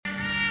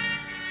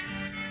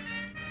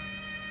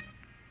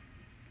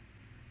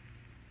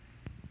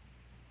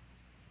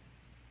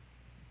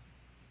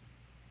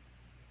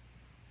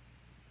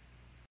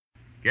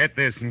Get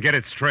this and get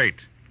it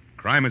straight.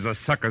 Crime is a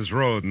sucker's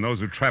road, and those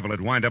who travel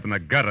it wind up in the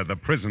gutter, the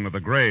prison, or the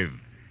grave.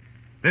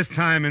 This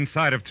time,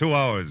 inside of 2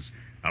 hours,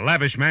 a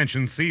lavish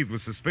mansion seethed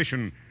with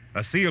suspicion,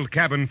 a sealed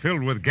cabin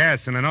filled with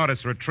gas, and an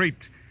artist's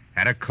retreat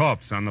had a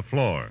corpse on the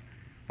floor.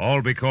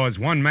 All because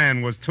one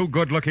man was too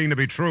good-looking to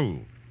be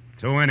true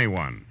to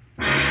anyone.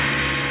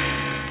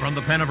 From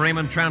the pen of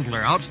Raymond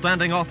Chandler,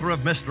 outstanding author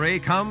of mystery,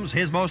 comes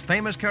his most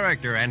famous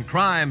character and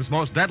crime's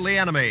most deadly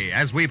enemy,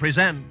 as we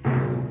present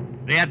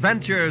The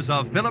Adventures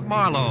of Philip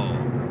Marlowe.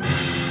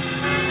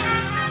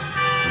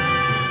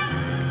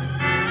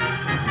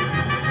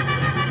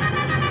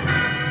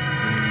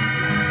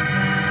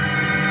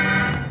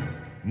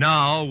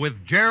 Now,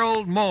 with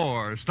Gerald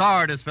Moore,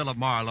 starred as Philip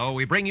Marlowe,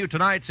 we bring you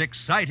tonight's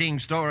exciting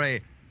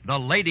story, The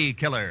Lady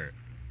Killer.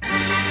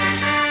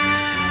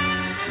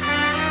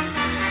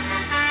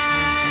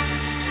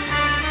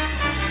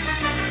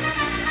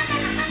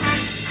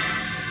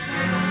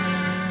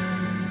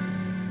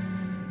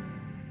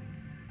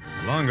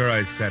 The longer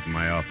I sat in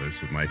my office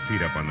with my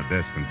feet up on the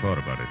desk and thought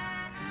about it,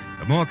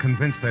 the more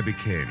convinced I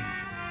became.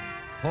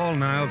 Paul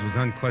Niles was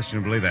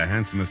unquestionably the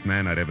handsomest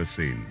man I'd ever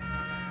seen.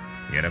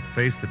 He had a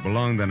face that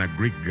belonged on a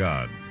Greek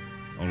god,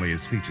 only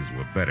his features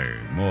were better,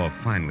 more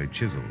finely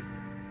chiseled.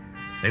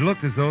 They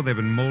looked as though they'd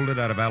been molded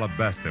out of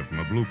alabaster from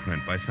a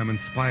blueprint by some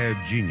inspired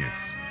genius.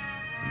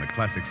 And the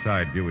classic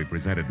side view he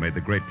presented made the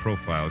great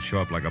profile show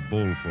up like a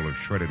bowl full of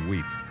shredded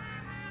wheat.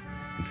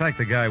 In fact,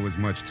 the guy was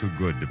much too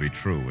good to be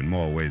true in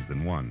more ways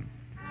than one,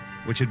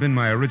 which had been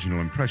my original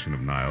impression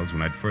of Niles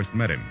when I'd first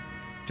met him,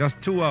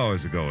 just 2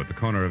 hours ago at the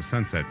corner of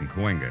Sunset and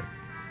Cahuenga,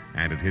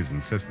 and at his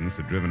insistence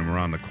had driven him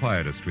around the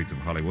quieter streets of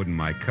Hollywood in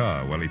my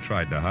car while he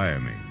tried to hire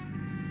me.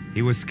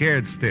 He was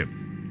scared stiff,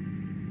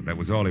 but that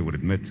was all he would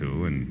admit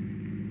to,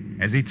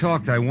 and as he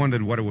talked, I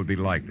wondered what it would be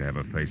like to have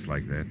a face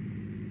like that.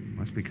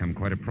 Must become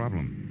quite a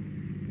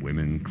problem.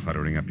 Women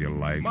cluttering up your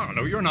life.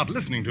 Marlowe, you're not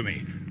listening to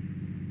me.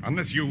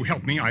 Unless you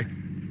help me,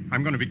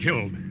 I'm going to be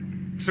killed.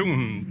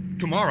 Soon,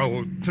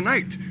 tomorrow,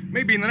 tonight,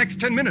 maybe in the next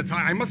 10 minutes.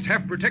 I must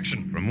have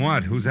protection. From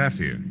what? Who's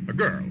after you? A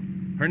girl.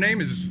 Her name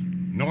is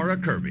Nora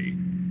Kirby.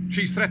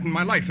 She's threatened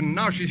my life, and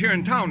now she's here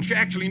in town. She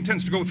actually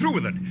intends to go through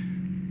with it.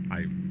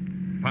 I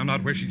found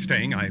out where she's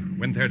staying. I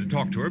went there to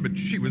talk to her, but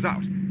she was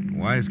out.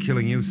 Why is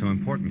killing you so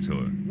important to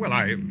her? Well,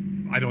 I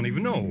don't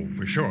even know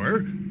for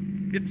sure.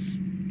 It's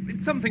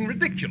something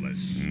ridiculous.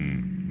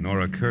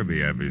 Nora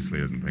Kirby obviously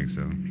doesn't think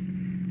so.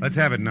 Let's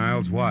have it,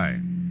 Niles. Why?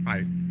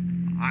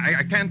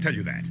 I can't tell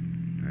you that.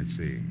 I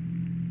see.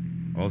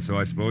 Also,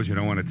 I suppose you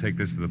don't want to take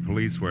this to the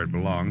police where it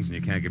belongs, and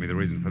you can't give me the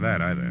reason for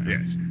that either.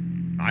 Yes.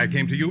 I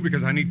came to you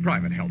because I need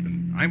private help,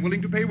 and I'm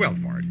willing to pay well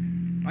for it.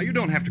 Now, you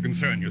don't have to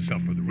concern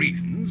yourself with the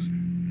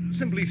reasons.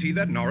 Simply see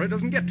that Nora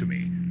doesn't get to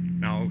me.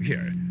 Now,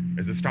 here,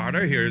 as a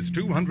starter, here's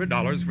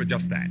 $200 for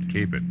just that.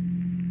 Keep it.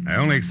 I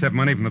only accept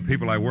money from the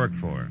people I work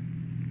for.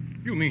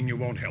 You mean you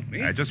won't help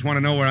me? I just want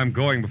to know where I'm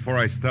going before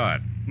I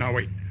start. Now,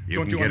 wait.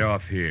 You can get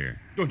off here.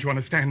 Don't you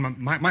understand?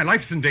 My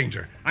life's in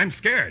danger. I'm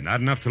scared. Not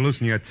enough to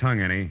loosen your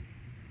tongue any.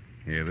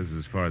 Here, this is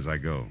as far as I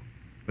go.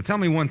 But tell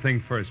me one thing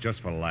first,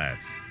 just for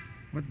laughs.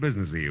 What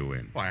business are you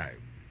in? Why,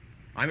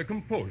 I'm a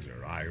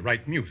composer. I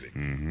write music.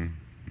 Mm-hmm.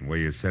 The way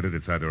you said it,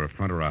 it's either a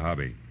front or a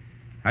hobby.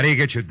 How do you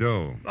get your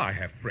dough? I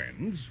have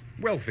friends,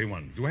 wealthy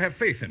ones, who have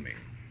faith in me.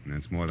 And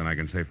that's more than I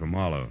can say for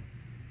Marlowe.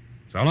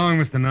 So long,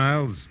 Mr.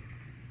 Niles.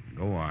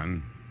 Go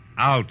on.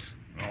 Out.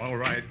 All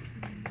right.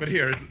 But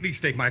here, at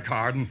least take my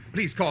card, and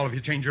please call if you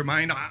change your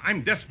mind.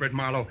 I'm desperate,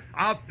 Marlowe.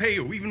 I'll pay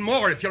you even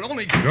more if you'll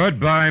only...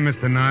 Goodbye,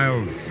 Mr.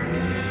 Niles.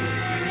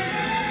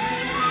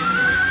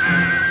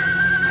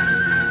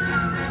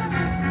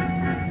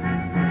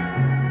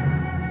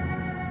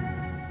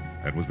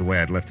 That was the way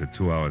I'd left it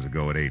 2 hours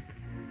ago at 8.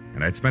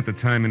 And I'd spent the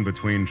time in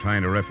between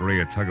trying to referee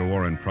a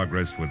tug-of-war in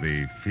progress with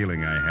the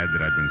feeling I had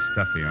that I'd been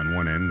stuffy on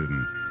one end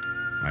and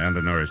my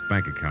undernourished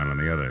bank account on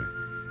the other,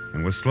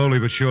 and was slowly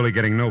but surely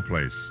getting no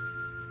place.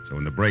 So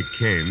when the break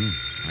came,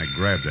 I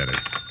grabbed at it.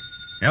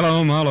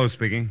 Hello, Marlowe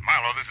speaking.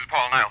 Marlowe, this is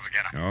Paul Niles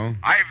again. Oh?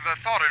 I've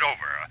thought it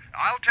over.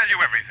 I'll tell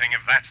you everything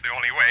if that's the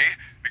only way,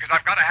 because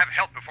I've got to have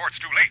help before it's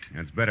too late.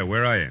 That's better.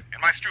 Where are you?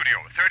 In my studio,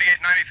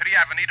 3893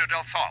 Avenida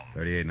del Sol.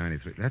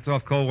 3893. That's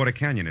off Coldwater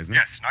Canyon, isn't it?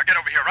 Yes. Now get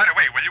over here right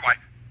away, will you?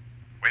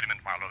 Wait a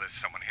minute, Marlowe. There's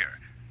someone here.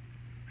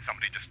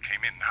 Somebody just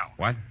came in now.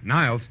 What?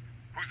 Niles?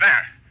 Who's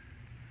there?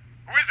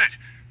 Who is it?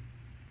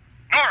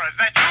 Nora, is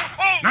that you?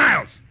 Oh!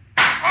 Niles!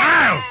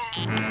 Niles!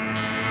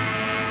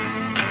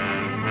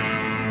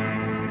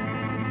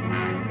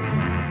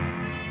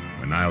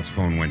 When Niles'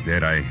 phone went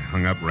dead, I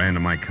hung up, ran to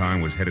my car,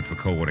 and was headed for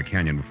Coldwater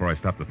Canyon before I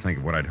stopped to think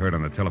of what I'd heard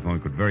on the telephone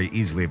could very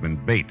easily have been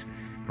bait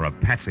for a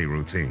patsy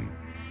routine.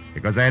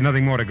 Because I had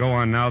nothing more to go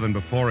on now than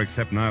before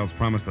except Niles'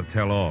 promise to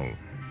tell all.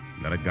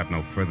 That had got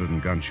no further than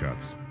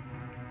gunshots.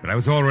 But I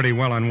was already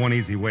well on one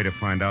easy way to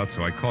find out,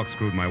 so I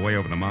corkscrewed my way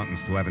over the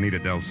mountains to Avenida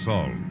del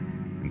Sol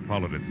and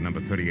followed it to number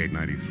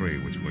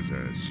 3893, which was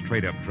a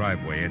straight-up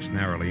driveway edged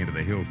narrowly into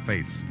the hill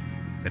face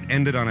that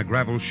ended on a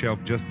gravel shelf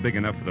just big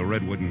enough for the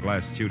redwood and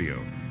glass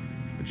studio,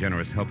 a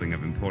generous helping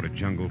of imported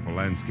jungle for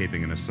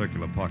landscaping in a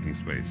circular parking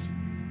space.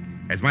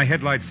 As my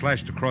headlights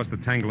slashed across the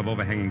tangle of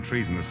overhanging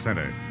trees in the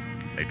center,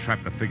 they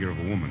trapped the figure of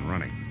a woman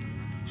running.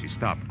 She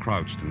stopped,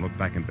 crouched, and looked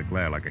back into the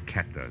glare like a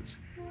cat does,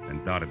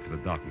 then darted for the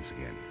darkness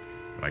again.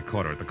 But I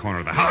caught her at the corner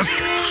of the house.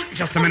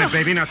 Just a minute,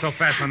 baby. Not so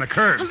fast on the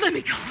curves. Let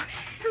me go.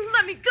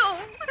 Let me go.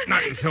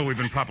 Not until we've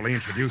been properly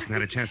introduced and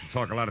had a chance to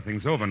talk a lot of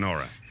things over,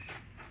 Nora.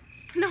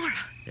 Nora.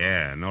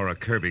 Yeah, Nora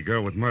Kirby,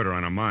 girl with murder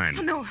on her mind.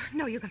 Oh,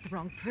 no, you got the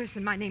wrong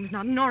person. My name's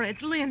not Nora.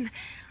 It's Lynn.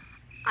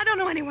 I don't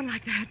know anyone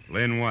like that.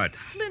 Lynn what?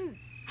 Lynn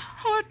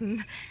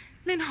Horton.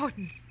 Lynn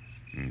Horton.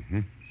 Mm-hmm.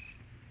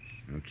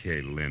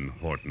 Okay, Lynn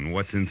Horton.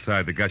 What's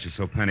inside that got you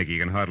so panicky you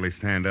can hardly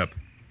stand up?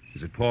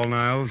 Is it Paul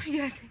Niles?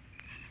 Yes.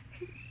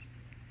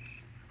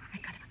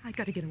 I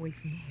gotta get away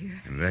from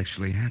here. And it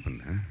actually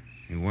happened, huh?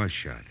 He was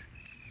shot.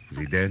 Is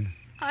he dead?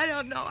 I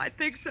don't know. I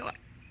think so.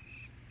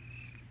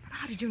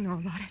 How did you know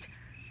about it?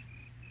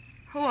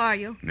 Who are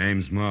you?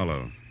 Name's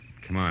Marlowe.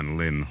 Come on,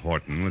 Lynn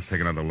Horton. Let's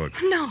take another look.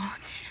 No,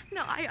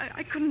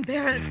 I couldn't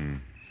bear it.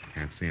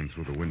 Can't see him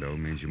through the window.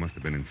 Means you must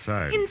have been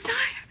inside. Inside?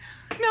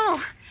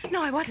 No,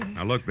 I wasn't.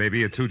 Now, look, baby,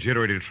 you're too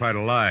jittery to try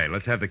to lie.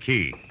 Let's have the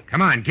key.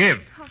 Come on,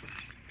 give. Oh.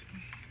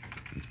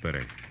 It's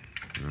better.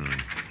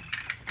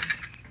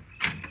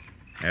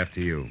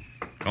 After you.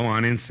 Go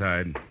on,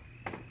 inside.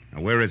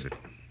 Now, where is it?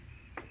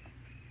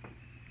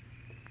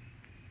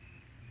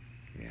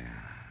 Yeah.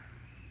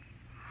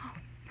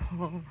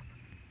 Paul.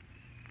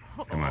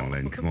 Come on,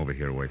 Lynn. Come over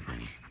here away from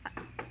me.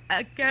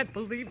 I can't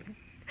believe it.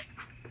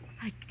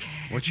 I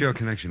can't. What's your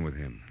connection with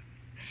him?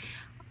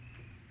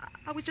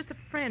 I was just a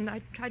friend.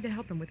 I tried to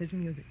help him with his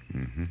music.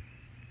 Mm-hmm.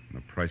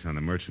 The price on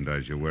the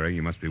merchandise you're wearing,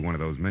 you must be one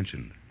of those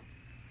mentioned.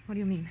 What do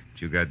you mean?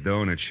 But you got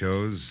dough and it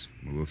shows.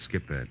 Well, we'll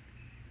skip that.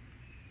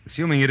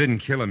 Assuming you didn't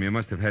kill him, you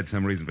must have had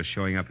some reason for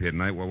showing up here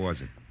tonight. What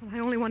was it? Well, I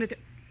only wanted to...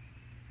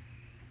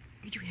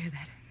 Did you hear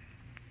that?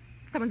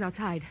 Someone's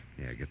outside.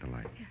 Yeah, get the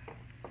light.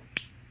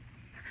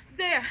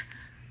 There.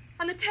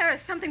 On the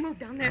terrace. Something moved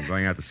down there. I'm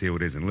going out to see who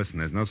it is. And listen,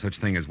 there's no such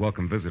thing as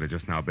welcome visitor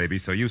just now, baby,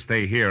 so you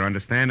stay here,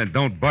 understand? And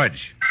don't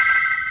budge.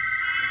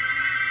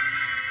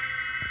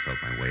 I felt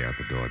my way out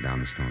the door, down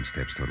the stone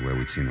steps toward where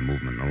we'd seen the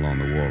movement, and along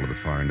the wall of the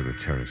far end of the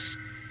terrace.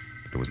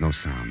 But there was no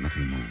sound.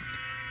 Nothing moved.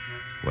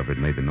 Whoever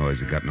had made the noise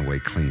had gotten away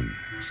clean.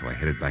 So I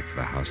headed back for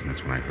the house, and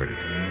that's when I heard it.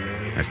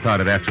 I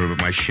started after her with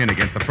my shin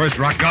against the first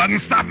rock garden.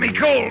 Stop me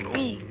cold!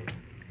 Ooh.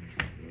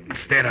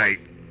 Instead, I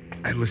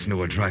listened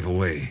to her drive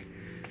away.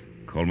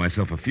 Called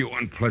myself a few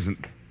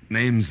unpleasant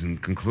names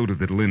and concluded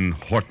that Lynn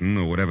Horton,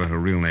 or whatever her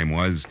real name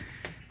was,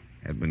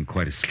 had been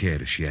quite as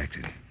scared as she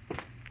acted.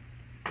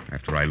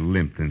 After I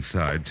limped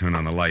inside, turned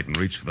on the light, and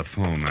reached for the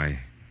phone, I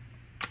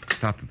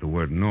stopped at the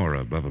word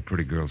Nora above a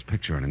pretty girl's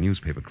picture on a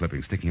newspaper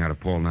clipping sticking out of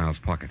Paul Niles'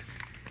 pocket.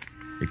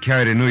 It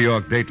carried a New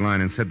York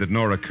dateline and said that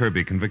Nora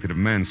Kirby, convicted of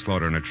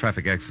manslaughter in a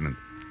traffic accident,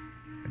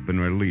 had been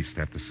released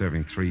after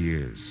serving 3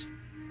 years.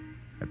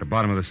 At the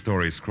bottom of the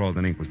story, scrawled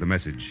in ink, was the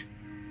message: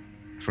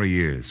 3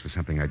 years for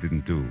something I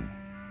didn't do,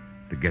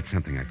 to get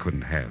something I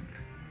couldn't have.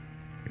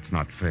 It's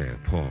not fair,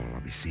 Paul.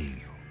 I'll be seeing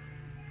you.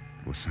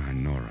 It was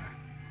signed Nora.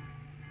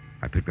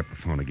 I picked up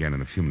the phone again,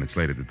 and a few minutes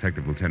later,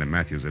 Detective Lieutenant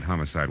Matthews at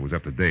Homicide was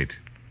up to date.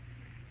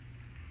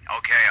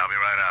 Okay, I'll be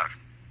right out.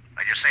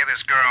 Now, you say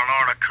this girl,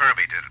 Nora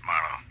Kirby, did it,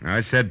 Marlowe?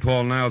 I said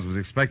Paul Niles was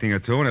expecting her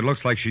to, and it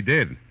looks like she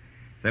did.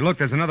 Say, look,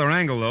 there's another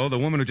angle, though. The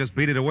woman who just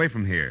beat it away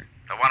from here.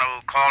 The one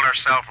who called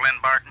herself Lynn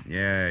Barton?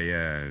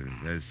 Yeah.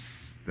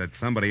 There's that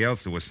somebody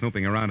else who was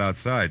snooping around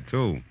outside,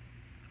 too.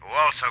 Who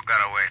also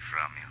got away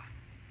from you.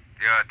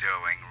 You're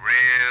doing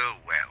real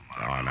well,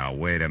 Marlowe. Oh, now,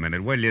 wait a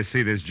minute. Wait till you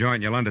see this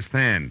joint, you'll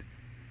understand.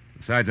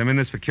 Besides, I'm in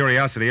this for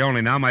curiosity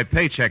only now. My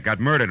paycheck got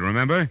murdered,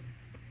 remember?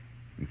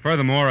 And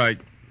furthermore, I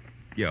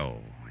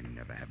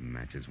never have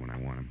matches when I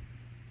want them.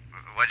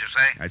 What'd you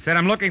say? I said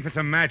I'm looking for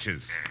some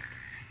matches.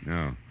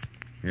 No.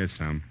 Here's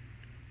some.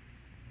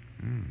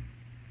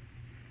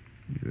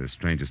 These are the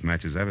strangest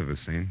matches I've ever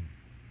seen.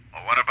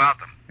 Well, what about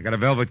them? They got a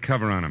velvet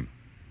cover on them.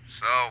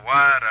 So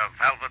what? A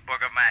velvet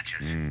book of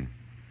matches?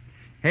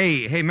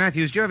 Hey,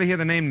 Matthews, did you ever hear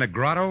the name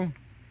Negrotto?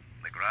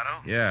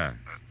 Negrotto? Yeah.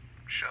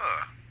 Sure.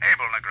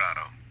 Abel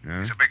Negrotto.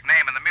 Huh? He's a big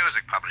name in the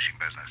music publishing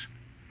business.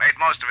 Made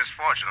most of his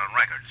fortune on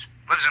records.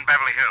 Lives in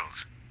Beverly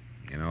Hills.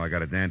 You know, I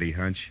got a dandy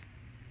hunch.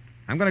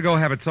 I'm going to go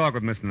have a talk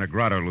with Mr.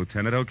 Negrotto,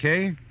 Lieutenant,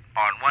 okay?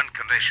 On one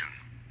condition.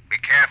 Be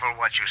careful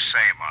what you say,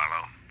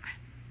 Marlowe.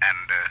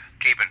 And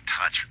keep in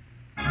touch.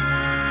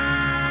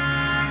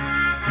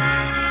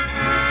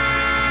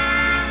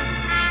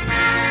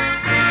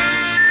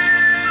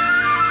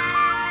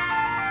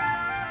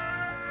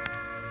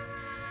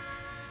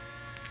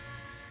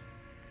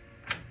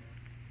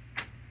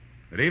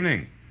 Good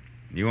evening.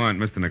 You aren't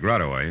Mr.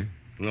 Negrotto, are you?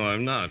 No,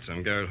 I'm not.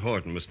 I'm Garrett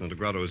Horton. Mr.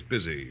 Negrotto is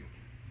busy.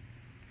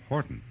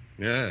 Horton?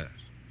 Yes.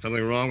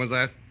 Something wrong with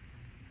that?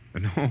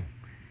 No.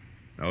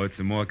 No, it's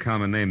a more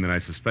common name than I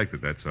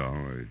suspected, that's all.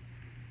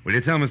 Will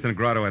you tell Mr.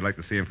 Negrotto I'd like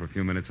to see him for a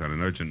few minutes on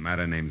an urgent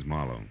matter named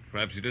Marlowe?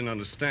 Perhaps you didn't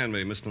understand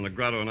me. Mr.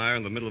 Negrotto and I are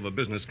in the middle of a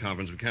business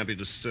conference. We can't be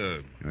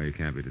disturbed. No, you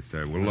can't be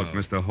disturbed. Well, look, No.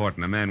 Mr.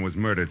 Horton, a man was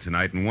murdered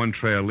tonight, and one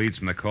trail leads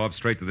from the co-op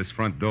straight to this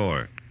front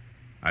door.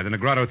 Either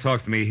Negrado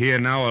talks to me here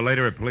now or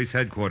later at police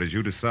headquarters.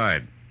 You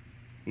decide.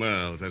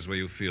 Well, if that's where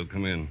you feel,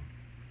 come in.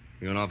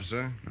 You an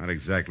officer? Not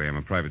exactly. I'm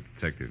a private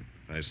detective.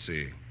 I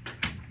see.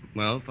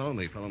 Well, follow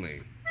me.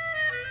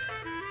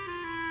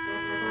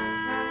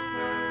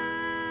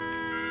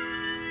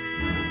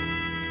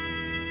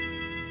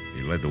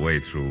 He led the way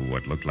through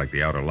what looked like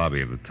the outer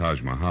lobby of the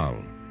Taj Mahal,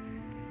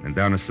 and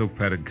down a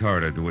silk-padded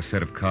corridor to a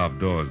set of carved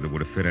doors that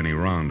would have fit any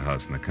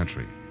roundhouse in the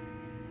country.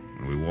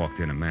 When we walked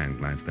in, a man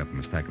glanced up from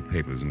a stack of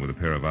papers and with a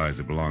pair of eyes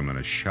that belonged on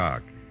a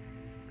shark,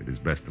 did his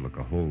best to look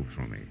a hole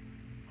through me.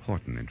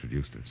 Horton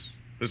introduced us.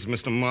 This is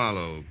Mr.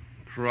 Marlowe,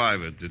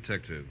 private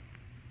detective.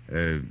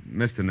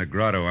 Mr.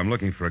 Negrado, I'm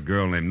looking for a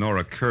girl named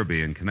Nora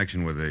Kirby in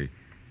connection with the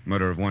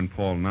murder of one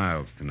Paul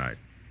Niles tonight.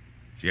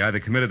 She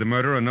either committed the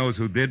murder or knows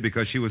who did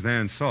because she was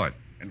there and saw it.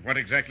 And what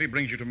exactly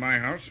brings you to my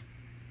house?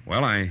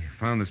 Well, I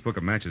found this book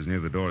of matches near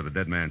the door of the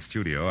dead man's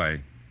studio.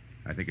 I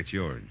think it's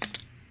yours.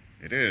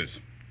 It is.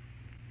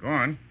 Go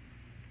on.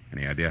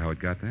 Any idea how it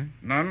got there?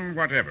 None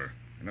whatever.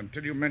 And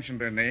until you mentioned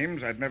their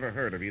names, I'd never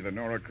heard of either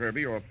Nora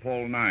Kirby or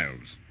Paul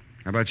Niles.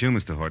 How about you,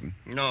 Mr. Horton?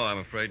 No, I'm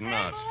afraid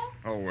not.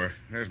 Oh,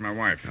 there's my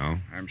wife. Oh?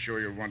 I'm sure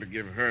you'll want to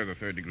give her the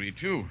third degree,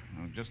 too.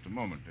 Now, just a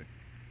moment.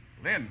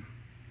 Lynn.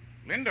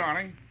 Lynn,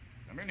 darling.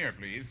 Come in here,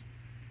 please.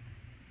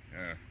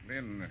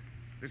 Lynn,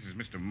 this is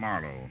Mr.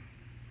 Marlowe.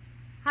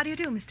 How do you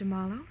do, Mr.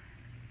 Marlowe?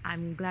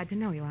 I'm glad to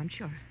know you, I'm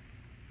sure.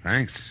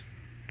 Thanks.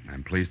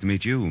 I'm pleased to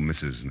meet you,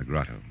 Mrs.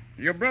 Negrado.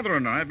 Your brother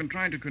and I have been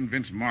trying to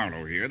convince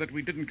Marlowe here that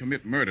we didn't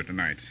commit murder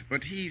tonight,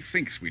 but he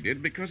thinks we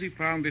did because he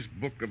found this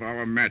book of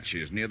our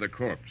matches near the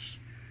corpse.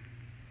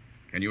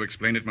 Can you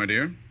explain it, my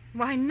dear?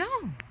 Why, no.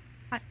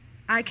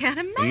 I can't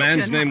imagine. The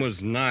man's name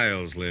was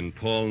Niles, Lynn.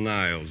 Paul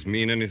Niles.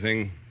 Mean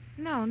anything?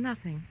 No,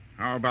 nothing.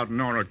 How about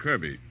Nora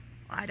Kirby?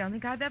 I don't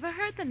think I've ever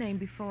heard the name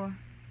before.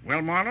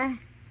 Well, Marlowe,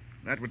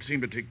 that would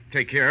seem to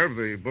take care of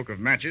the book of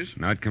matches.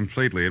 Not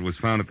completely. It was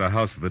found at the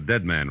house of the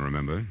dead man,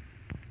 remember?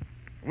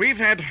 We've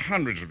had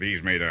hundreds of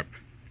these made up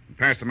and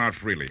passed them out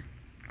freely.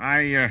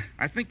 I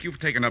think you've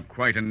taken up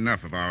quite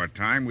enough of our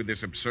time with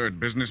this absurd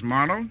business,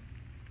 Marlowe.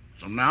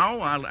 So now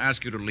I'll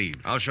ask you to leave.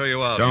 I'll show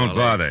you out. Don't Marlowe.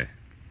 bother.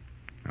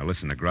 Now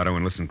listen, Negrado,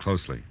 and listen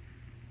closely.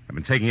 I've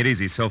been taking it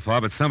easy so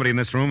far, but somebody in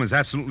this room is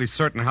absolutely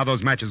certain how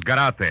those matches got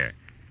out there.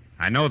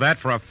 I know that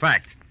for a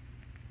fact.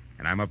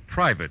 And I'm a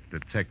private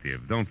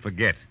detective, don't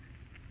forget.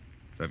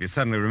 So if you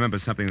suddenly remember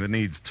something that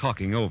needs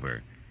talking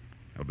over,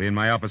 I'll be in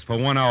my office for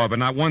 1 hour, but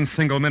not one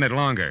single minute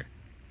longer.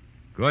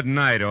 Good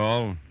night,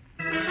 all.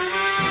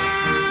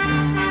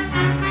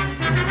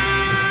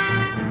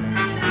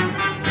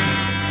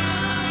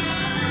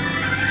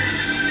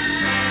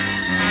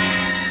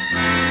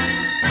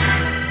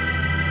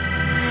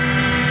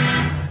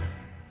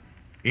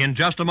 In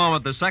just a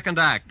moment, the second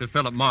act of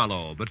Philip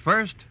Marlowe. But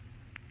first,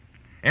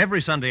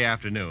 every Sunday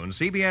afternoon,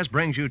 CBS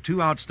brings you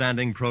two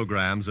outstanding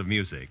programs of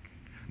music.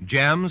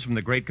 Gems from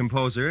the great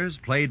composers,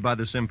 played by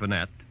the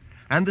Symphonette,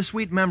 and the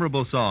sweet,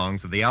 memorable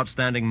songs of the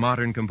outstanding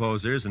modern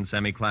composers and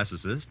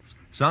semi-classicists,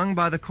 sung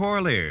by the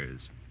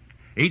Choraleers.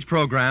 Each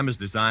program is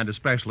designed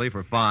especially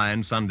for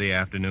fine Sunday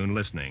afternoon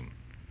listening.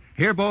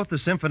 Hear both the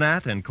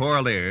Symphonette and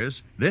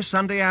Choraleers this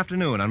Sunday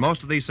afternoon on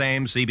most of these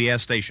same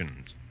CBS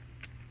stations.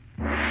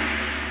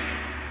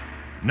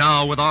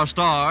 Now, with our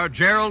star,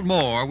 Gerald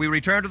Moore, we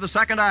return to the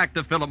second act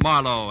of Philip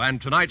Marlowe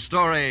and tonight's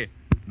story,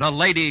 The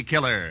Lady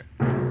Killer.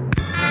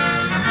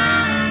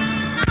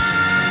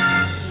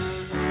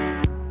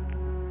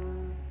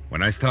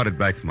 When I started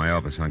back from my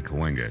office on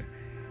Cahuenga,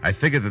 I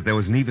figured that there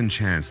was an even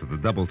chance that the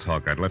double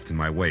talk I'd left in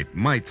my wake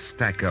might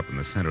stack up in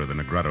the center of the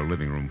Negrado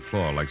living room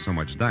floor like so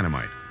much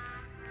dynamite,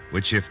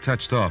 which, if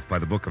touched off by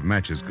the book of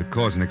matches, could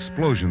cause an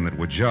explosion that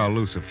would jar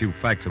loose a few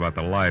facts about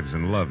the lives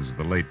and loves of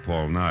the late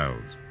Paul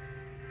Niles.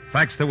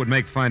 Facts that would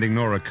make finding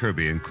Nora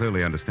Kirby and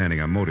clearly understanding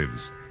her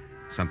motives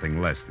something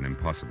less than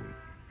impossible.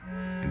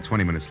 And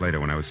 20 minutes later,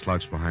 when I was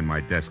slouched behind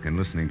my desk and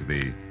listening to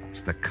the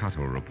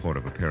staccato report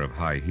of a pair of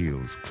high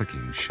heels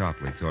clicking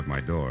sharply toward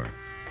my door,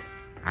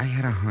 I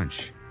had a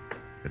hunch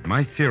that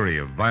my theory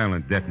of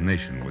violent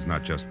detonation was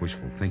not just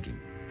wishful thinking.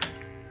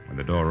 When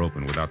the door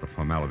opened without the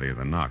formality of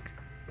the knock,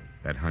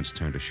 that hunch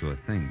turned a sure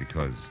thing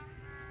because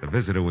the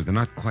visitor was the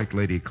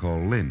not-quite-lady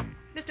called Lynn.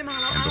 Mr.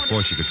 Marlowe, And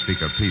before she could speak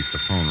her piece, the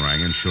phone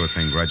rang, and sure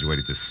thing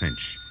graduated to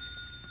cinch.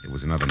 It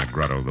was another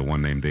Negrado, the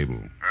one named Abel.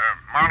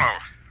 Marlowe,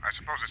 I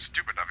suppose it's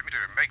stupid of me to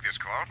make this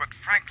call, but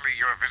frankly,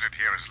 your visit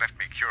here has left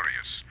me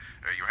curious.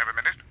 You have a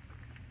minute?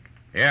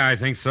 Yeah, I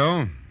think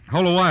so.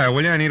 Hold the wire,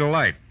 will you? I need a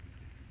light.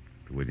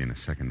 Be with you in a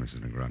second,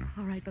 Mrs. Negrado.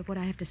 All right, but what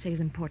I have to say is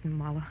important,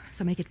 Marlowe.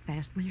 So make it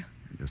fast, will you?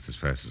 Just as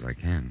fast as I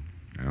can.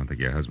 I don't think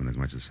your husband has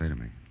much to say to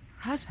me.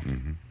 Husband?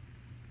 Mm-hmm.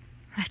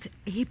 That's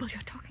Abel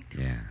you're talking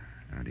to? Yeah.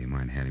 Do you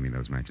mind handing me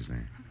those matches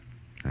there?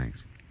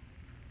 Thanks.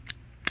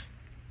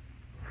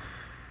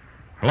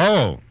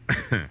 Hello.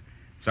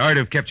 Sorry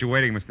to have kept you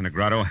waiting, Mr.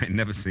 Negrado. I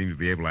never seem to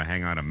be able to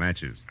hang on to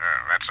matches.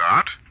 That's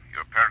odd.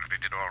 You apparently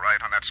did all right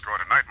on that score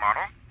tonight,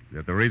 Marlowe. Is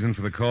that the reason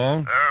for the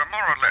call?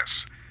 More or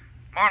less.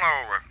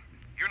 Marlowe,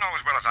 you know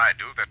as well as I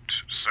do that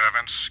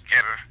servants,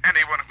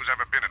 anyone who's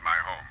ever been in my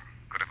home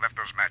could have left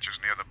those matches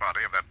near the body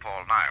of that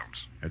Paul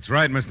Niles. That's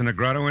right, Mr.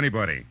 Negrado,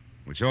 anybody.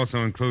 Which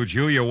also includes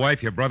you, your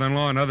wife, your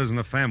brother-in-law, and others in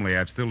the family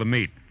I've still to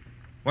meet.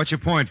 What's your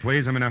point,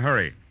 please? I'm in a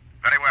hurry.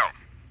 Very well.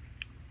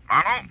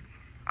 Marlowe,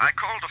 I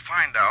called to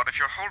find out if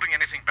you're holding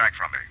anything back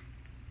from me.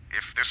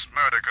 If this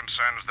murder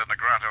concerns the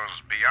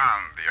Negrados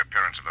beyond the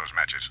appearance of those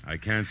matches. I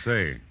can't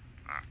say,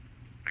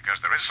 Because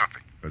there is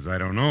something. because I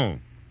don't know.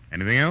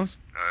 Anything else?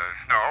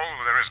 No,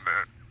 there isn't.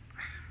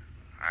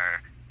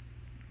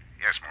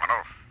 Yes,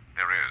 Marlowe,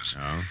 there is.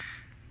 Oh?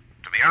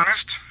 To be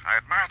honest, I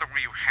admire the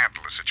way you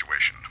handle the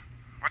situation.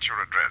 What's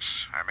your address?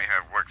 I may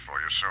have work for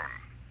you soon.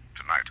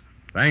 Tonight.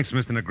 Thanks,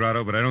 Mr.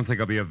 Negrado, but I don't think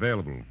I'll be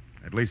available.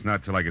 At least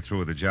not till I get through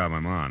with the job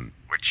I'm on.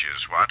 Which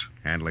is what?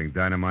 Handling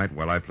dynamite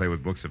while I play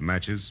with books of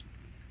matches.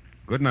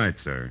 Good night,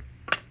 sir.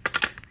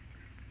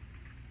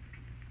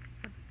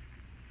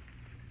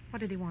 What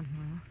did he want,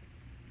 Marlowe?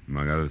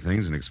 Among other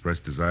things, an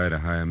expressed desire to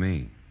hire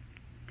me.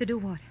 To do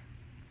what?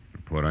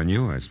 Report on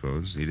you, I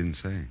suppose. He didn't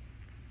say.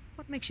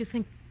 What makes you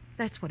think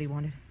that's what he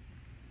wanted?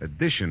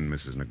 Addition,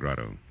 Mrs.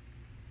 Negrado.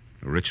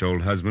 A rich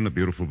old husband, a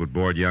beautiful but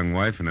bored young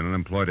wife, and an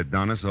unemployed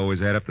Adonis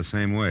always add up the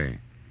same way.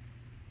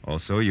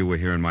 Also, you were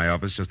here in my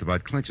office just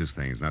about clinches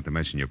things, not to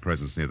mention your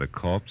presence near the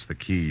corpse, the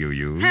key you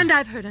used. And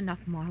I've heard enough,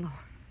 Marlowe.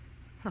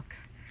 Look,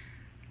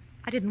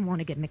 I didn't want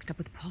to get mixed up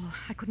with Paul.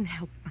 I couldn't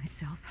help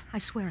myself. I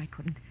swear I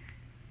couldn't.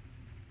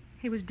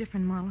 He was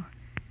different, Marlowe.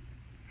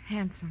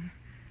 Handsome.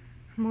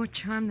 More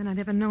charm than I'd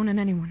ever known in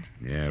anyone.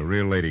 Yeah,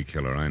 real lady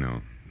killer, I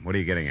know. What are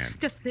you getting at?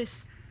 Just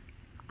this.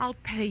 I'll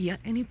pay you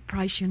any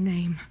price you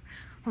name.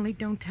 Only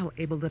don't tell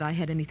Abel that I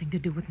had anything to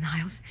do with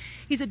Niles.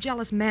 He's a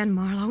jealous man,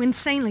 Marlowe.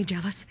 Insanely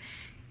jealous.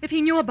 If he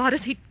knew about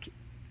us, he'd...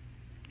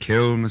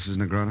 Kill Mrs.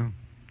 Negrado?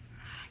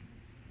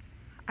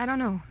 I don't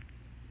know.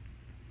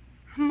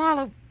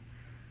 Marlowe,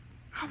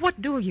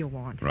 what do you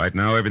want? Right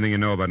now, everything you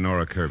know about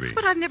Nora Kirby.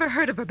 But I've never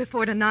heard of her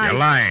before tonight. You're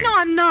lying. No,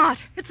 I'm not.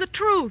 It's the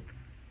truth.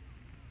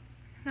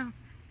 No.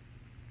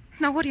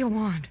 Now, what do you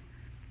want?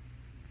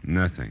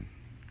 Nothing.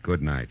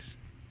 Good night.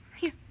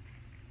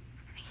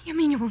 You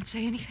mean you won't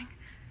say anything?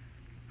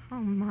 Oh,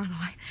 Marlowe,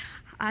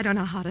 I don't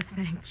know how to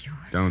thank you.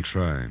 Don't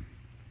try.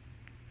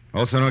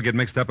 Also, don't get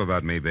mixed up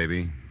about me,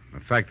 baby.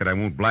 The fact that I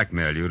won't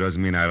blackmail you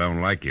doesn't mean I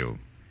don't like you.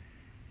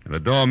 And the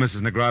door,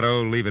 Mrs.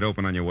 Negrado, leave it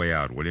open on your way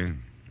out, will you?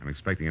 I'm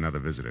expecting another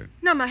visitor.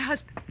 No, my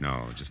husband.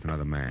 No, just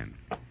another man.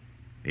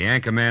 The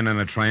anchor man on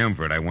a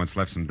triumvirate I once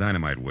left some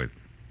dynamite with.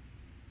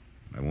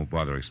 I won't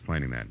bother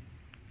explaining that.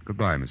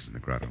 Goodbye, Mrs.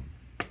 Negrado.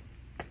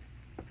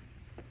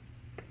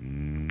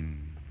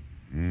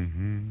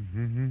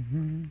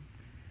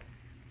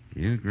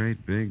 You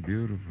great, big,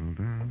 beautiful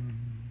dog.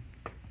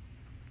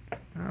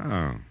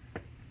 Oh.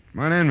 Come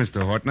on in,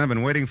 Mr. Horton. I've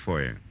been waiting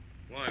for you.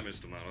 Why,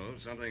 Mr. Marlowe?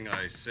 Something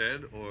I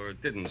said or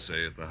didn't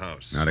say at the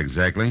house? Not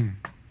exactly.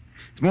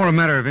 It's more a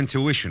matter of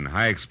intuition,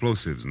 high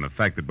explosives, and the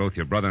fact that both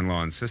your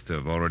brother-in-law and sister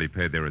have already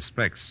paid their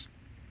respects.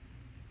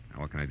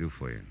 Now, what can I do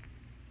for you?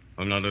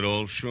 I'm not at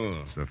all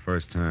sure. It's the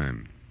first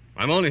time.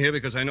 I'm only here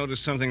because I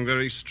noticed something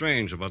very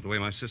strange about the way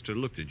my sister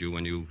looked at you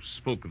when you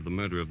spoke of the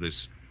murder of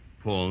this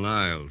Paul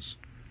Niles.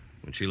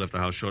 When she left the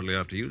house shortly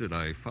after you did,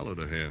 I followed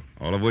her here.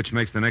 All of which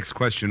makes the next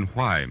question,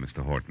 why,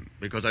 Mr. Horton?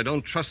 Because I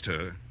don't trust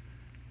her.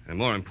 And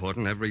more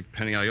important, every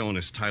penny I own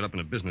is tied up in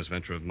a business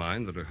venture of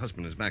mine that her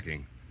husband is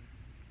backing.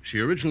 She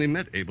originally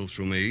met Abel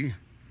through me,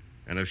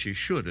 and if she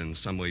should in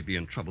some way be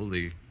in trouble,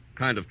 the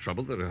kind of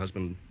trouble that her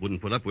husband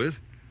wouldn't put up with,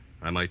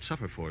 I might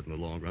suffer for it in the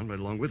long run right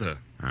along with her.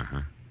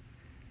 Uh-huh.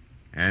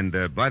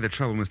 And by the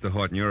trouble, Mr.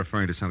 Horton, you're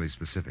referring to something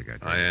specific, I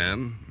think. I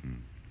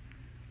am.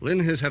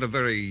 Lynn has had a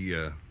very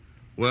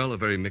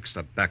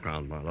mixed-up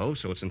background, Marlowe,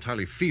 so it's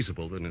entirely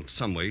feasible that in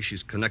some way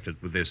she's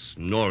connected with this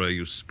Nora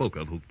you spoke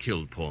of who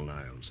killed Paul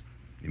Niles.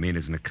 You mean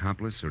as an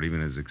accomplice or even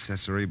as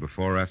accessory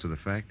before or after the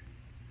fact?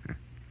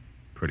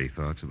 Pretty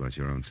thoughts about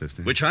your own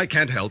sister. Which I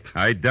can't help.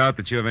 I doubt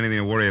that you have anything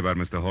to worry about,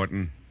 Mr.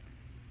 Horton.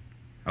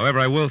 However,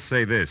 I will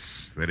say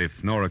this, that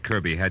if Nora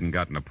Kirby hadn't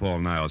gotten to Paul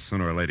Niles,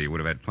 sooner or later you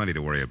would have had plenty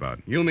to worry about.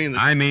 You mean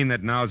that... I mean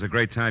that now's a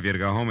great time for you to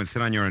go home and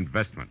sit on your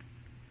investment.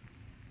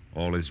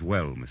 All is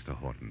well, Mr.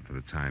 Horton, for the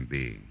time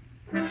being.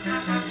 A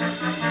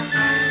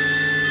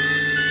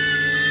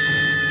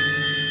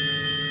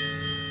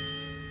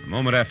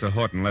moment after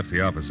Horton left the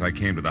office, I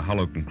came to the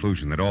hollow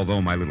conclusion that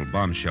although my little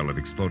bombshell had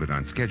exploded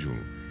on schedule,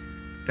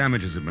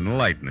 damages had been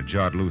light and had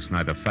jarred loose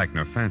neither fact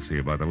nor fancy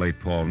about the late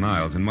Paul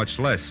Niles, and much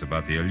less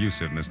about the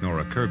elusive Miss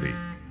Nora Kirby.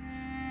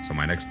 So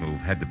my next move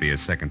had to be a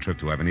second trip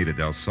to Avenida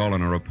del Sol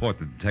and a report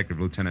to Detective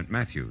Lieutenant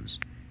Matthews,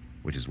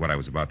 which is what I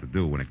was about to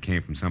do when it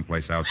came from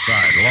someplace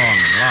outside, long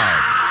and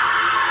loud.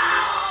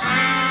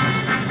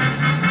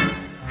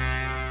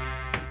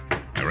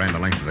 I ran the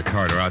length of the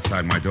corridor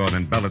outside my door,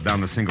 then belted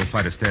down the single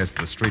flight of stairs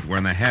to the street, where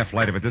in the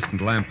half-light of a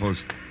distant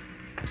lamppost,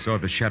 I saw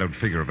the shadowed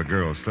figure of a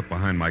girl slip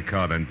behind my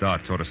car, then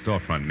dart toward a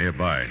storefront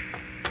nearby.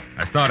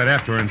 I started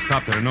after her and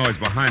stopped at a noise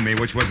behind me,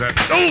 which was a...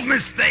 Oh,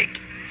 mistake!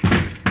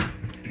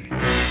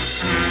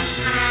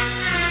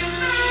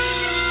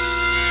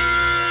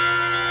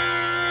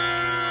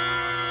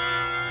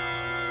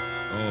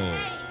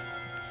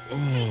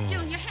 Hey,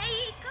 Junior,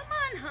 hey, come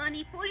on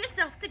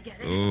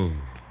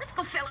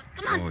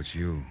it's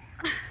you.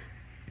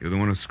 You're the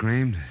one who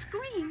screamed?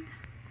 Screamed?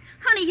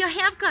 Honey, you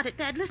have got it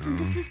bad. Listen,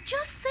 Oh. this is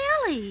just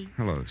Sally.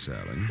 Hello,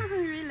 Sally.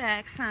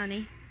 Relax,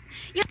 honey.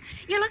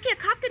 You're lucky a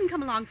cop didn't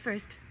come along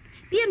first.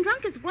 Being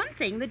drunk is one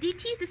thing. The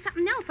DTs is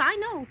something else, I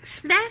know.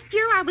 Last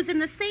year I was in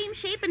the same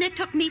shape, and it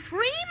took me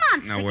 3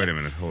 months Now, wait a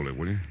minute. Hold it,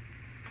 will you?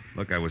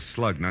 Look, I was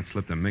slugged, not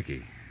slipped a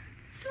Mickey.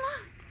 Slug.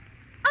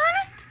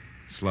 Honest?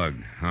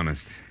 Slugged,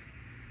 honest.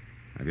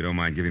 If you don't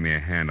mind giving me a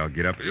hand, I'll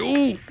get up.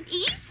 Ooh!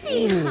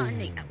 Easy,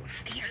 honey. Oh,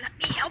 here, let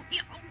me help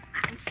you. Oh,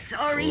 I'm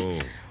sorry.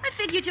 Oh. I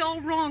figured you all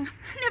wrong.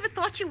 Never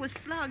thought you was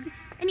slugged.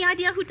 Any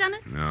idea who done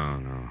it?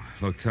 No.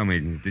 Look, tell me,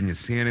 didn't you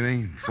see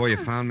anything? Before you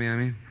found me, I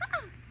mean?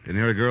 Didn't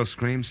hear a girl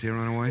scream, see her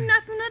run away?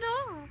 Nothing at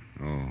all.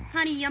 Oh.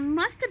 Honey, you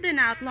must have been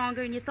out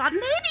longer than you thought.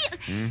 Maybe.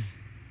 Hmm?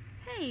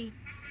 Hey,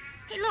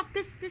 look,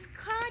 this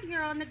card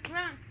here on the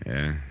ground.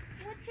 Yeah?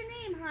 What's your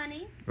name,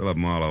 honey? Philip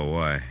Marlowe,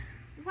 why?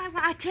 Why,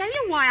 I tell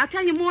you why. I'll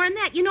tell you more than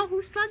that. You know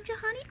who slugged you,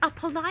 honey? A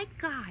polite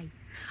guy.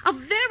 A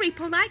very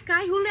polite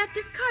guy who left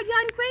this card.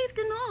 Yeah, engraved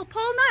and all.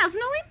 Paul Niles.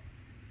 Know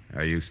him?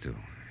 I used to.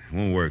 It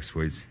won't work,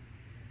 Sweets.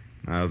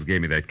 Niles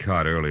gave me that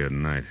card earlier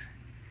tonight.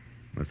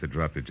 Must have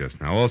dropped it just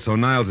now. Also,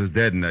 Niles is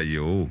dead and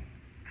you.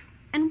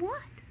 And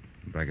what?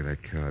 Back of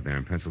that card there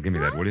in pencil. Give me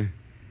that, will you?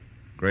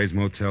 Gray's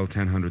Motel,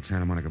 1000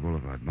 Santa Monica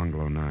Boulevard,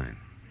 Bungalow 9.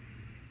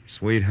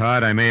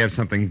 Sweetheart, I may have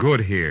something good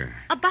here.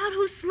 About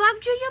who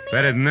slugged you, you mean?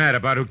 Better than that,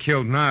 about who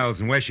killed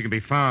Niles and where she can be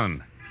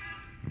found.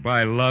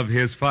 Goodbye, love.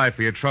 Here's 5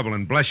 for your trouble,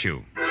 and bless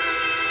you.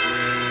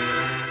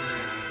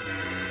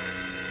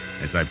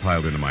 As I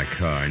piled into my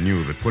car, I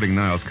knew that putting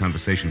Niles'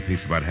 conversation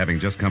piece about having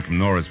just come from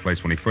Nora's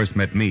place when he first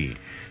met me,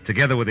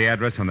 together with the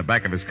address on the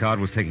back of his card,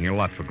 was taking a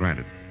lot for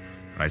granted.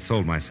 But I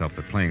sold myself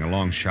that playing a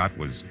long shot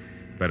was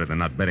better than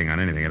not betting on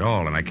anything at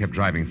all, and I kept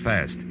driving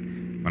fast.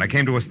 When I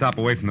came to a stop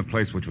away from the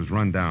place, which was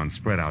run down,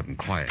 spread out, and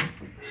quiet,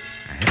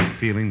 I had a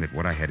feeling that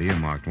what I had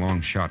earmarked long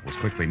shot was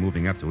quickly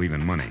moving up to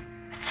even money.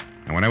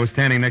 And when I was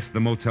standing next to the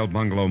motel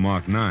bungalow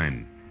marked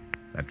 9,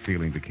 that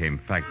feeling became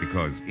fact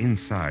because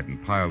inside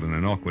and piled in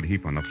an awkward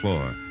heap on the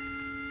floor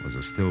was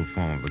a still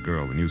form of the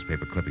girl, the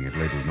newspaper clipping had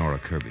labeled Nora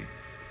Kirby.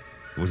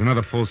 It was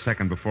another full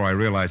second before I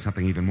realized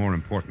something even more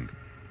important.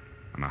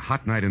 On a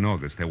hot night in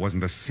August, there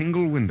wasn't a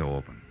single window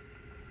open.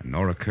 And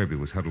Nora Kirby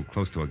was huddled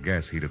close to a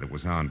gas heater that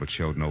was on but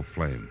showed no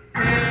flame.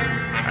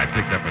 I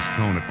picked up a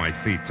stone at my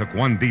feet, took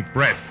one deep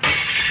breath,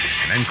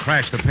 and then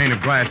crashed the pane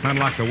of glass,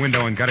 unlocked the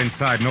window, and got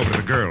inside and over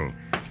to the girl,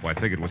 who I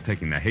figured was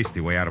taking the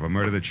hasty way out of a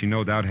murder that she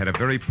no doubt had a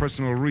very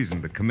personal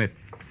reason to commit.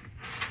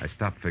 I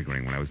stopped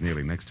figuring when I was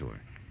nearly next to her.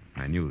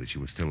 I knew that she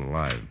was still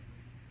alive,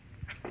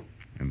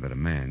 and that a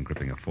man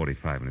gripping a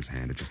 .45 in his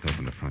hand had just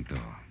opened the front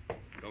door.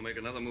 Don't make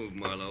another move,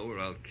 Marlowe, or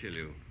I'll kill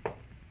you.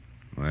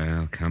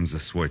 Well, comes the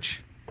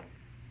switch.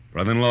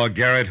 Brother-in-law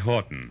Garrett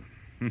Horton.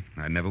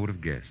 I never would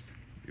have guessed.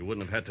 You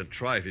wouldn't have had to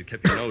try if you'd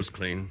kept your nose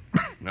clean.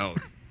 Now,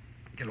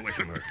 get away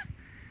from her.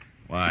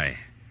 Why?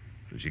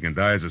 So she can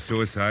die as a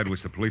suicide,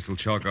 which the police will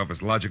chalk off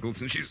as logical,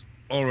 since she's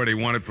already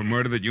wanted for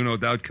murder that you no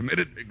doubt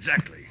committed?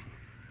 Exactly.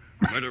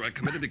 Murder I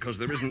committed because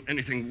there isn't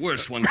anything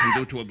worse one can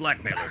do to a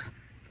blackmailer.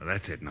 So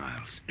that's it,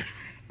 Niles.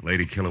 The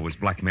lady killer was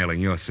blackmailing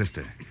your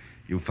sister.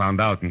 You found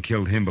out and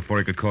killed him before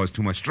he could cause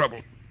too much trouble.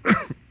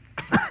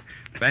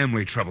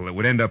 Family trouble that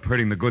would end up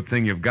hurting the good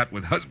thing you've got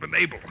with husband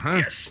Abel, huh?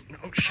 Yes.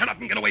 Now, shut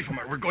up and get away from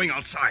her. We're going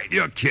outside.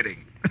 You're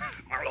kidding.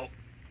 Marlowe.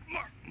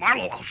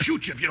 Marlowe, I'll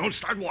shoot you if you don't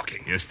start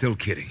walking. You're still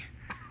kidding.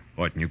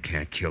 Horton, you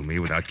can't kill me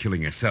without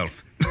killing yourself.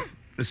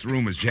 This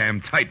room is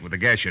jammed tight with the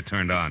gas you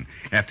turned on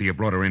after you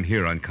brought her in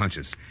here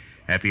unconscious.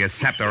 After you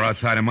sapped her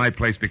outside of my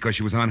place because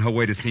she was on her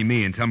way to see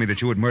me and tell me that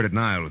you had murdered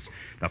Niles.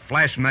 The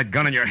flash from that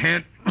gun in your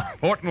hand,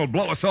 Horton will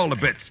blow us all to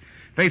bits.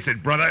 Face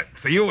it, brother.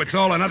 For you, it's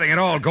all or nothing at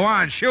all. Go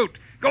on, shoot.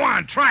 Go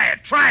on, try it.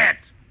 I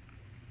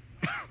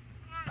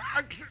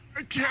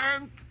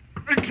can't.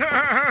 I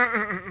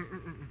can't.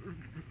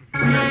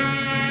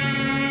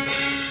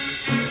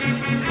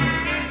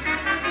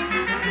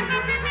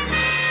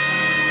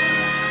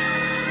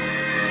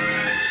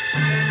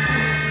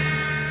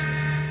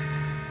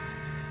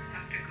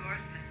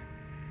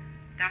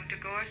 Dr.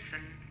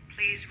 Gorson,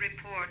 please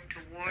report to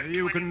Ward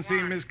You can 21.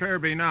 see Miss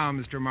Kirby now,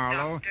 Mr.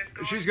 Marlowe.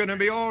 Dr. She's going to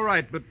be all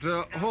right, but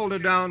hold her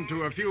down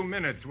to a few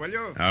minutes, will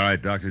you? All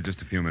right, Doctor,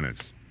 just a few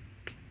minutes.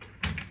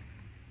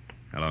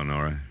 Hello,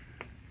 Nora.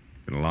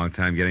 Been a long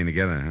time getting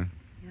together, huh?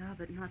 Yeah,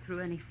 but not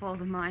through any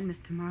fault of mine,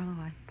 Mr. Marlowe.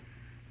 I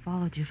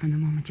followed you from the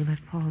moment you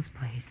left Paul's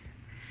place.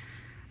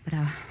 But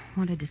I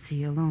wanted to see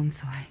you alone,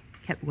 so I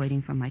kept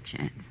waiting for my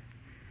chance.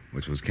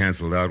 Which was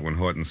canceled out when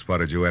Horton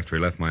spotted you after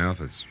he left my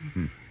office.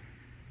 You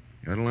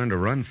ought to learn to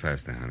run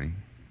faster, honey.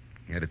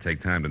 You had to take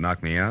time to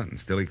knock me out, and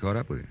still he caught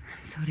up with you.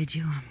 So did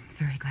you, I'm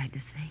very glad to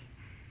say.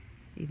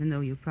 Even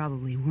though you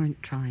probably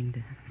weren't trying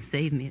to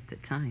save me at the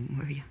time,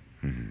 were you?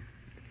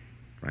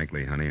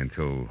 Frankly, honey,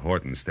 until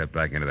Horton stepped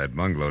back into that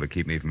bungalow to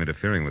keep me from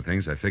interfering with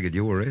things, I figured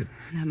you were it.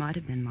 That might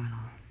have been,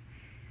 Marlowe.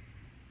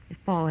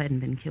 If Paul hadn't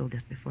been killed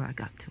just before I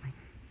got to him,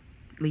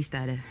 at least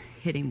I'd have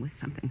hit him with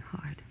something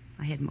hard.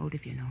 I had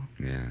motive, you know.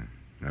 Yeah,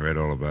 I read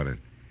all about it.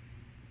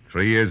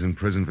 3 years in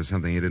prison for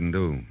something he didn't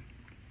do.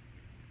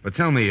 But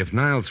tell me, if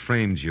Niles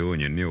framed you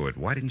and you knew it,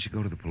 why didn't you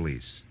go to the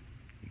police?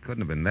 He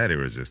couldn't have been that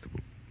irresistible.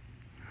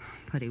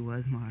 But he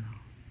was, Marlowe.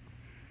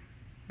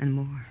 And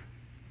more.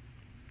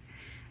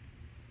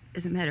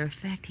 As a matter of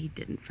fact, he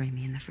didn't frame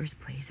me in the first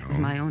place. It was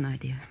my own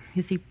idea.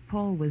 You see,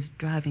 Paul was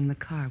driving the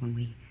car when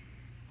we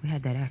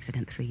had that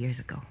accident 3 years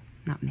ago.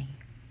 Not me.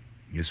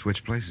 You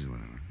switched places with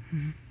him? Huh?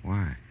 Mm-hmm.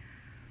 Why?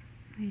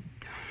 He'd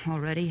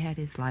already had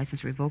his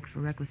license revoked for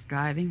reckless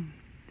driving.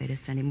 They'd have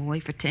sent him away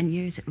for 10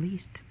 years at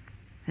least,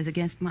 as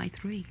against my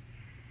 3.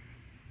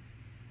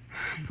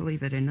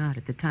 Believe it or not,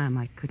 at the time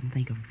I couldn't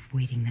think of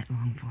waiting that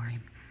long for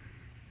him.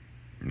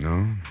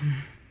 No?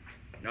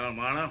 No,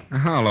 Marlowe?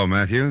 Hello,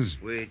 Matthews.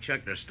 We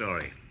checked her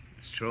story.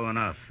 It's true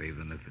enough,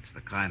 even if it's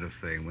the kind of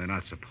thing we're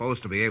not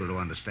supposed to be able to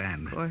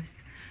understand. Of course.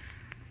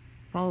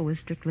 Paul was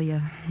strictly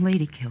a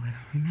lady killer,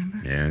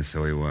 remember? Yeah,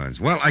 so he was.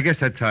 Well, I guess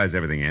that ties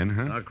everything in,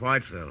 huh? Not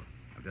quite, Phil.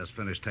 I've just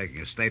finished taking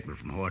a statement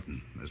from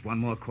Horton. There's one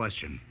more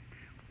question.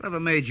 Whatever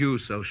made you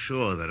so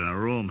sure that in a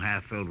room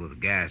half filled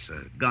with gas,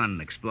 a gun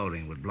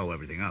exploding would blow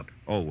everything up?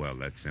 Oh, well,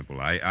 that's simple.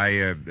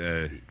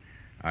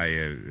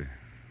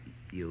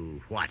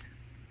 You what?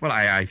 Well,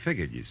 I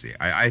figured, you see.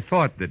 I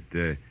thought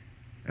that,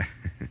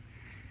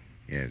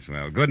 Yes,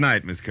 well, good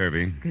night, Miss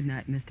Kirby. Good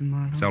night, Mr.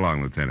 Marlowe. So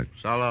long, Lieutenant.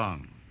 So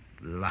long.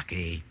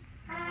 Lucky.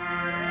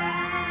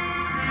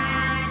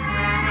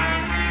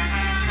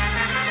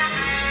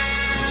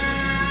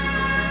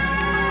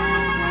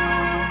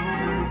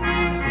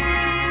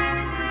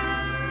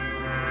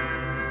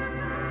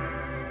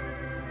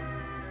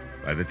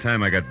 By the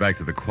time I got back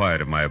to the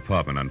quiet of my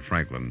apartment on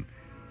Franklin,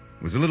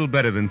 it was a little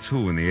better than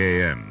 2 in the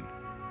a.m.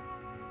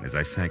 As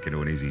I sank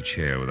into an easy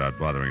chair without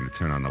bothering to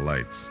turn on the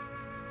lights,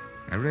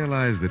 I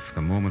realized that for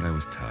the moment I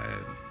was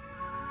tired.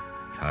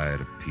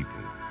 Tired of people.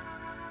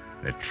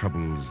 Their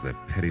troubles, their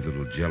petty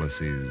little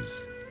jealousies.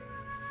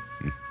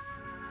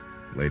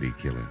 Lady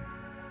killer.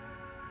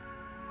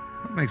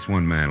 What makes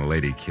one man a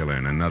lady killer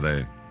and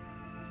another...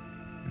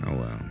 Oh,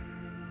 well.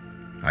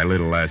 I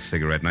lit a last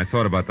cigarette, and I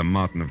thought about the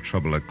mountain of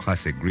trouble a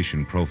classic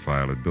Grecian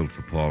profile had built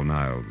for Paul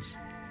Niles.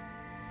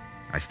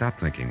 I stopped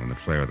thinking when the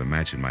flare of the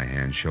match in my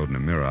hand showed in a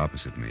mirror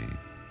opposite me.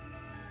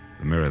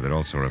 The mirror that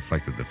also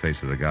reflected the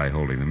face of the guy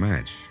holding the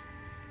match.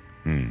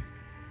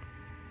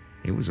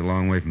 He was a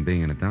long way from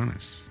being an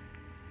Adonis.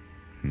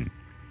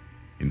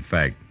 In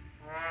fact,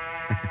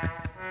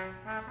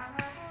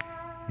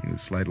 he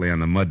was slightly on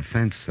the mud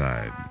fence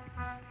side.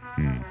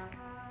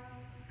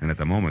 And at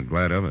the moment,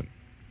 glad of it.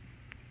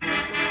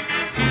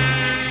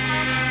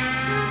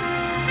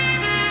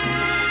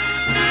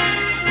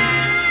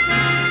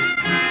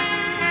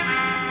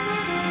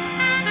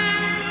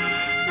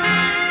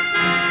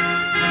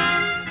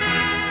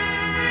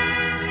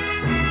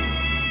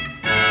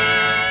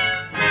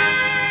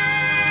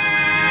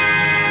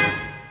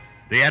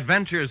 The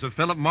Adventures of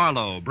Philip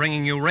Marlowe,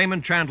 bringing you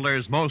Raymond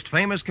Chandler's most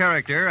famous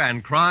character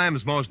and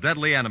crime's most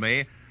deadly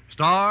enemy,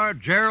 star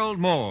Gerald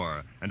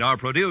Moore, and are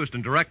produced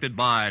and directed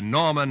by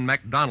Norman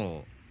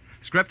MacDonald.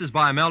 Script is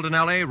by Mel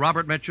Donnelly,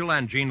 Robert Mitchell,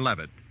 and Gene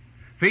Levitt.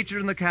 Featured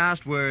in the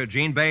cast were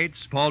Gene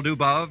Bates, Paul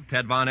Dubov,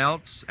 Ted Von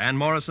Eltz, Ann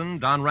Morrison,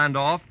 Don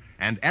Randolph,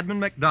 and Edmund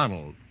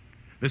MacDonald.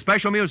 The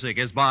special music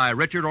is by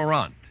Richard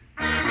Orant.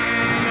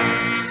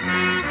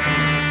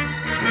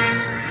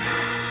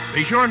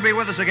 Be sure and be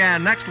with us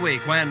again next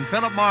week when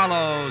Philip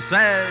Marlowe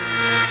says...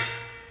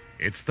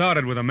 It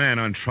started with a man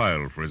on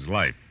trial for his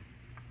life,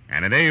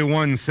 and an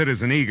A1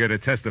 citizen eager to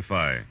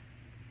testify.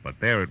 But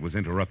there it was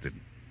interrupted.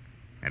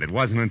 And it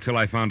wasn't until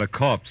I found a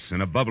corpse in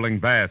a bubbling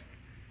bath,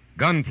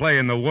 gunplay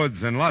in the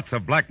woods, and lots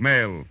of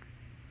blackmail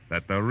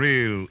that the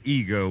real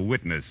eager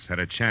witness had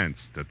a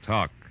chance to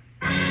talk.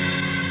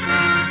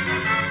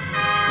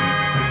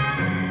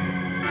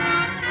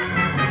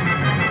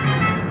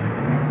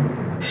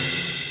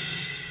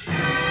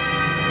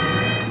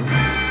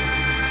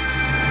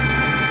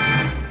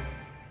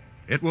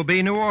 It will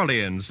be New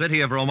Orleans,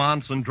 city of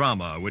romance and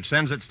drama, which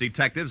sends its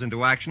detectives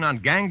into action on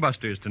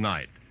gangbusters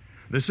tonight.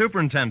 The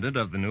superintendent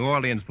of the New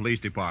Orleans Police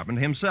Department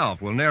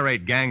himself will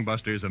narrate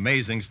Gangbusters'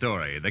 amazing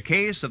story, The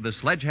Case of the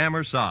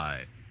Sledgehammer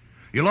Sigh.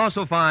 You'll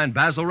also find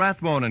Basil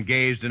Rathbone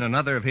engaged in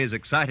another of his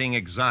exciting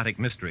exotic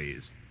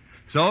mysteries.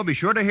 So be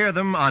sure to hear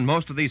them on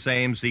most of these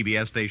same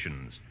CBS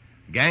stations.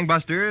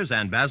 Gangbusters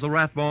and Basil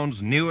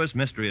Rathbone's newest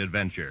mystery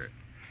adventure.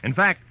 In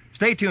fact,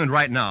 stay tuned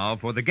right now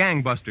for the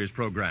Gangbusters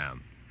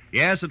program.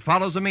 Yes, it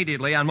follows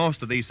immediately on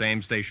most of these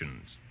same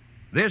stations.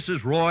 This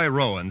is Roy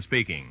Rowan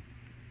speaking.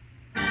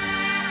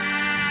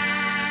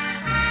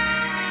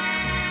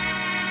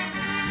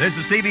 This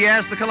is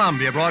CBS, the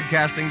Columbia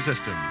Broadcasting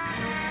System.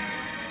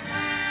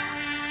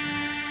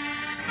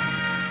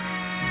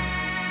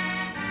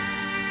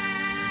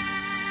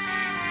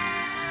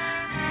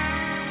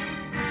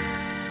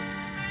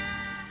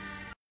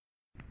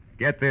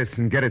 Get this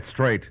and get it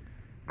straight.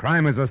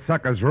 Crime is a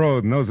sucker's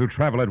road, and those who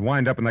travel it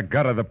wind up in the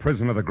gutter, the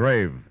prison, or the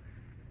grave.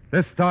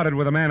 This started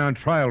with a man on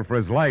trial for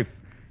his life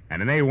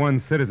and an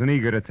A1 citizen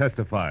eager to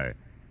testify.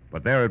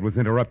 But there it was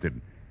interrupted.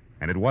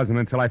 And it wasn't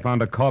until I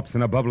found a corpse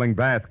in a bubbling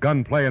bath,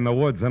 gunplay in the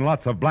woods, and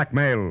lots of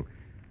blackmail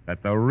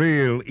that the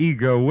real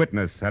eager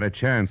witness had a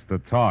chance to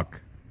talk.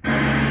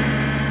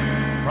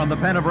 From the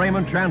pen of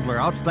Raymond Chandler,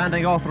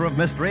 outstanding author of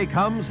mystery,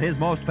 comes his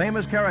most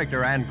famous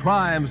character and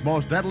crime's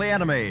most deadly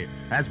enemy,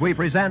 as we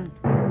present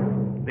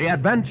The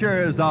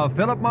Adventures of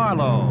Philip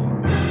Marlowe.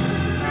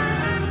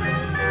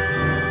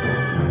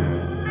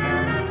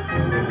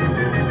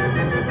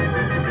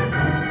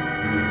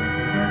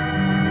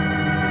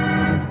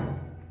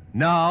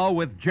 Now,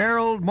 with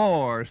Gerald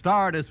Moore,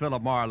 starred as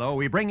Philip Marlowe,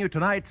 we bring you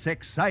tonight's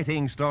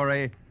exciting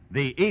story,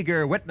 The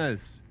Eager Witness.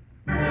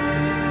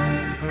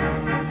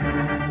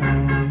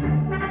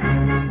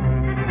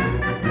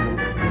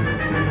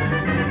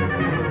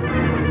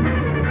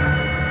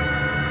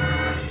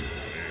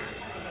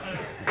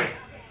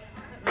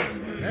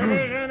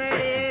 Division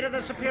 88 of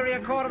the Superior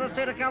Court of the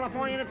State of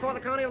California and for the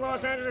County of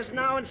Los Angeles is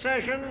now in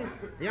session.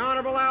 The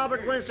Honorable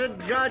Albert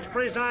Winston, judge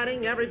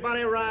presiding.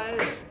 Everybody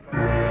rise.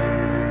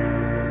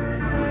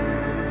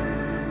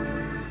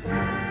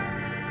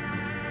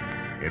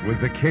 It was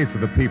the case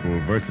of the people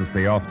versus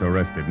the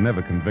oft-arrested,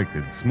 never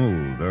convicted,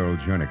 smooth Earl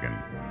Jernigan,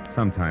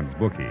 sometimes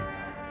bookie,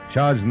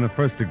 charged in the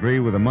first degree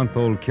with a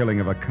month-old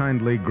killing of a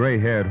kindly,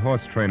 gray-haired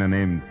horse trainer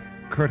named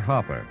Kurt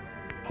Harper,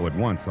 who had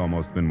once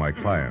almost been my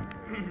client.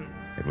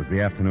 It was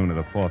the afternoon of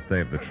the fourth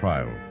day of the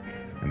trial,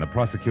 and the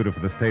prosecutor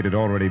for the state had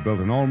already built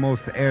an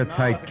almost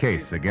airtight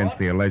case against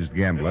the alleged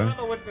gambler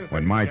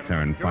when my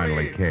turn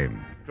finally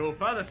came. To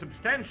further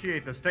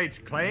substantiate the state's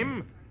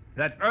claim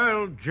that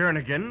Earl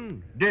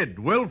Jernigan did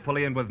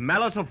willfully and with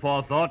malice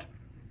aforethought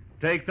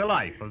take the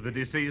life of the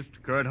deceased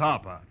Kurt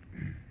Harper.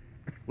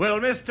 Will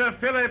Mr.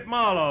 Philip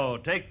Marlowe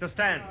take the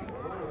stand?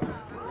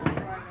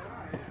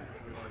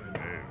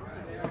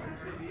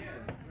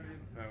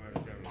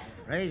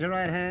 Raise your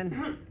right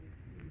hand.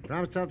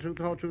 Promise to tell the truth,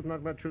 the whole truth,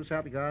 nothing but the truth, so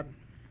help you God.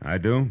 I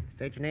do?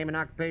 State your name and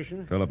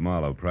occupation. Philip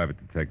Marlowe, private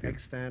detective.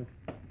 Take a stand.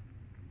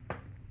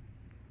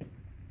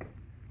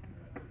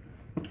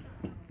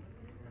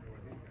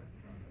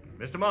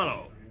 Mr.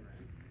 Marlowe,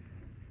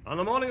 on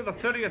the morning of the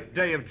 30th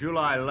day of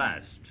July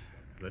last,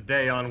 the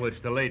day on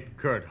which the late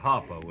Kurt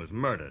Harper was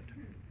murdered,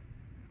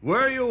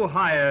 were you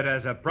hired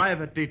as a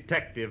private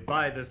detective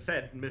by the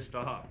said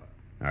Mr. Harper?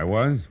 I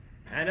was?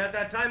 And at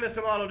that time,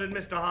 Mr. Marlowe, did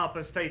Mr.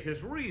 Harper state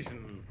his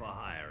reason for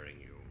hiring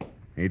you?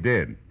 He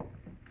did.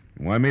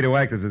 He wanted me to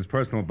act as his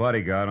personal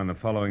bodyguard on the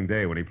following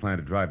day when he planned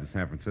to drive to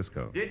San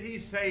Francisco. Did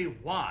he say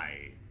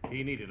why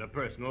he needed a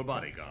personal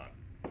bodyguard?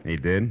 He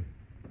did.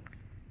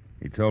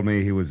 He told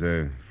me he was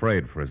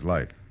afraid for his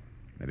life,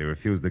 that he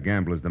refused the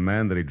gambler's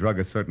demand that he drug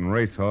a certain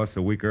racehorse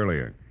a week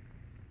earlier,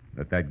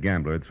 that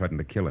gambler had threatened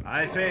to kill him.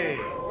 I see.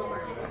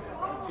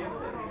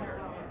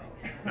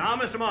 Now,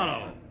 Mr.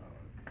 Marlowe,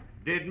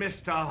 did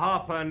Mr.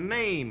 Harper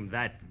name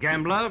that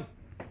gambler?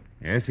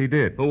 Yes, he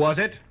did. Who was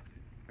it?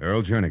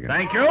 Earl Jernigan.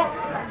 Thank you.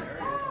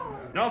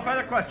 No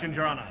further questions,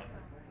 Your Honor.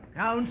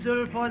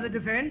 Counsel for the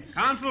defense.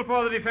 Counsel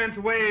for the defense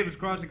waives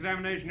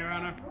cross-examination, Your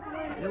Honor.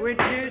 The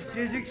witness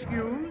is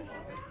excused.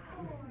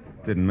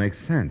 Didn't make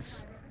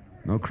sense.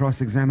 No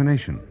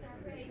cross-examination.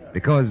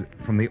 Because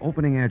from the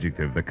opening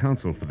adjective, the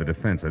counsel for the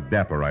defense, a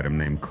dapper item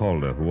named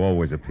Calder, who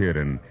always appeared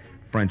in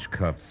French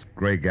cuffs,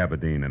 gray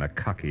gabardine, and a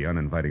cocky,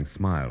 uninviting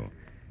smile,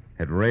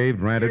 had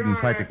raved, ranted, and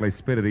practically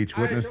spit at each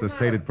witness the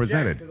state had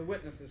presented.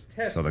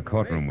 So the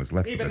courtroom was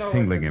left with a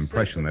tingling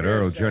impression that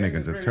Earl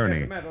Jernigan's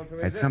attorney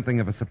had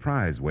something of a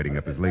surprise waiting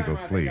up his legal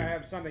sleeve.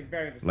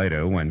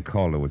 Later, when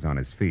Calder was on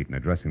his feet and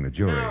addressing the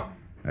jury,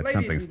 that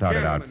something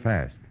started out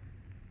fast.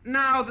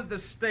 Now that the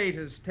state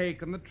has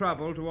taken the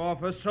trouble to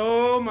offer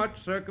so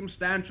much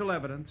circumstantial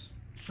evidence,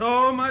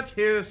 so much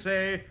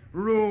hearsay,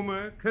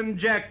 rumor,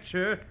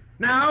 conjecture,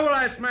 now will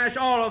I smash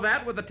all of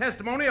that with the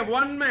testimony of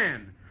one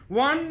man.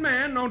 One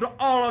man known to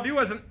all of you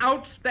as an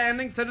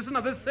outstanding citizen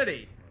of this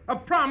city. A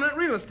prominent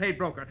real estate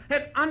broker.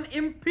 An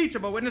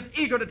unimpeachable witness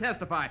eager to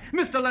testify.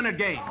 Mr. Leonard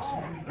Gaines.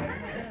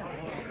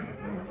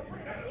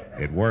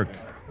 It worked.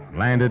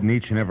 Landed in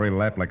each and every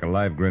lap like a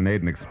live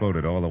grenade and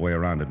exploded all the way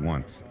around at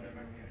once.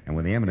 And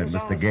when the eminent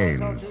Mr.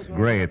 Gaines,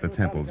 gray at the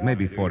temples,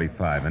 maybe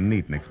 45, and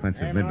neat and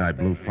expensive midnight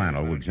blue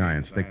flannel with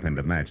giant stick-pin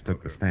to match,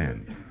 took the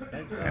stand,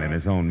 and in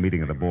his own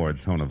meeting of the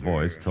board tone of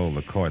voice told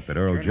the court that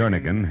Earl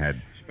Jernigan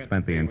had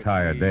spent the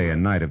entire day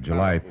and night of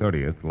July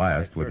 30th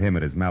last with him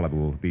at his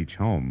Malibu Beach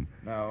home,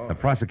 the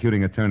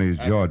prosecuting attorney's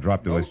jaw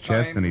dropped to his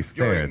chest and he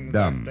stared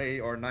dumb. That day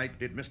or night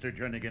did Mr.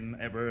 Jernigan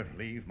ever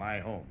leave my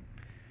home.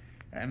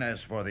 And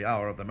as for the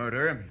hour of the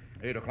murder,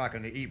 8 o'clock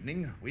in the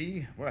evening,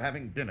 we were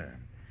having dinner.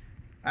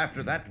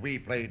 After that, we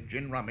played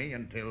gin rummy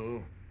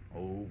until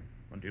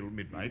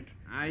midnight.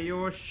 Are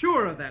you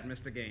sure of that,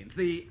 Mr. Gaines?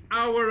 The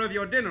hour of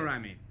your dinner, I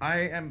mean. I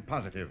am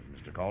positive,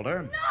 Mr.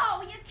 Calder.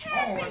 No, you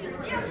can't be.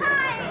 You're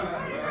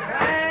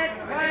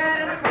lying.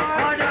 Quiet in the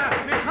court.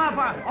 Order. Miss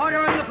Harper.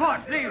 Order in the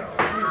court, please. No,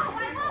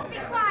 I won't be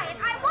quiet.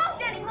 I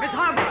won't anymore. Miss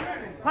Harper.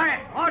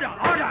 Quiet.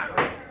 Order.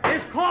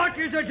 This court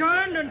is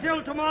adjourned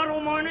until tomorrow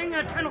morning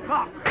at 10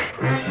 o'clock.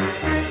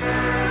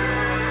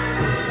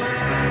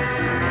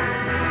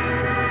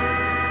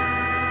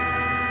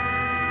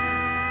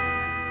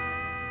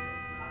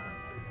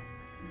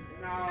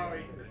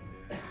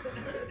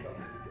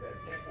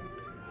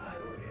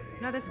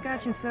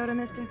 Scotch and soda,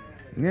 mister?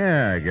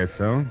 Yeah, I guess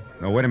so.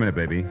 Oh, wait a minute,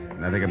 baby.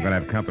 I think I'm going to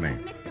have company.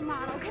 Mr.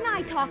 Marlowe, can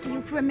I talk to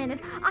you for a minute?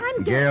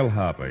 I'm Gail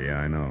Harper, yeah,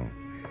 I know.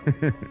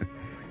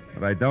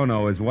 What I don't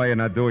know is why you're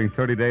not doing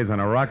 30 days on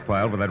a rock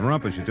pile for that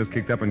rumpus you just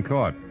kicked up in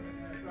court.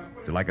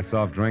 Would you like a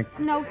soft drink?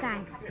 No,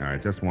 thanks. All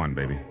right, just one,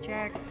 baby.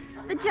 Check.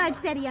 The judge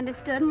said he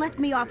understood and left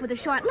me off with a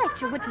short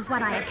lecture, which was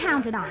what I had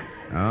counted on.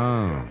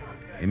 Oh.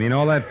 You mean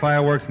all that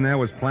fireworks in there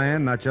was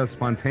planned, not just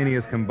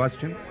spontaneous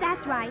combustion?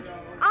 That's right.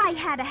 I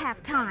had to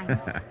have time.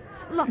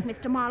 Look,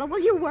 Mr. Marlowe, will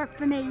you work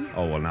for me?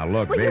 Oh, well, now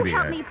look, will baby. Will you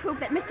help me prove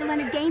that Mr.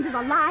 Leonard Gaines is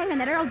a liar and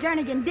that Earl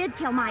Jernigan did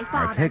kill my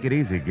father? Now, take it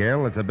easy,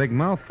 Gail. It's a big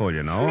mouthful,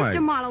 you know.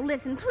 Mr. Marlowe,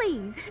 listen,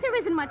 please. There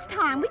isn't much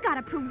time. We got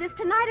to prove this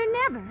tonight or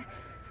never.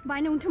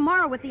 By noon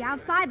tomorrow with the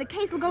outside, the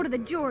case will go to the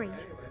jury.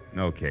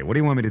 Okay, what do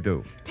you want me to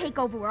do? Take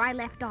over where I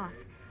left off.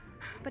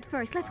 But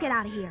first, let's get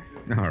out of here.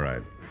 All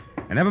right.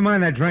 And never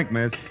mind that drink,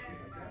 miss.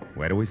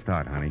 Where do we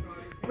start, honey?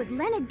 With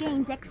Leonard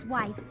Gaines'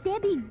 ex-wife,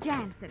 Debbie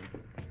Jansen.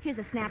 Here's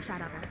a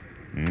snapshot of her.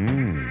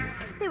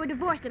 They were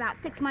divorced about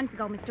 6 months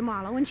ago, Mr.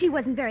 Marlowe, and she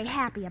wasn't very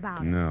happy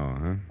about it. No,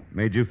 huh?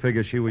 Made you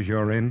figure she was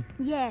your in?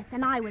 Yes,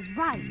 and I was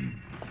right.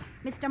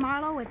 Mr.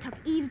 Marlowe, it took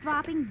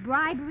eavesdropping,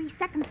 bribery,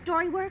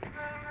 second-story work,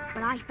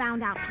 but I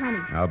found out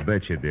plenty. I'll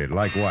bet you did.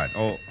 Like what?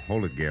 Oh,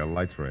 hold it, Gail.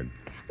 Light's red.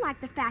 Like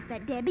the fact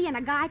that Debbie and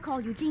a guy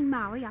called Eugene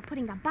Mowry are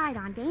putting a bite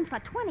on Gaines for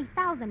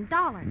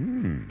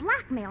 $20,000.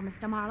 Blackmail,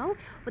 Mr. Marlowe,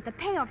 with the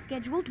payoff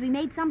schedule to be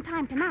made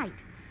sometime tonight.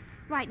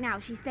 Right now,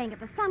 she's staying at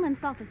the Sunland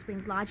Sulphur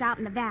Springs Lodge out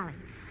in the valley.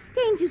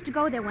 Gaines used to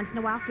go there once in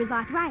a while for his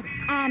arthritis.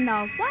 And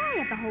the why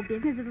of the whole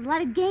business is a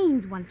letter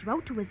Gaines once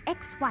wrote to his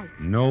ex-wife.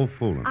 No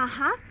fooling.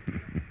 Uh-huh.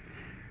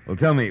 Well,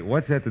 tell me,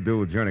 what's that to do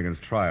with Jernigan's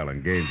trial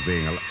and Gaines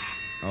being a...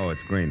 Oh,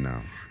 it's green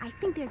now. I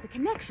think there's a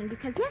connection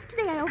because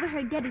yesterday I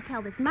overheard Debbie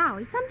tell this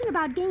Mowry something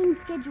about Gaines'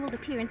 scheduled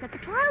appearance at the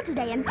trial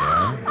today and...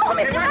 Yeah? Oh,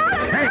 Mr.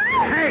 Marlowe!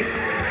 Hey!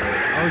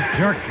 Those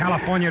jerk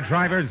California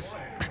drivers.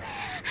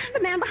 The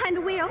man behind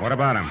the wheel. What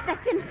about him?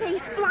 That thin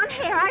face, blonde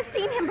hair. I've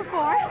seen him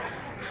before.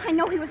 I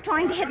know he was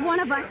trying to hit one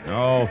of us.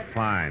 Oh,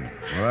 fine.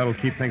 Well, that'll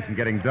keep things from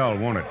getting dull,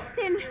 won't it?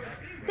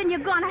 Then you're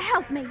gonna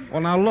help me.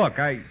 Well, now, look,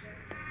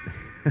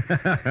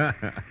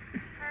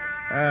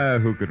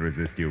 who could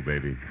resist you,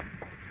 baby?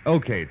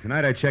 Okay,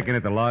 tonight I check in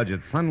at the lodge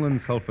at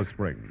Sunland Sulphur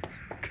Springs.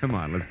 Come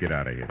on, let's get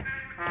out of here.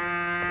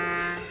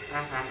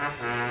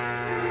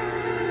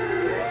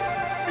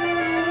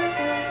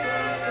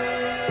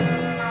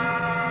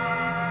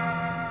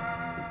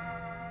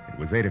 It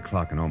was 8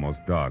 o'clock and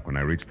almost dark when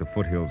I reached the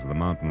foothills of the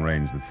mountain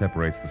range that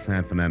separates the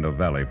San Fernando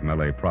Valley from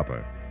L.A.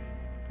 proper,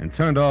 and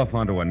turned off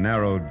onto a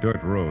narrow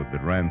dirt road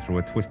that ran through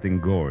a twisting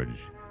gorge,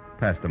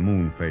 past a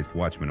moon-faced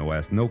watchman who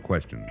asked no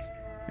questions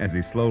as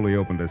he slowly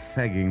opened a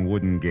sagging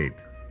wooden gate,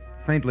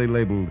 faintly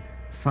labeled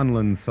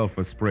Sunland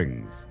Sulphur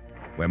Springs,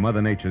 where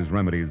Mother Nature's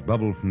remedies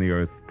bubbled from the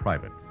earth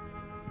private.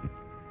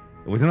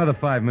 It was another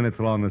 5 minutes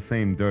along the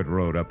same dirt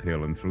road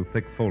uphill and through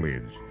thick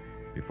foliage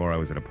before I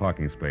was at a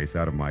parking space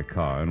out of my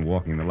car and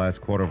walking the last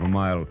quarter of a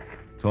mile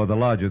toward the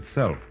lodge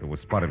itself that was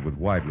spotted with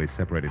widely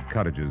separated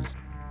cottages,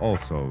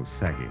 also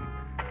sagging,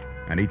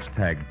 and each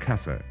tagged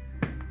Casa,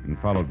 and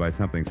followed by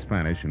something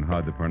Spanish and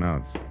hard to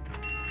pronounce.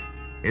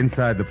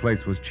 Inside the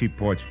place was cheap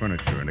porch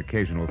furniture and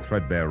occasional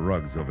threadbare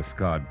rugs over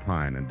scarred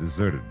pine and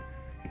deserted,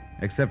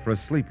 except for a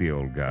sleepy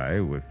old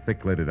guy with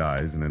thick-lidded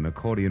eyes and an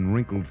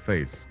accordion-wrinkled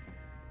face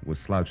who was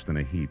slouched in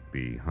a heap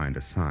behind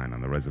a sign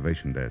on the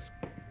reservation desk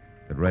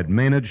that read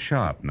Maynard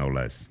Sharp, no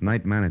less,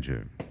 night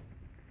manager.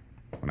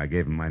 When I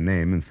gave him my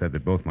name and said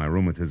that both my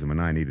rheumatism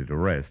and I needed a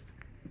rest,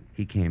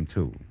 he came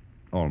too,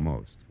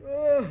 almost.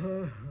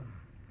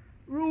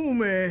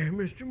 Roomy,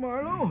 Mr.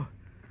 Marlowe.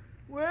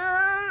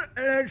 Well,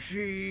 let's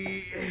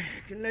see.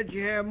 Can let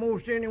you have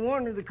most any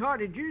one of the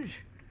cottages.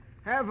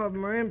 Half of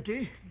them are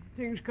empty.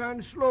 Things kind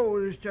of slow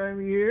this time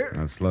of year.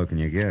 How slow can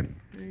you get?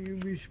 You'll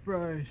be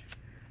surprised.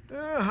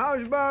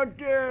 How's about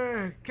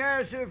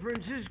Casa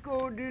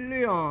Francisco de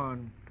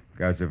Leon?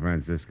 Casa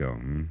Francisco,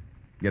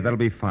 Yeah, that'll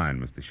be fine,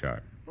 Mr.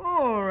 Sharp.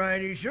 All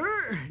righty,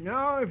 sir.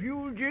 Now, if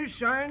you'll just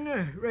sign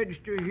the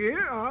register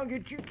here, I'll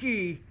get your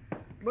key.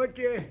 But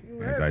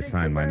as I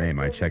signed my name,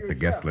 I checked the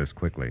guest list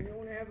quickly.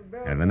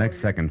 And the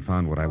next second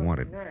found what I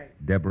wanted.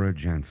 Deborah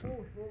Jansen.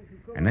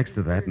 And next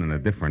to that, and in a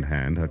different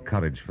hand, her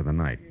cottage for the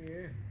night.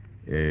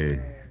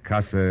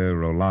 Casa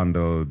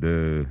Rolando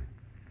de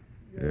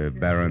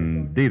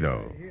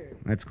Barandido.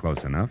 That's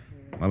close enough.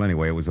 Well,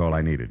 anyway, it was all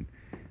I needed.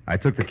 I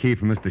took the key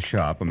from Mr.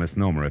 Sharp, a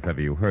misnomer if ever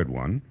you heard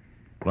one,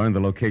 learned the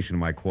location of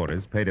my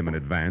quarters, paid him in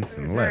advance,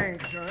 and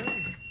left. Thanks,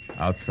 son.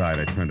 Outside,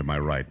 I turned to my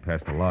right,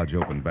 past a large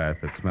open bath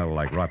that smelled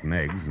like rotten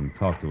eggs and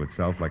talked to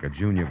itself like a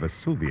junior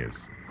Vesuvius,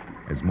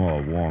 as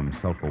more warm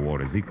sulfur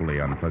waters, equally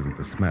unpleasant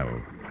to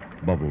smell,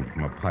 bubbled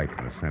from a pipe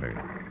in the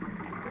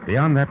center.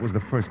 Beyond that was the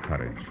first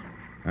cottage,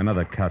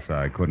 another casa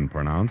I couldn't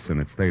pronounce,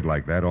 and it stayed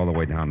like that all the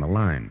way down the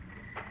line,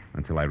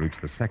 until I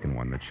reached the second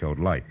one that showed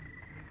light.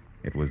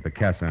 It was the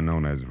casa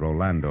known as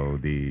Rolando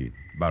de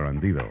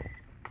Barandido,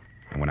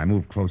 and when I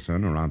moved closer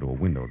and around to a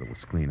window that was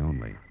screen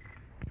only,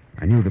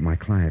 I knew that my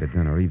client had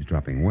done her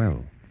eavesdropping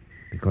well.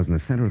 Because in the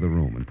center of the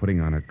room and putting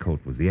on her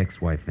coat was the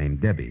ex-wife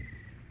named Debbie.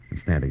 And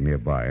standing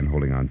nearby and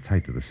holding on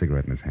tight to the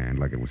cigarette in his hand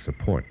like it was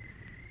support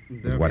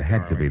was what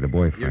had to be the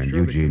boyfriend,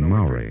 Eugene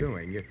Mowry.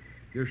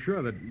 You're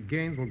sure that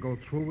Gaines will go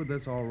through with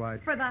this all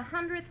right? For the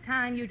 100th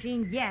time,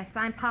 Eugene, yes,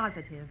 I'm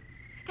positive.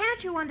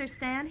 Can't you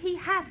understand? He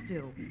has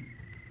to.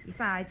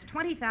 Besides,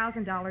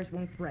 $20,000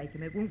 won't break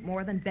him. It won't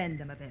more than bend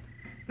him a bit.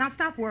 Now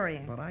stop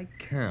worrying. But I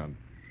can't.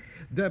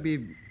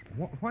 Debbie,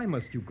 why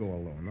must you go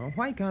alone? Or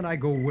why can't I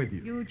go with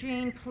you?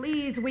 Eugene,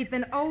 please, we've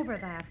been over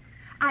that.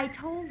 I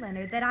told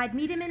Leonard that I'd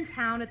meet him in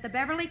town at the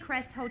Beverly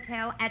Crest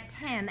Hotel at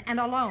 10 and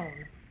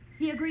alone.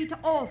 He agreed to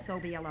also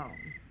be alone.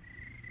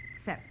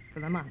 Except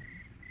for the money.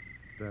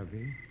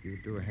 Debbie, you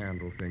do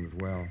handle things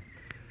well.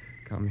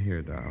 Come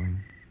here, darling.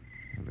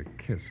 And a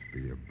kiss for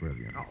your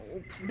brilliance.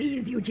 Oh,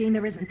 please, Eugene,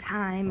 there isn't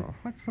time. Oh,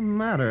 what's the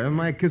matter? Are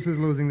my kisses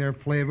losing their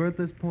flavor at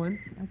this point?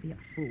 Don't be a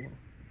fool.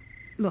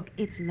 Look,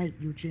 it's late,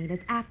 Eugene.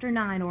 It's after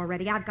 9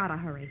 already. I've got to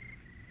hurry.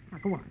 Now,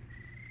 go on.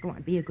 Go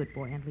on, be a good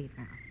boy and leave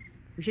now.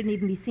 We shouldn't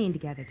even be seen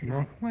together tonight.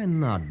 Well, why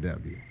not,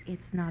 Debbie?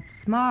 It's not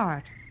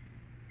smart.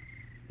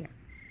 Here.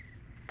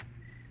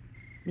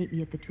 Meet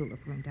me at the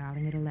Tulip Room,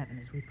 darling, at 11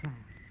 as we planned.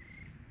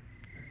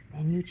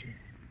 Then, Eugene,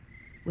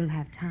 we'll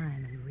have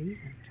time and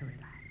reason to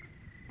relax.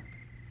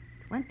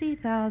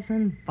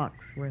 $20,000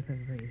 worth of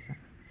reason.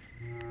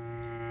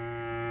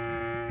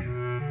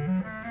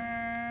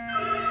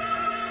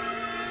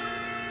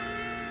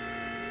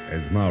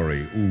 As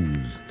Mowry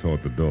oozed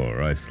toward the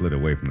door, I slid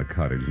away from the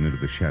cottage and into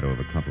the shadow of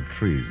a clump of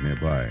trees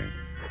nearby.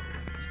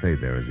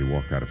 Stayed there as he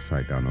walked out of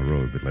sight down the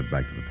road that led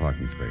back to the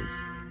parking space.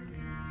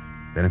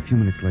 Then a few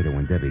minutes later,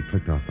 when Debbie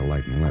clicked off the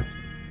light and left,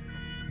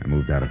 I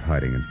moved out of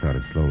hiding and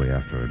started slowly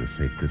after her at a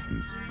safe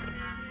distance.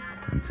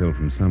 Until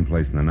from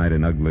someplace in the night,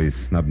 an ugly,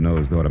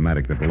 snub-nosed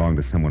automatic that belonged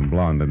to someone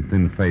blonde and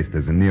thin-faced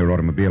as a near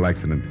automobile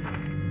accident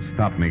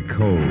stopped me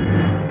cold.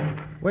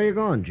 Where you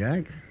going,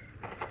 Jack?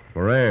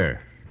 For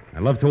air. I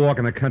love to walk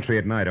in the country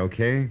at night,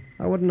 okay?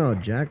 I wouldn't know,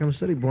 Jack. I'm a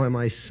city boy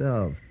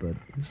myself, but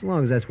as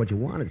long as that's what you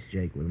want, it's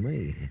Jake with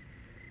me.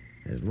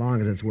 As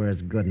long as it's where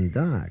it's good and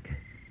dark.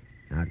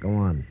 Now, go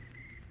on.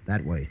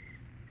 That way.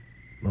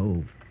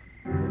 Move.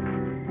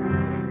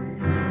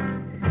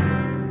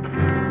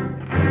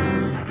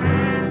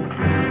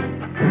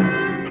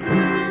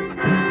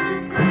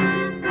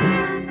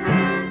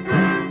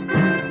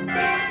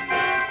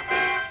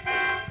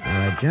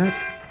 Jack,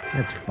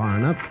 that's far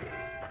enough.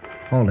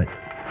 Hold it.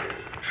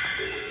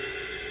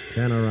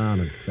 Turn around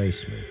and face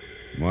me.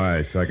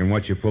 Why, so I can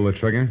watch you pull the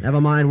trigger?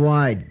 Never mind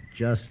why.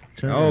 Just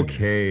turn.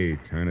 Okay,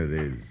 turn it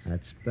is.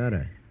 That's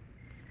better.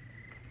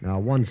 Now,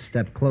 one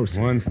step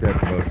closer. One step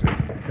closer.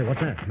 Hey,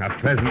 what's that? Now,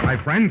 pheasant,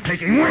 my friend,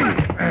 taking wing.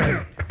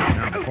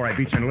 Now, before I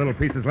beat you into little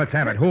pieces, let's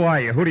have it. Who are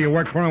you? Who do you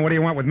work for, and what do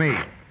you want with me?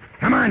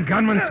 Come on,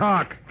 gunman,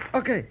 talk.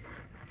 Okay,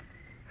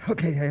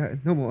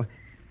 no more.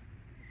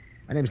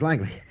 My name's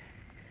Langley.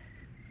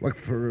 Work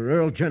for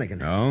Earl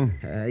Jernigan. Oh?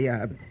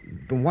 Yeah, I've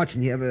been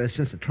watching you ever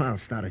since the trial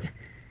started.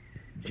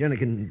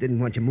 Jernigan didn't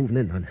want you moving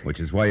in, hon. Which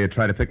is why you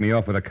tried to pick me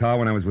off with a car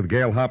when I was with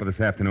Gail Harper this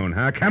afternoon,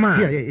 huh? Come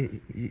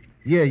on!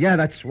 Yeah,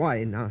 that's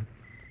why. Now,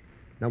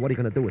 what are you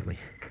going to do with me?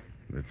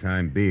 For the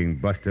time being,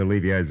 Buster,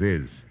 leave you as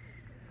is.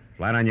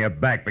 Flat on your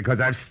back, because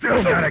I've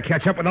still got to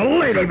catch up with a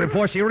lady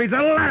before she reads a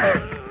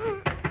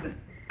letter.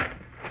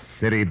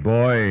 City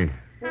boy.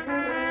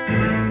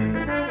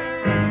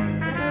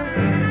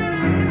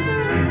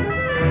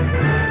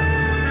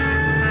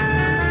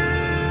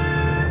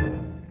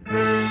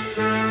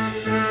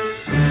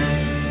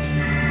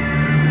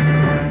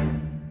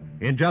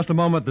 In just a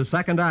moment, the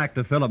second act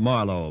of Philip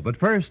Marlowe. But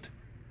first,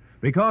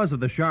 because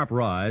of the sharp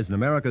rise in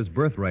America's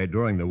birth rate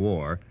during the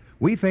war,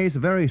 we face a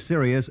very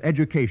serious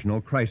educational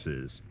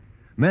crisis.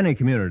 Many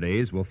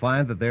communities will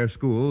find that their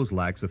schools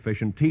lack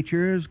sufficient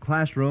teachers,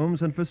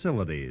 classrooms, and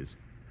facilities.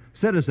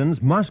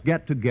 Citizens must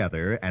get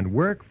together and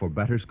work for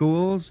better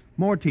schools,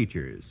 more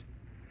teachers.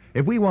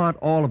 If we want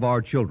all of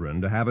our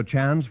children to have a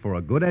chance for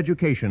a good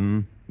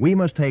education, we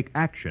must take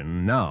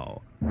action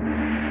now.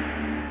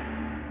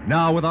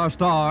 Now, with our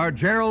star,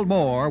 Gerald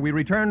Moore, we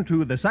return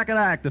to the second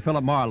act of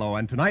Philip Marlowe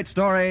and tonight's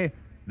story,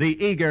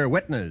 The Eager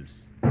Witness.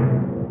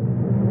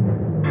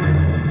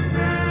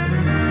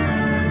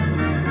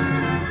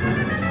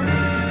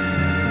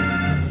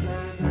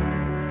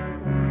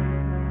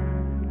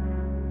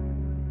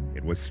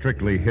 It was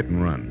strictly hit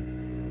and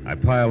run. I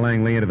piled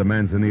Langley into the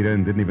Manzanita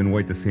and didn't even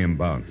wait to see him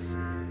bounce.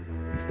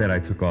 Instead, I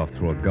took off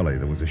through a gully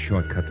that was a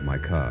shortcut to my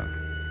car,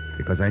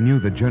 because I knew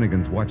that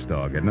Jernigan's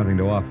watchdog had nothing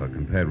to offer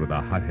compared with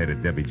the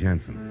hot-headed Debbie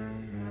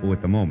Jansen, who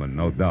at the moment,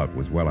 no doubt,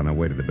 was well on her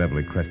way to the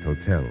Beverly Crest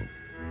Hotel,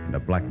 and a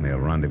blackmail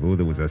rendezvous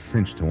that was a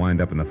cinch to wind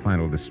up in the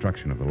final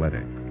destruction of the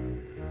letter.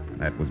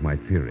 That was my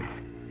theory.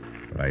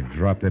 But I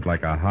dropped it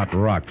like a hot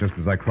rock just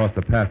as I crossed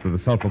the path to the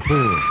sulfur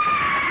pool.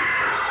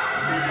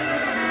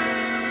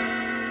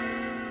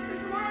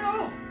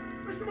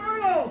 Mr.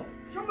 Marlowe!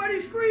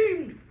 Somebody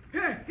screamed!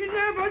 He's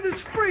there by the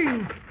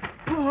spring!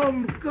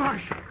 Oh,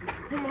 gosh!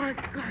 Oh, my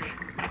gosh!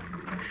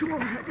 sure.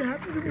 What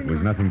happened to me? It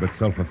was nothing but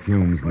sulfur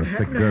fumes and the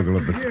thick gurgle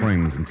of the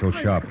springs until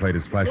Sharp played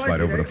his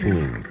flashlight over the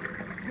pool.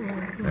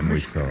 Then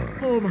we saw her.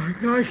 Oh, my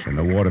gosh. And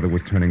the water that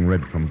was turning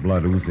red from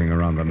blood oozing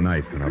around the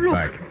knife in her Look,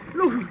 back.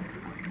 Look.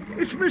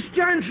 It's Miss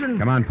Jansen.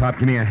 Come on, Pop,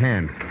 give me a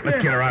hand. Let's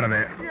Yeah. get her out of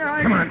there.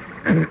 Yeah, Come on.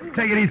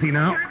 Take it easy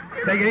now.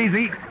 Take it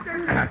easy.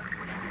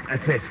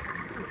 That's it.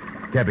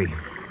 Debbie.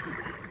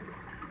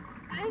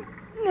 I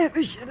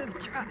never should have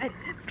tried.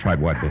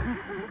 Tried what?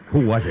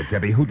 Who was it,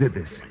 Debbie? Who did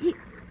this? He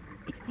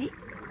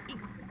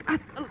got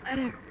the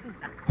letter.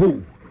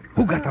 Who?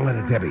 Who got the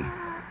letter, Debbie?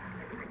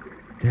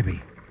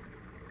 Debbie.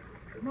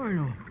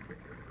 Marlo,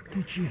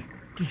 did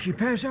she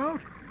pass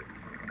out?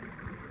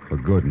 For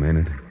good,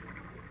 Maynard.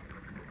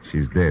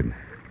 She's dead.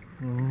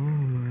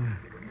 Oh,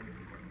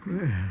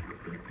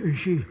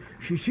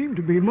 she seemed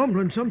to be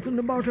mumbling something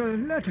about a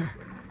letter.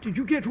 Did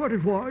you get what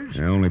it was?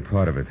 Yeah, only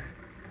part of it.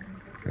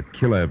 A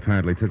killer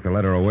apparently took the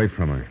letter away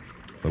from her.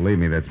 Believe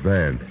me, that's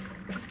bad.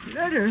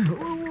 Letter?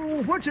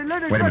 What's a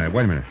letter? Wait a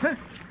minute. Huh?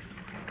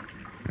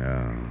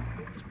 Oh,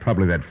 it's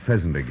probably that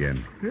pheasant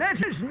again.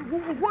 Letters?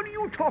 What are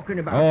you talking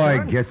about, Oh, I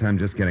son? guess I'm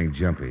just getting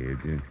jumpy.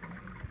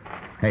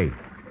 Hey,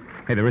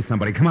 there is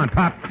somebody. Come on,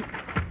 Pop.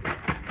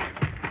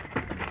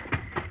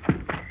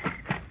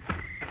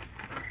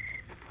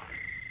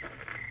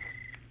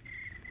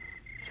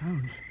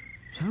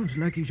 Sounds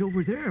like he's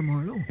over there,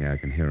 Marlo. Yeah, I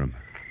can hear him.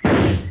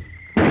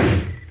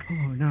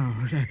 Oh, no,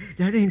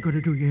 that ain't going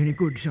to do you any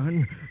good,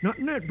 son. Not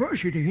in that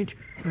brush, it ain't.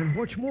 And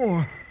what's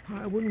more,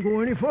 I wouldn't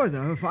go any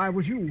further if I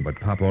was you. But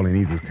Pop, all he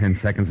needs is 10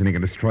 seconds and he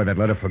can destroy that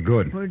letter for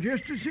good. Well,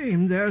 just the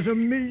same, there's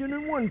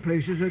 1,000,001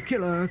 places a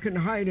killer can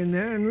hide in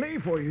there and lay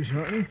for you,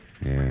 son.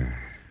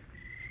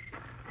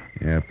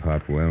 Yeah,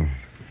 Pop, well,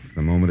 for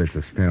the moment it's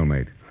a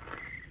stalemate.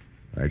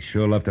 I'd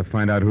sure love to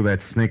find out who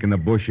that snake in the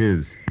bush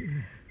is.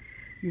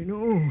 You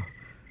know,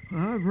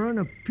 I've run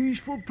a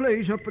peaceful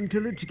place up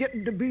until it's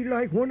getting to be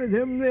like one of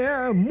them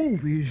there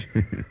movies.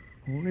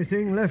 Only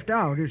thing left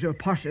out is a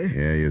posse.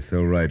 Yeah, you're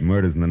so right.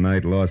 Murders in the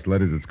night, lost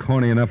letters. It's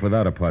corny enough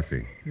without a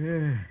posse.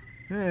 Yeah,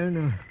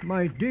 and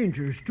might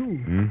dangerous, too.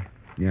 Hmm?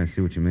 Yeah, I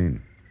see what you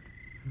mean.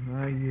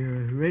 Are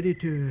you ready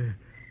to...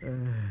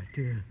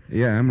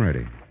 Yeah, I'm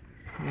ready.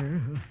 Yeah,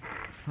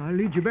 I'll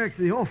lead you back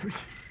to the office.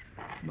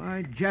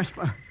 My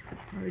Jasper,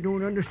 I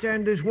don't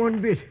understand this one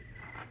bit.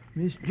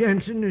 Miss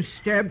Jensen is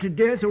stabbed to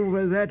death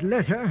over that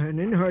letter, and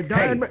in her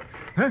dying... Hey!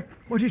 Huh?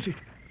 What is it?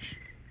 Shh.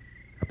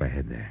 Up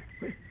ahead there.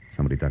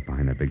 Somebody ducked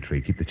behind that big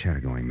tree. Keep the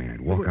chatter going,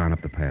 Maynard. Walk on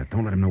up the path.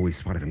 Don't let him know we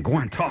spotted him. Go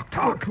on, talk.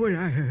 Well,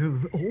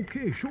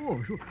 okay,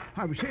 sure.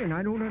 I was saying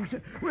I don't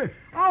understand. Well,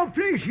 our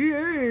place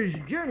here is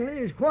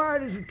generally as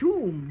quiet as a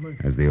tomb.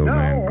 As the old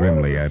man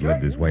grimly all of a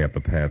ad-libbed his sudden- way up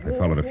the path, I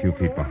followed a few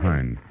feet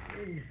behind.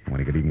 When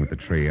he got even with the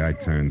tree, I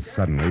turned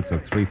suddenly,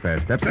 took 3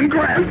 fast steps, and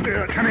grabbed.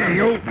 Come here,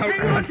 you.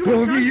 Let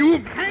go of me, you.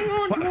 Hang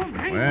on to him.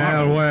 Hang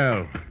on.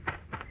 Well.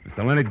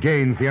 Mr. Leonard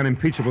Gaines, the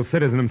unimpeachable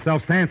citizen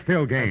himself. Stand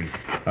still, Gaines.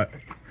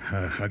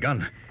 A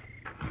gun.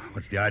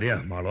 What's the idea,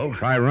 Marlowe?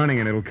 Try running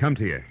and it'll come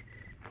to you.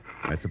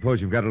 I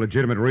suppose you've got a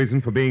legitimate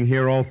reason for being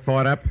here all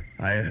thought up?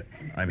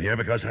 I'm here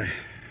because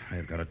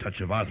I've got a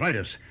touch of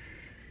arthritis.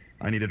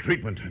 I need a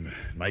treatment and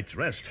a night's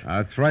rest.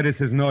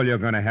 Arthritis isn't all you're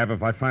going to have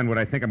if I find what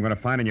I think I'm going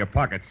to find in your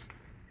pockets.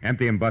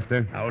 Empty them,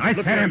 Buster. Now, I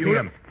look said here, empty you-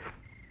 them.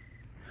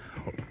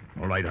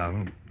 All right,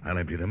 I'll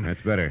empty them.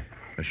 That's better.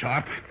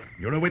 Sharp,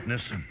 you're a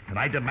witness, and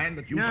I demand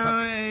that you...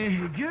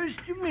 Now, just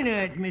a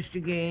minute,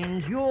 Mr.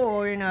 Gaines.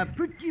 You're in a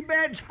pretty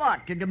bad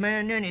spot to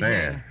demand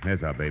anything.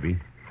 There's our baby.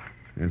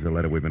 There's the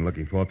letter we've been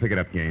looking for. Pick it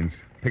up, Gaines.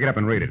 Pick it up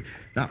and read it.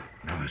 Now,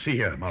 see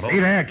here, Marlowe. See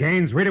there,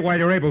 Gaines. Read it while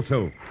you're able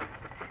to.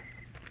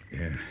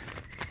 Yeah.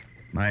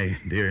 My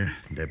dear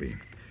Debbie,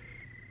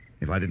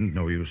 if I didn't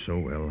know you so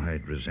well,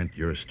 I'd resent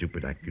your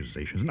stupid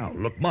accusations. Now,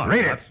 look, Mark.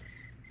 Read it.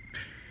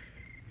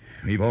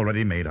 We've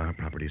already made our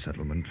property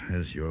settlement,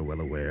 as you're well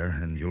aware,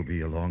 and you'll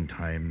be a long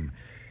time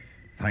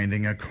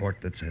finding a court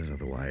that says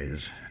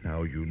otherwise.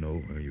 Now you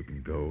know where you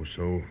can go,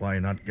 so why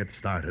not get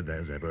started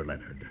as ever,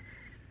 Leonard?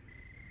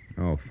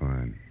 Oh,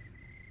 fine.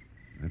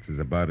 That's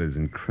about as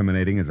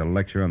incriminating as a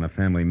lecture on the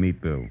family meat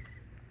bill.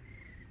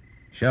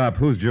 Sharp,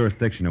 whose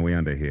jurisdiction are we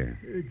under here?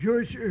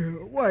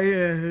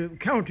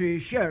 County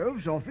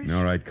Sheriff's Office.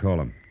 All right, call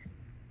him.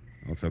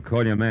 Also,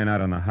 call your man out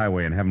on the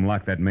highway and have him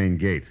lock that main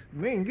gate.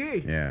 Main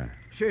gate? Yeah.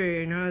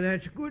 Say, now,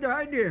 that's a good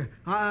idea.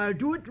 I'll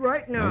do it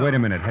right now. Now, wait a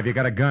minute. Have you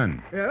got a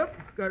gun?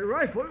 Yep, got a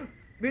rifle.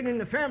 Been in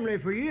the family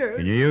for years.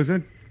 Can you use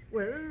it?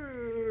 Well,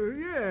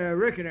 yeah, I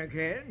reckon I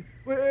can.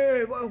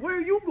 Where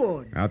are you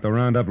going? Out to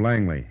round up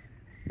Langley.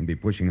 He'll be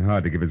pushing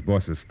hard to give his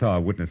boss a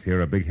star witness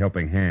here a big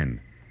helping hand.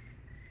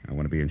 I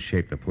want to be in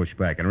shape to push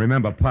back. And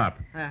remember, Pop,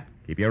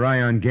 keep your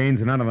eye on Gaines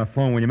and not on the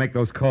phone when you make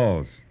those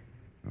calls.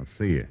 I'll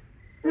see you.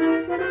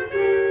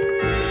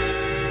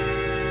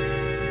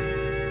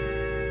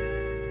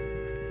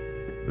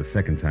 The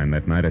second time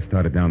that night, I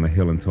started down the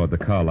hill and toward the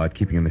car lot,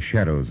 keeping in the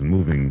shadows and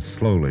moving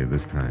slowly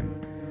this time.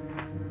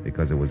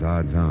 Because it was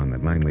odds on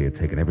that Langley had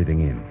taken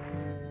everything in.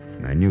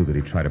 And I knew that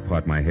he'd try to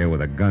part my hair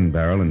with a gun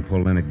barrel and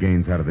pull Leonard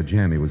Gaines out of the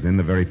jam he was in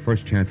the very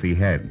first chance he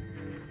had.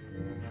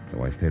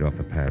 So I stayed off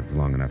the paths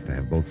long enough to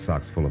have both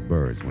socks full of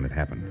burrs when it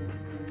happened.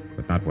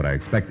 But not what I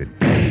expected.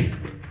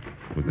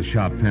 It was the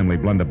Sharp family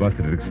blunderbuss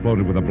that had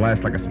exploded with a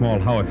blast like a small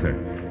howitzer.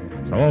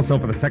 So also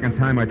for the second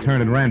time, I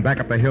turned and ran back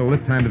up the hill,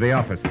 this time to the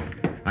office.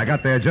 I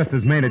got there just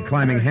as Maynard,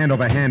 climbing hand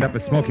over hand up a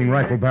smoking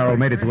rifle barrel,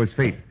 made it to his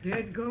feet.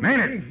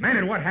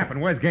 Maynard, what happened?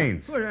 Where's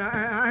Gaines? Well,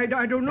 I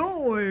don't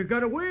know. It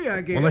got away,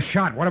 I guess. Well, the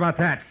shot, what about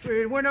that?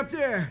 It went up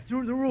there,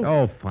 through the roof.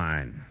 Oh,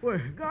 fine. Well,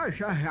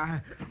 gosh,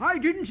 I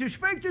didn't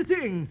suspect a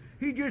thing.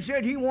 He just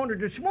said he wanted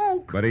to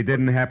smoke. But he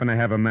didn't happen to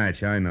have a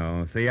match, I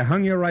know. So you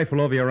hung your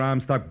rifle over your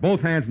arm, stuck both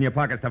hands in your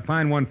pockets to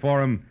find one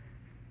for him,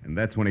 and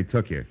that's when he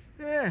took you.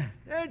 Yeah,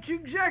 that's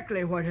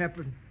exactly what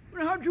happened.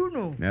 Well, how'd you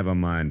know? Never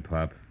mind,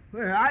 Pop.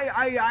 Well,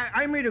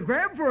 I made a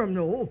grab for him,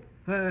 though.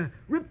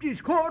 Ripped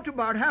his coat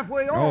about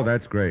halfway off. Oh,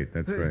 that's great.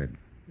 That's great.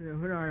 Yeah,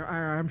 but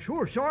I'm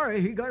sure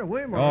sorry he got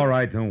away, Mark. All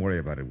right, don't worry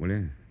about it, will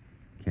you?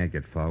 Can't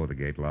get far with the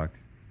gate locked.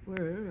 Well,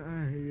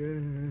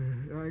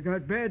 I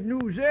got bad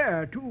news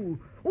there, too.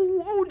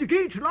 Oh, the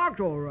gate's locked,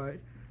 all right.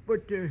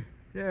 But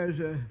there's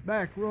a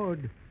back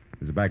road.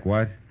 There's a back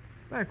what?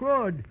 Back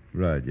road.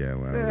 Right, yeah,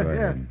 well, go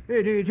ahead.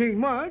 It ain't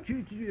much.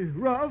 It's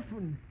rough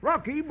and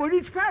rocky, but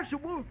it's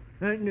passable.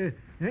 And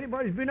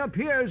anybody's been up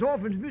here as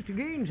often as Mr.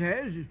 Gaines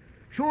has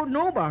sure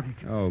know about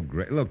it. Oh,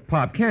 great. Look,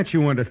 Pop, can't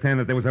you understand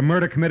that there was a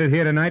murder committed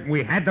here tonight and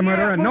we had the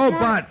murderer? No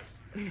buts.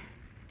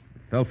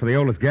 Fell for the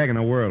oldest gag in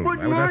the world. But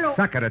I was a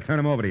sucker to turn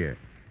him over to you.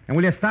 And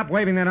will you stop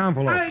waving that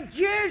envelope? I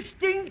just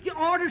think you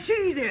ought to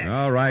see this.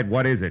 All right,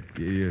 what is it?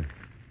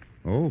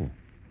 Oh.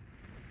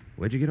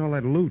 Where'd you get all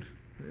that loot?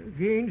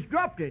 Gaines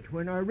dropped it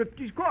when I ripped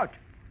his coat.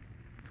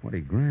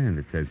 $20,000,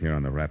 it says here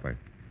on the wrapper.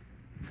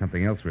 And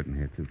something else written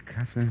here, too.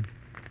 Casa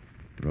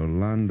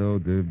Rolando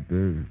de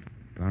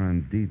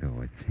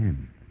Barandito at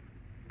 10.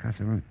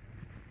 Casa...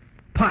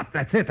 Pop,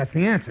 that's it. That's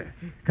the answer.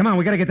 Come on,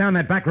 we got to get down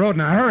that back road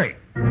in a hurry.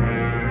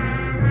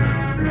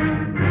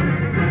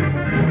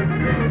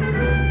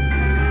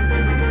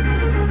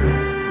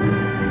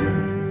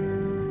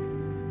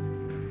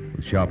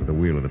 With Sharp at the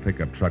wheel of the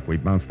pickup truck, we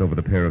bounced over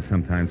the pair of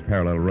sometimes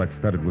parallel ruts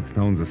studded with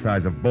stones the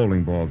size of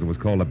bowling balls. It was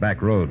called a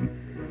back road.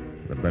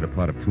 For the better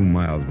part of 2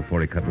 miles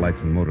before he cut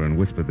lights and motor and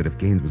whispered that if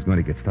Gaines was going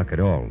to get stuck at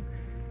all,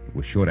 it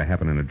was sure to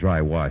happen in a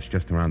dry wash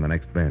just around the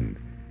next bend.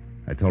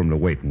 I told him to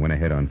wait and went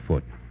ahead on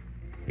foot.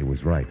 He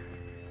was right.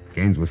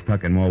 Gaines was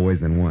stuck in more ways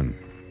than one.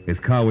 His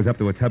car was up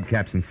to its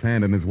hubcaps in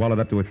sand and his wallet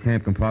up to its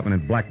stamp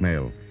compartment in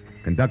blackmail,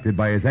 conducted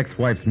by his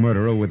ex-wife's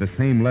murderer with the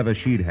same lever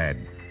she'd had,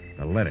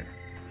 the letter.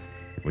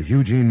 It was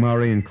Eugene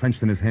Maury, and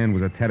clenched in his hand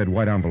was a tattered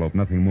white envelope,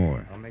 nothing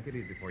more. I'll make it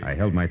easy for you. I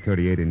held my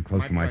 .38 in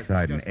close to my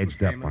side and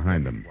edged up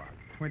behind him.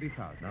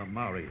 20,000. Now,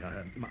 Maury,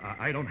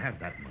 I don't have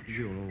that much.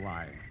 You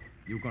lie.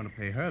 You're going to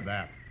pay her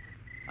that.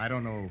 I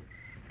don't know.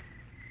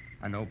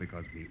 I know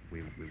because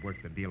we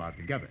worked the deal out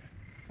together.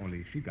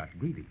 Only she got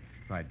greedy.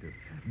 Tried to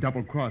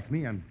double-cross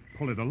me and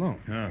pull it alone.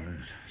 Oh,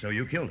 so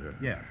you killed her?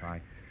 Yes, I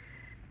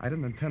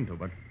didn't intend to,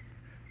 but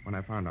when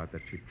I found out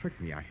that she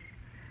tricked me, I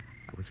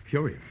was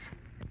furious.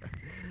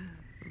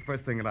 The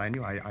first thing that I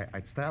knew,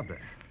 I'd stabbed her.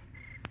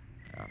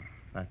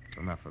 That's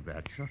enough of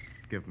that. Just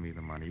give me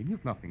the money.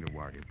 You've nothing to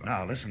worry about.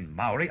 Now, listen,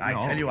 Maury, I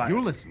tell you...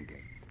 You listen,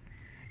 Gaines.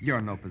 You're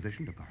in no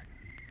position to bargain.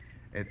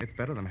 It's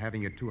better than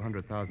having your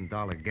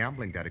 $200,000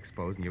 gambling debt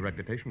exposed and your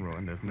reputation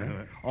ruined, isn't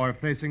it? Or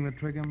facing the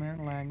trigger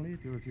man, Langley,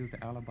 if you refuse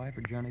to alibi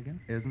for Jernigan,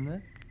 isn't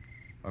it?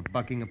 Or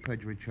bucking a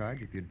perjury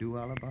charge if you do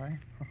alibi?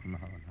 Oh,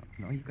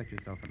 no. You got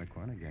yourself in a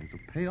corner, Gaines, so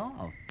pay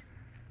off.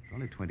 It's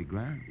only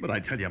 $20,000. But I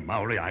tell you,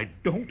 Maury, I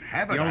don't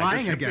have it. You're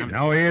lying again.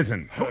 No, he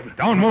isn't.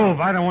 Don't move,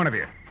 either one of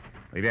you.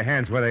 Leave your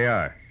hands where they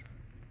are.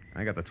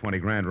 I got the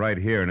 $20,000 right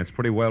here, and it's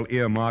pretty well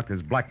earmarked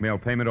as blackmail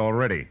payment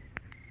already.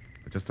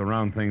 But just to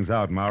round things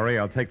out, Maury,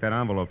 I'll take that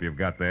envelope you've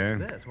got there.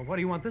 This? Well, what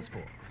do you want this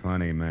for?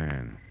 Funny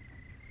man.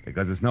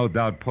 Because it's no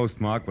doubt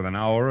postmarked with an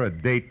hour, a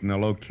date, and a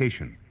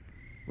location,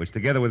 which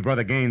together with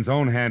Brother Gaines'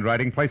 own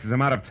handwriting places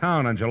him out of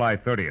town on July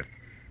 30th,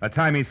 a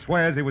time he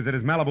swears he was at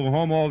his Malibu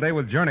home all day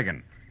with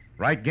Jernigan.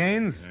 Right,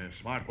 Gaines?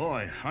 Smart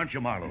boy, aren't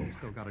you, Marlowe? You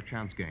still got a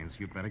chance, Gaines.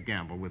 You better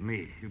gamble with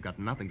me. You've got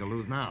nothing to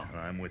lose now.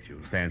 I'm with you.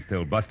 Stand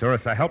still, Buster, or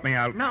so help me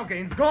out. Now,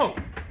 Gaines, go!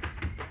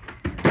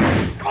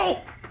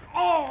 Oh!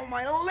 Oh,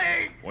 my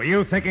leg! Were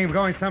you thinking of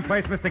going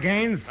someplace, Mr.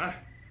 Gaines?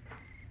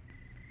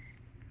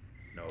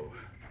 No.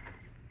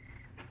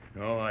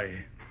 No,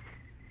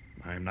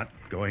 I'm not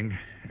going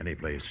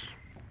anyplace,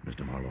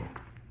 Mr. Marlowe.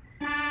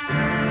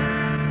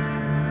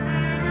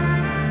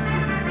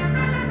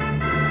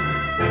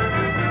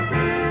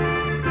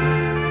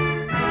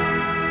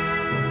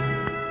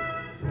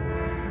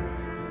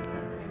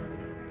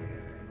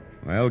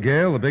 Well,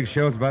 Gail, the big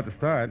show's about to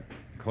start.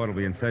 Court will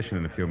be in session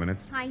in a few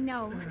minutes. I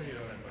know.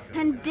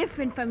 And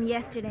different from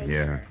yesterday.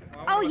 Yeah.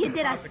 Oh, you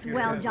did a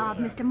swell job,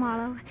 Mr.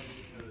 Marlowe.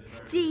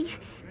 Gee,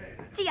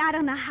 I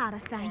don't know how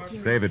to thank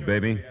you. Save it,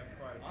 baby.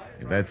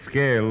 If that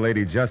scale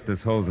Lady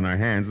Justice holds in her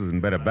hands is in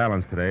better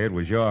balance today, it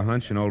was your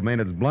hunch and old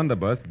Maynard's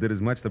blunderbuss that did as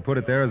much to put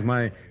it there as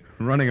my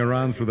running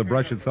around through the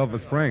brush at Sulphur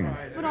Springs.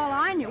 But all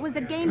I knew was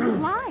that Gaines was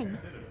lying.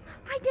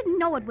 I didn't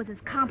know it was as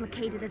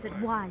complicated as it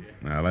was.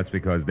 Well, that's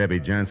because Debbie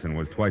Jansen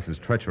was twice as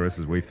treacherous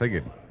as we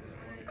figured.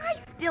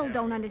 I still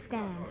don't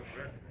understand.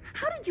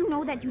 How did you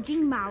know that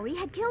Eugene Maury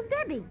had killed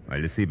Debbie? Well,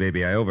 you see,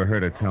 baby, I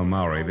overheard her tell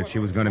Maury that she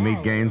was going to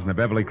meet Gaines in the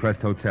Beverly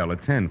Crest Hotel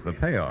at 10 for the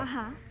payoff.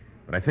 Uh-huh.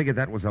 But I figured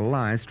that was a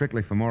lie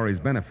strictly for Maury's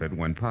benefit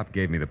when Pop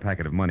gave me the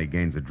packet of money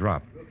Gaines had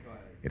dropped.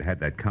 It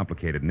had that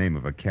complicated name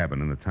of a cabin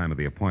and the time of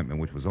the appointment,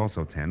 which was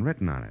also 10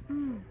 written on it.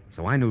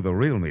 So I knew the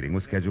real meeting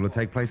was scheduled to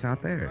take place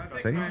out there.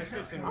 See?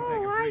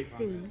 Oh, I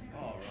see.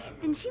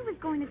 Then she was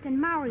going to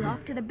send Maury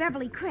off to the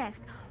Beverly Crest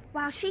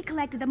while she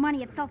collected the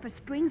money at Sulphur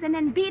Springs and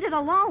then beat it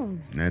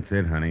alone. That's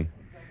it, honey.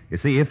 You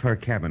see, if her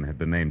cabin had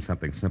been named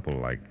something simple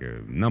like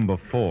Number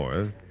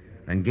 4,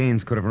 then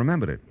Gaines could have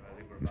remembered it.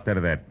 Instead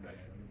of that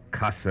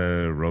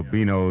Casa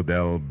Robino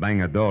del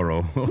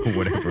Bangadoro, or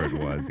whatever it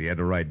was, he had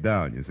to write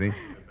down, you see?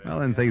 Well,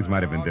 then things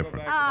might have been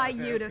different. Ah,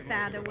 you'd have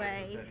found a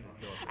way.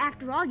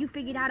 After all, you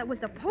figured out it was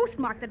the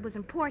postmark that was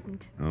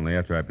important. Only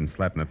after I'd been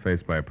slapped in the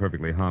face by a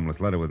perfectly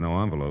harmless letter with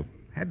no envelope.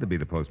 Had to be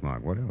the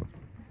postmark. What else?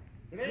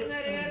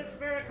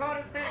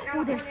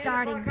 Oh, they're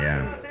starting.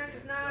 Yeah.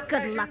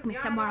 Good luck,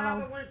 Mr.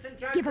 Marlowe.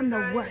 Give him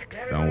the works.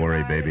 Don't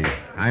worry, baby.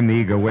 I'm the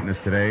eager witness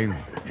today.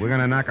 We're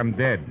going to knock them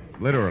dead.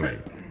 Literally.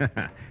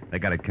 They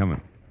got it coming.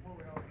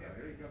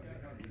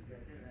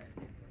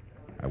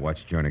 I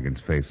watched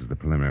Jernigan's face as the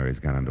preliminaries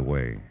got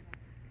underway.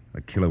 The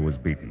killer was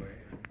beaten.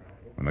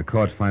 When the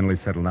court finally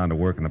settled down to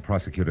work and the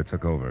prosecutor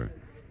took over,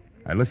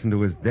 I listened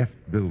to his deft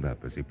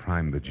build-up as he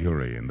primed the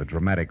jury and the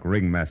dramatic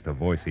ringmaster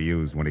voice he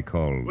used when he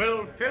called.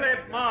 Will Philip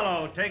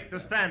Marlowe take the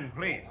stand,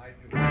 please?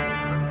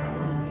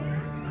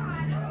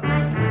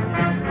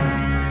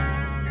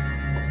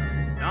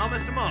 Now,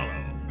 Mr.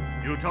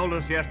 Marlowe, you told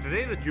us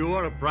yesterday that you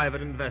are a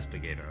private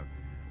investigator.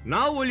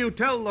 Now will you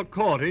tell the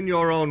court in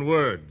your own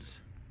words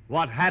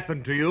what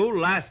happened to you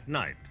last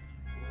night?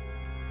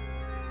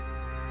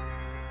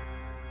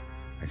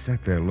 I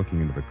sat there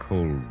looking into the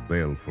cold,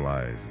 baleful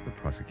eyes of the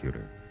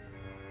prosecutor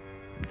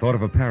and thought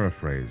of a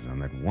paraphrase on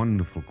that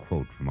wonderful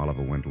quote from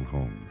Oliver Wendell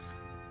Holmes.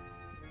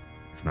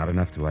 It's not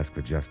enough to ask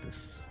for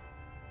justice.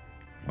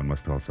 One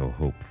must also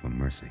hope for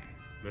mercy.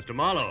 Mr.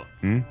 Marlowe.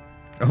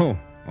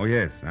 Oh,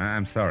 yes.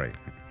 I'm sorry.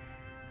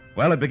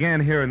 Well, it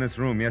began here in this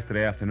room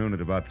yesterday afternoon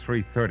at about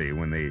 3:30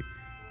 when the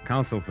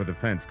counsel for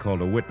defense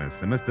called a witness,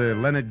 a Mr.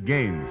 Leonard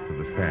Gaines, to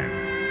the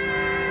stand.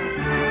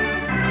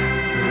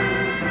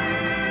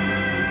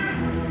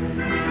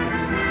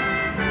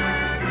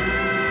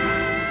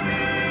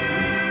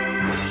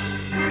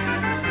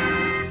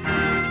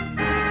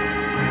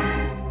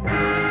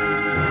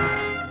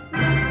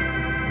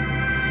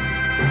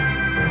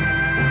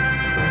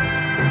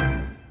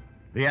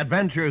 The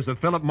Adventures of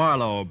Philip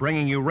Marlowe,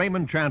 bringing you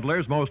Raymond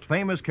Chandler's most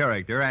famous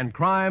character and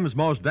crime's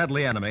most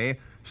deadly enemy,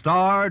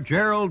 star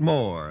Gerald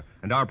Moore,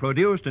 and are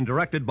produced and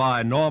directed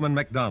by Norman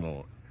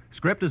MacDonald.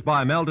 Script is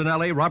by Mel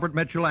Donnelly, Robert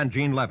Mitchell, and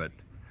Gene Levitt.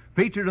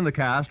 Featured in the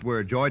cast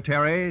were Joy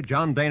Terry,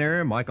 John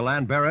Daner, Michael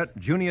Ann Barrett,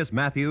 Junius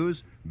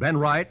Matthews, Ben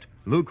Wright,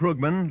 Lou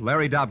Krugman,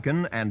 Larry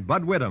Dobkin, and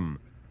Bud Whittam.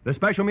 The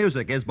special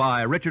music is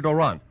by Richard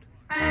Orant.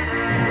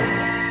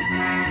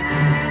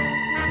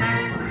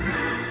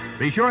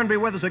 Be sure and be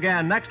with us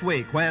again next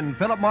week when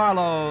Philip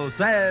Marlowe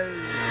says...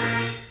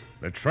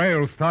 The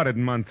trail started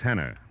in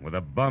Montana with a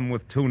bum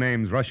with two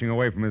names rushing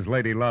away from his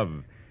lady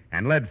love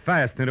and led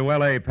fast into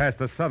L.A. past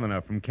a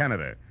southerner from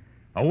Canada,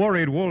 a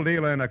worried wool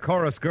dealer and a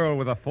chorus girl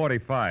with a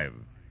 .45.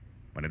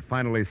 When it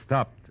finally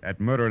stopped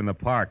at Murder in the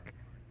Park,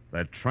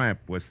 the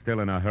tramp was still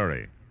in a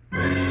hurry.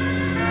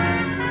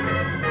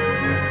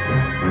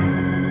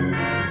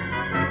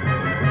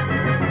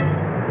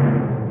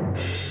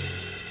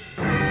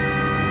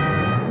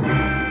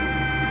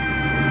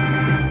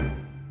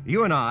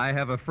 You and I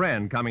have a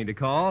friend coming to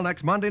call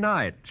next Monday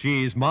night.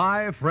 She's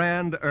my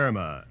friend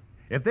Irma.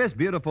 If this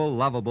beautiful,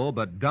 lovable,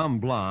 but dumb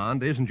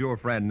blonde isn't your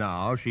friend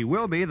now, she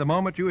will be the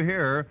moment you hear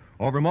her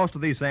over most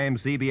of these same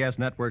CBS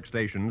network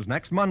stations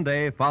next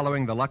Monday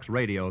following the Lux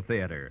Radio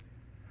Theater.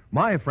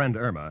 My friend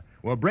Irma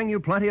will bring you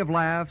plenty of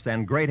laughs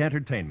and great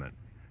entertainment.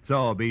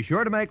 So be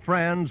sure to make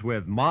friends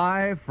with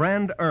my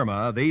friend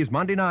Irma these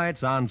Monday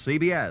nights on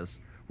CBS,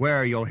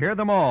 where you'll hear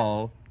them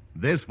all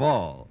this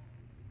fall.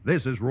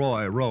 This is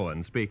Roy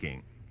Rowan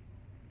speaking.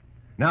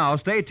 Now,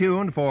 stay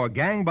tuned for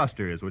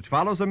Gangbusters, which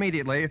follows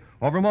immediately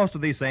over most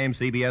of these same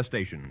CBS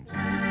stations.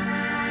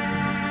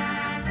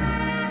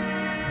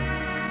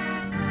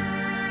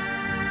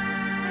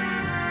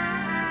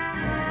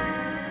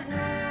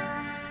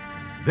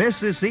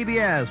 This is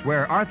CBS,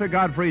 where Arthur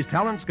Godfrey's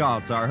Talent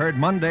Scouts are heard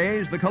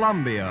Mondays, the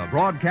Columbia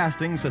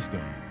Broadcasting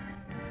System.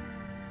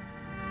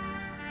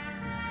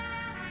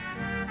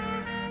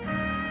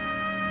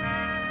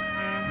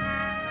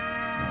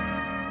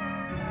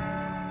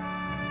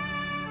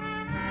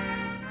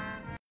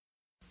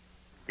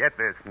 Get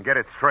this and get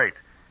it straight.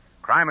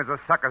 Crime is a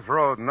sucker's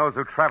road, and those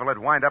who travel it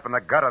wind up in the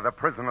gutter, the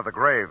prison, or the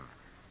grave.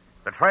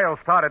 The trail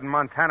started in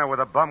Montana with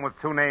a bum with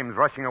two names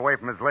rushing away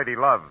from his lady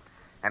love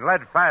and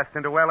led fast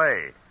into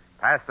L.A.,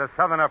 past a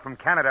southerner from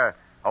Canada,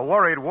 a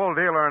worried wool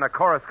dealer, and a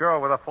chorus girl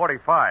with a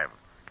 .45.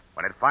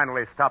 When it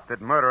finally stopped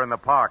at Murder in the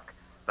Park,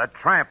 the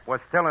tramp was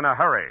still in a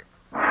hurry.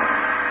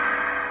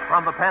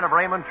 From the pen of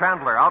Raymond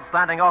Chandler,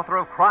 outstanding author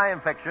of crime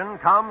fiction,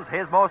 comes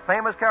his most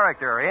famous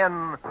character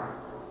in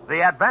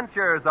The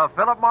Adventures of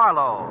Philip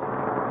Marlowe.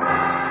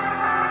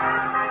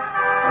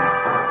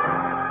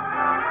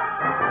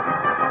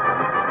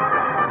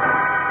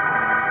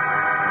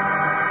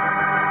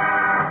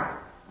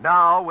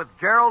 Now, with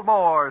Gerald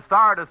Moore,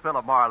 starred as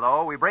Philip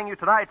Marlowe, we bring you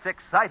tonight's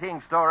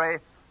exciting story,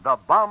 The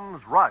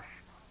Bum's Rush.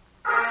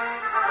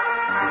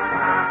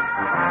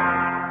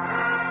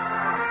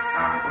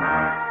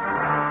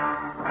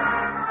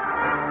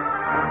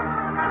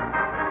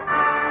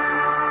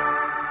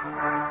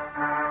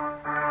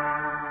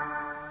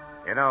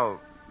 You know,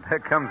 there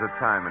comes a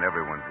time in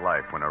everyone's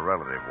life when a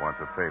relative wants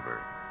a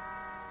favor.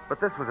 But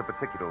this was a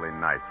particularly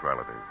nice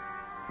relative.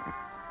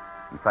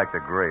 In fact, a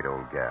great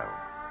old gal.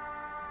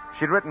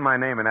 She'd written my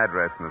name and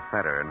address in the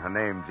center, and her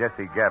name,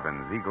 Jessie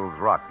Gabbins, Eagles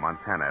Rock,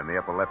 Montana, in the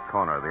upper left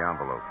corner of the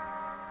envelope.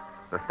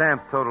 The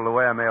stamp totaled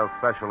away a mail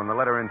special, and the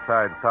letter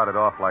inside started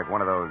off like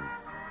one of those,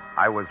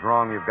 "I was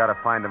wrong, you've got to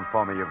find him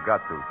for me, you've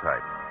got to"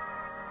 type.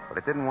 But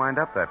it didn't wind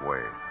up that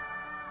way.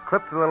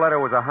 Clipped to the letter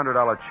was a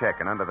 $100 check,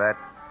 and under that,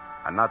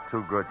 a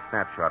not-too-good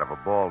snapshot of a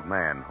bald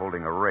man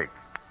holding a rake,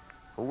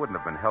 who wouldn't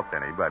have been helped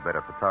any by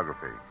better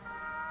photography.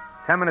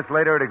 10 minutes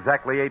later, at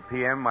exactly 8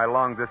 p.m., my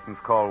long-distance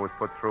call was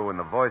put through, and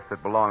the voice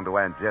that belonged to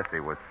Aunt Jessie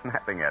was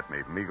snapping at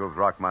me from Eagles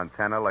Rock,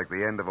 Montana, like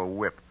the end of a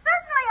whip.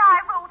 Certainly I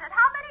wrote it.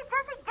 How many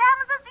Jessie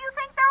Gavinses do you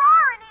think there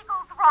are in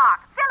Eagles Rock?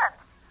 Philip,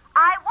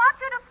 I want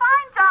you to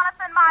find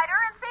Jonathan Miter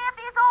and see if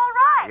he's all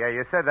right. Yeah,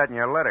 you said that in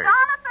your letter.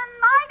 Jonathan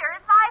Miter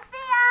is my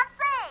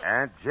fiancé.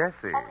 Aunt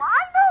Jessie. Oh,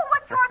 I know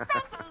what you're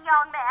thinking,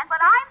 young man,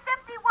 but I'm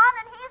 51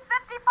 and he's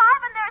 55,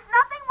 and there's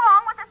nothing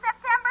wrong with the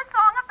September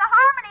song if the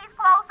harmony's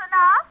close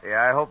enough.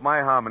 Yeah, I hope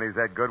my harmony's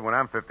that good when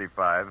I'm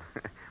 55.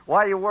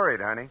 Why are you worried,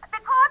 honey?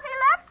 Because he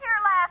left here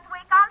last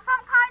week on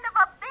some kind of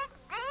a big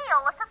deal.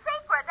 It's a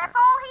secret. That's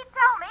all he'd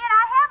tell me, and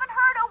I haven't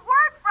heard a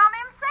word from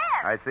him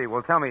since. I see.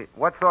 Well, tell me,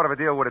 what sort of a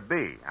deal would it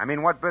be? I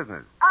mean, what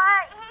business?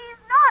 He's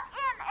not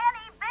in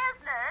any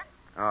business.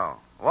 Oh.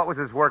 What was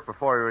his work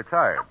before he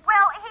retired?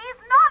 Well, he's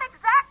not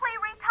exactly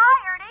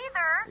retired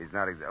either. He's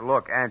not exactly...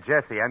 Look, Aunt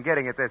Jessie, I'm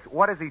getting at this.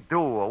 What does he do,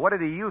 or what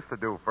did he used to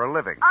do for a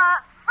living?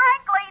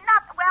 Frankly,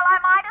 not... Well,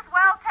 I might as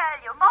well tell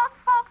you. Most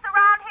folks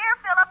around here,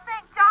 Philip,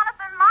 think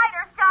Jonathan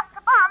Miter's just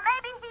a bum.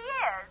 Maybe he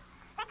is.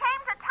 He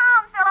came to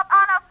town, Philip,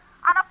 on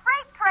a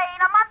freight train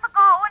a month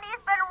ago, and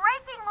he's been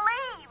raking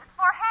leaves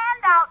for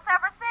handouts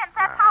ever since.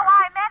 That's how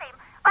I met him.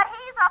 But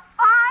he's a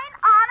fine,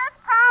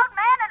 honest, proud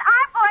man, and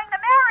I'm going to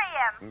marry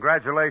him.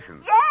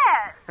 Congratulations.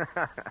 Yes.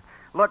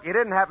 Look, you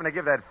didn't happen to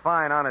give that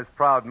fine, honest,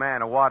 proud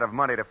man a wad of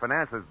money to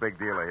finance this big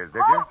deal of his,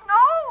 did you? Oh,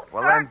 no.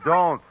 Well, then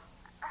don't.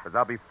 Because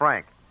I'll be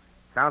frank.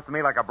 Sounds to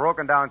me like a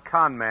broken-down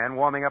con man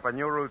warming up a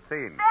new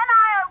routine. Then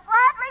I'll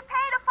gladly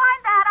pay to find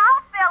that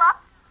out, Philip.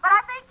 But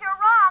I think you're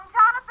wrong.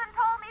 Jonathan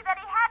told me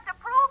that he had to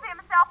prove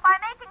himself by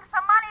making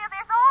some money of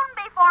his own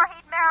before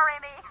he'd marry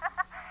me.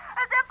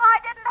 As if I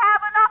didn't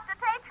have enough to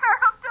take care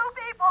of two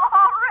people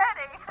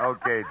already.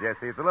 Okay,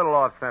 Jessie, it's a little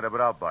off-center, but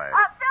I'll buy it.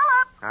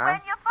 Philip, Huh?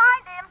 when you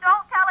find him,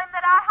 don't tell him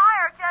that I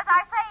hired you. As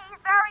I say, he's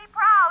very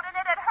proud, and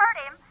it'd hurt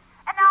him.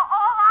 And now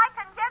all I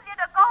can give you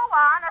to go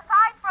on,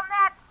 aside from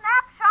that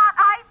snapshot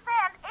I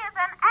sent, is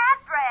an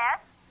address,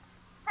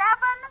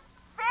 764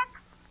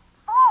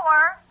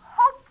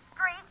 Hope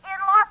Street in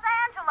Los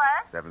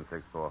Angeles.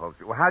 764 Hope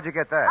Street. Well, how'd you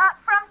get that?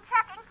 From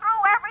checking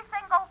through every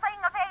single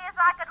thing of his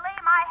I could lay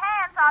my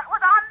hands on. It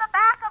was on the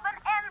back of an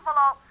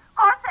envelope. Of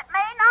course, it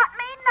may not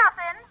mean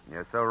nothing.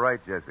 You're so right,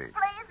 Jessie.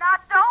 Please, now,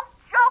 don't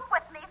joke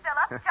with me,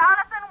 Philip.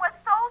 Jonathan was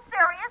so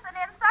serious and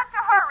in such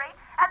a hurry,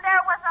 and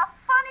there was a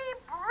funny,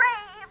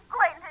 brave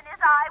glint in his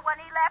eye when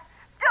he left.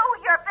 Do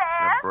your A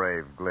best.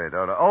 brave glint.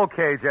 Oh, no.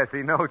 Okay,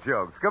 Jessie, no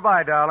jokes.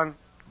 Goodbye, darling.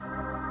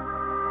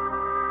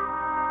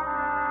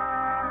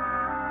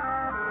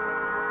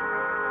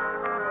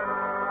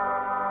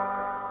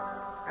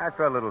 I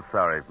felt a little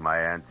sorry for my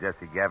Aunt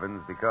Jessie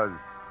Gabbins because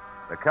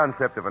the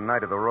concept of a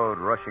knight of the road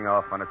rushing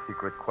off on a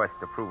secret quest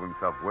to prove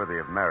himself worthy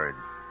of marriage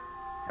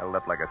held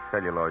up like a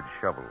celluloid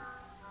shovel.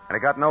 And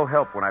it got no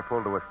help when I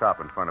pulled to a stop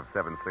in front of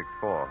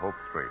 764 Hope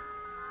Street.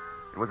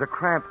 It was a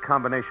cramped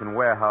combination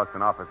warehouse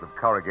and office of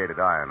corrugated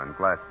iron and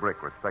glass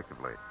brick,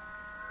 respectively,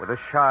 with a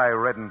shy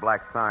red and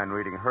black sign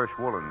reading Hirsch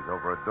Woolens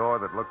over a door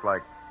that looked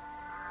like...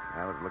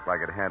 Well, it looked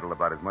like it handled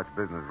about as much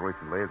business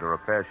recently as a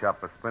repair shop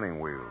for spinning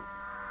wheels.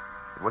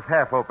 It was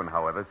half open,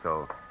 however,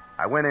 so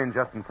I went in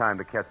just in time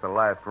to catch the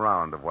last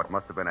round of what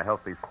must have been a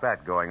healthy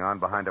spat going on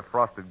behind a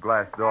frosted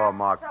glass door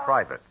marked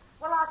private.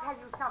 Well, I'll tell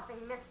you something,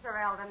 Mr.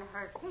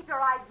 Eldenhurst. Keep your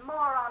eyes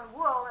more on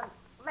wool and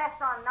less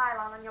on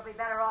nylon, and you'll be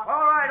better off.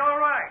 All right, all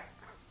right.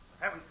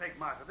 For heaven's sake,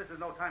 Martha, this is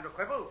no time to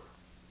quibble.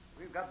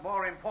 We've got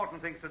more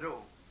important things to do.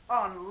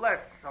 Unless,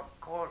 of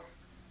course,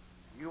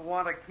 you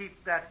want to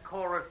keep that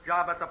chorus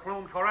job at the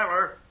Plumes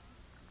forever.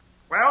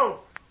 Well?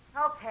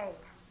 Okay.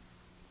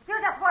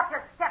 You just watch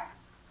your step.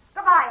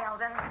 Goodbye,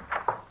 Eldon.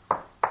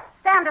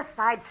 Stand Stand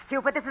aside,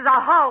 stupid. This is a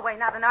hallway,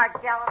 not an art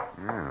gallery.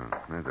 Yeah,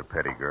 there's a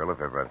petty girl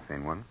if ever I've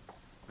seen one.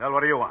 Well,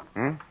 what do you want?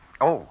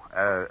 Oh,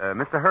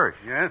 Mr. Hirsch.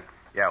 Yes?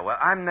 Yeah, well,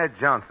 I'm Ned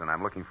Johnson.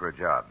 I'm looking for a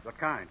job. What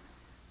kind?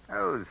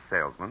 Oh,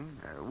 salesman.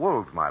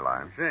 Wool's my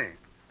line. I see.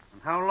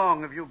 And how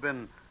long have you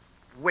been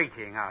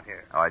waiting out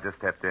here? Oh, I just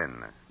stepped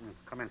in.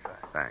 Come inside.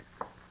 Thanks.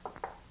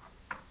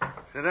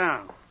 Sit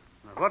down.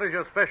 Now, what is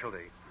your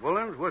specialty?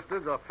 Woolens,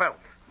 worsteds, or felts?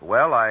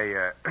 Well,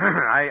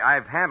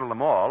 I've handled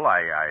them all.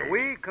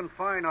 We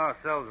confine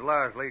ourselves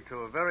largely to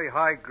a very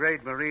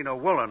high-grade merino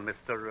woolen,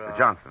 Mr.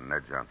 Johnson,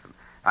 Ned Johnson.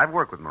 I've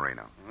worked with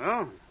merino.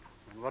 Well,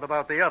 and what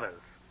about the others?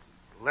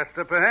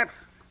 Lester, perhaps?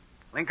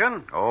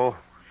 Lincoln? Oh,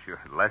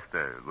 sure.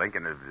 Lester,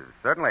 Lincoln.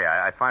 Certainly,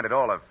 I find it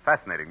all a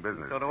fascinating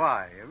business. So do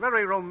I. A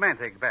very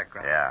romantic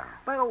background. Yeah.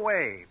 By the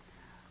way,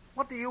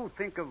 what do you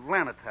think of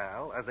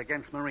Lanatal as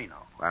against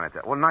merino?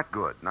 Lanatal. Well, not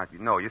good.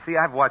 No, you see,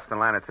 I've watched the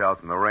Lanatals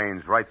from the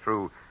range right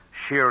through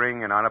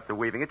shearing and on up to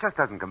weaving. It just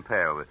doesn't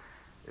compare with...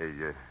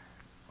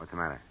 what's the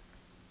matter?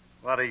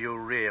 What are you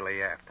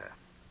really after?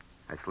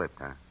 I slipped,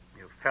 huh?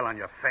 You fell on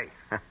your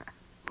face.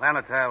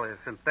 Lanatal is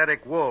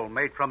synthetic wool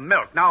made from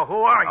milk. Now,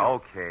 who are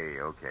you?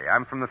 Okay.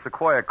 I'm from the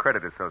Sequoia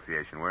Credit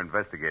Association. We're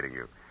investigating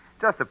you.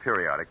 Just a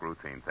periodic,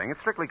 routine thing. It's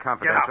strictly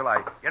confidential.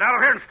 Get out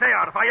of here and stay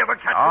out if I ever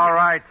catch you. All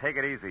right, take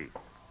it easy.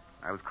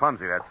 I was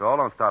clumsy, that's all.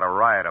 Don't start a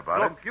riot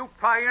about it. Look, you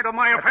pry into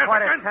my affairs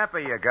Quite a again. temper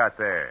you got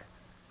there.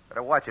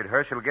 Better watch it,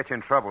 Hirsch. It'll get you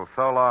in trouble.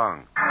 So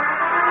long. I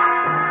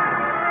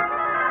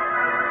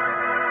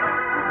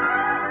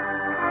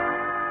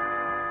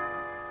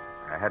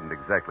hadn't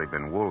exactly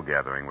been wool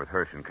gathering with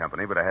Hirsch and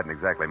Company, but I hadn't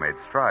exactly made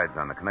strides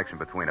on the connection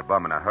between A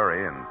Bum in a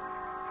Hurry and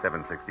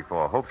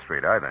 764 Hope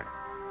Street either.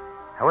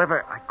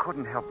 However, I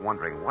couldn't help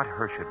wondering what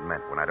Hirsch had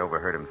meant when I'd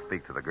overheard him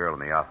speak to the girl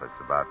in the office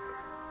about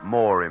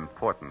more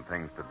important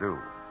things to do.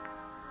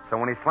 So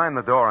when he slammed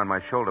the door on my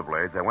shoulder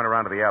blades, I went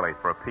around to the alley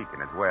for a peek in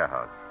his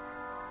warehouse.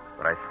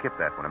 But I skipped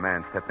that when a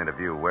man stepped into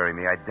view wearing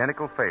the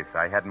identical face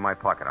I had in my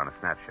pocket on a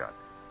snapshot.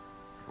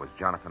 It was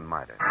Jonathan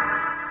Miter.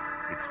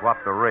 He'd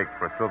swapped the rake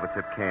for a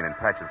silver-tipped cane and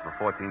patches for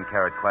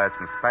 14-karat class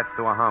from Spatz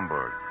to a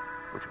Hamburg,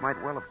 which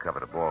might well have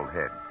covered a bald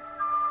head.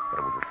 But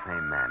it was the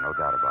same man, no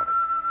doubt about it.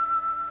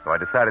 So I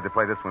decided to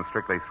play this one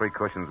strictly three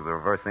cushions with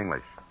reverse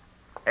English.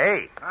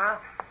 Hey! Huh?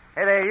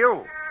 Hey there,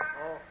 you!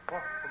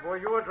 Oh, were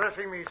you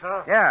addressing me,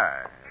 sir?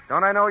 Yeah.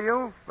 Don't I know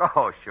you?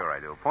 Oh, sure I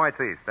do. Points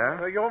east,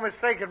 huh? You're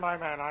mistaken, my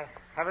man. I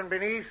haven't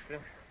been east in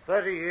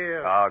 30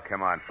 years. Oh,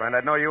 come on, friend.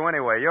 I'd know you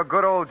anyway. You're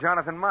good old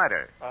Jonathan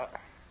Miter.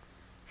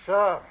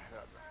 Sir,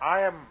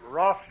 I am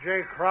Ross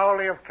J.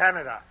 Crowley of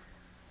Canada,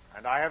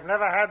 and I have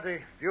never had the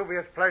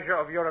dubious pleasure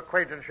of your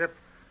acquaintanceship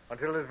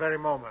until this very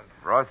moment.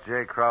 Ross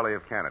J. Crowley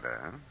of Canada,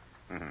 huh?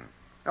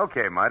 Mm-hmm.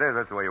 Okay, Miter,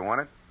 that's the way you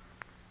want it.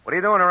 What are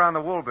you doing around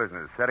the wool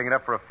business? Setting it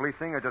up for a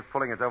fleecing or just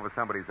pulling it over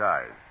somebody's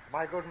eyes?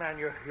 My good man,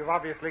 you've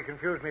obviously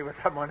confused me with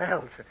someone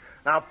else.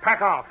 Now,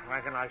 pack off,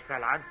 like a nice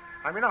fella.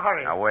 I'm in a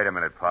hurry. Now, wait a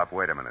minute, Pop.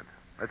 Wait a minute.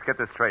 Let's get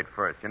this straight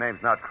first. Your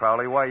name's not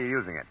Crowley. Why are you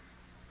using it?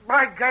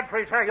 By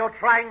Godfrey, sir, you're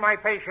trying my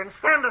patience.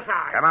 Stand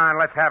aside. Come on,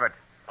 let's have it.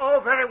 Oh,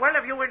 very well,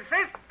 if you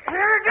insist.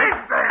 Here it is.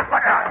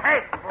 Look out.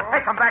 Hey,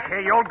 come back here,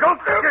 you old goat.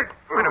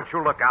 Why don't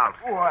you look out?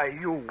 Why,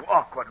 you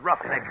awkward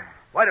roughneck.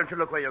 Why don't you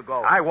look where you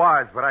go? I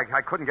was, but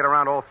I couldn't get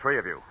around all three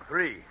of you.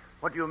 Three?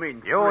 What do you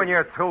mean? You and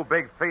your two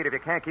big feet. If you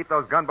can't keep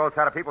those gunboats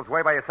out of people's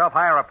way by yourself,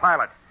 hire a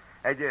pilot.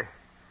 Hey,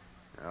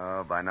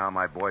 Oh, by now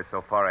my boy's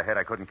so far ahead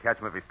I couldn't catch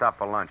him if he stopped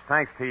for lunch.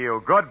 Thanks to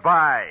you.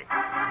 Goodbye.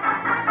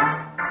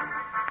 I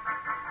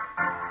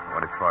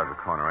went as far as the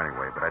corner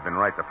anyway, but I'd been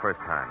right the first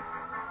time.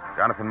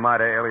 Jonathan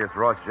Miter, alias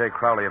Ross J.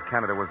 Crowley of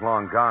Canada, was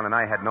long gone, and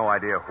I had no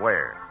idea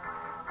where.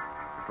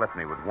 This left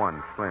me with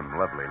one slim,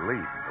 lovely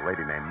lead, a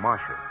lady named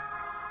Marcia.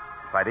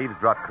 If I'd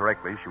eavesdropped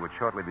correctly, she would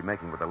shortly be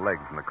making with the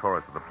legs in the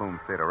chorus of the Plume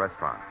Theater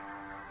restaurant.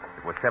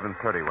 It was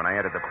 7:30 when I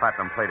entered the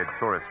platinum-plated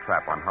tourist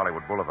trap on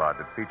Hollywood Boulevard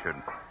that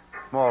featured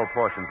small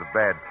portions of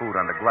bad food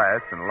under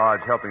glass and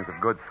large helpings of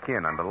good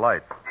skin under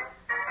lights.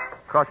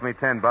 It cost me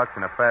 $10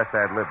 and a fast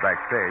ad-lib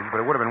backstage, but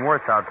it would have been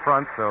worse out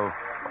front, so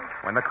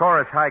when the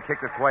chorus high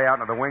kicked its way out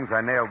into the wings, I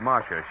nailed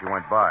Marcia. She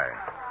went by.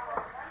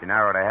 She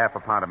narrowed a half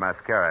a pound of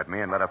mascara at me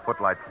and let a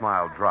footlight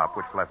smile drop,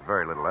 which left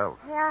very little else.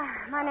 Yeah,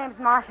 my name's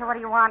Marcia. What do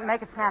you want?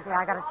 Make it snappy.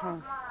 I gotta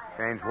change.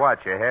 Change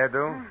what? Your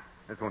hairdo?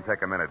 This won't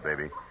take a minute,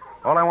 baby.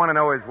 All I want to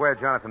know is where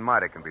Jonathan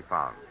Miter can be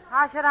found.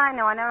 How should I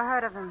know? I never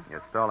heard of him.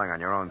 You're stalling on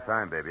your own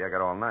time, baby. I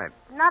got all night.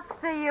 Nuts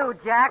to you,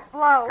 Jack.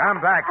 Blow.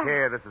 Come back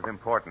here. This is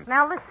important.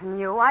 Now, listen,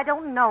 you. I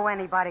don't know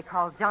anybody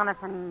called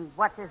Jonathan...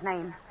 What's his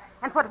name?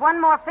 And put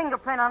one more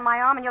fingerprint on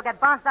my arm and you'll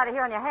get bounced out of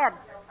here on your head.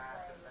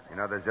 You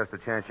know there's just a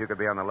chance you could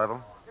be on the level?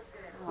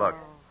 Look,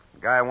 the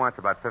guy wants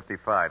about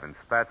 55 and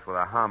spats with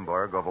a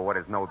Hamburg over what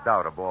is no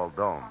doubt a bald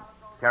dome.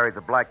 Carries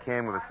a black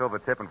cane with a silver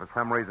tip and for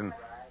some reason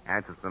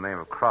answers to the name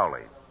of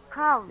Crowley.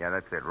 Crowley? Yeah,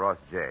 that's it. Ross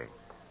J.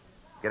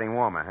 Getting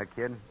warmer, huh,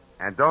 kid?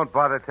 And don't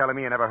bother telling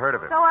me you never heard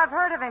of him. So I've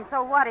heard of him.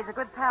 So what? He's a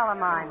good pal of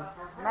mine.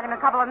 I met him a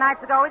couple of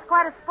nights ago. He's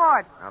quite a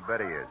sport. I'll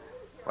bet he is.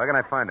 Where can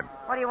I find him?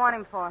 What do you want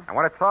him for? I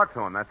want to talk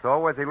to him. That's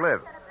all. Where's he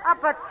live?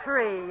 Up a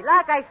tree.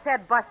 Like I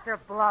said, Buster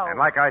Blow. And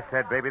like I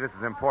said, baby, this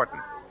is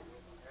important.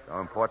 So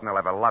important, I'll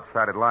have a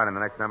lopsided line in the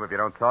next number if you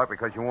don't talk,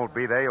 because you won't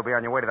be there. You'll be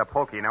on your way to the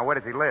pokey. Now, where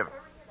does he live?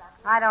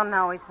 I don't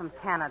know. He's from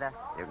Canada.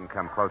 You can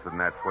come closer than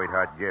that,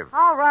 sweetheart. Give.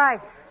 All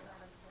right.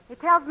 He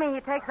tells me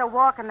he takes a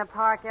walk in the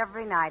park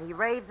every night. He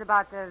raves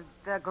about the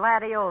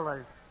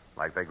gladiolas.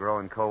 Like they grow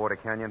in Coldwater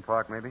Canyon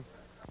Park, maybe?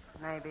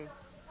 Maybe.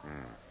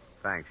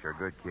 Thanks. You're a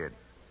good kid.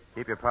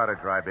 Keep your powder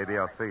dry, baby.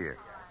 I'll see you.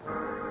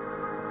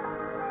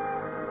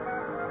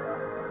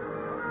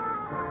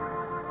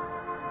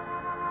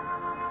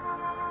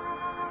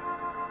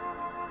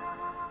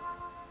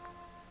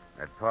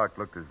 That park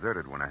looked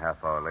deserted when a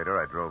half hour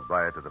later I drove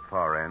by it to the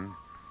far end,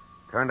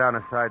 turned down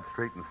a side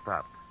street, and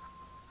stopped.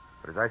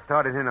 But as I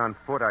started in on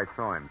foot, I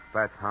saw him,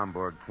 Spatz,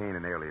 Homburg, Kane,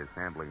 and Alias,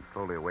 ambling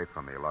slowly away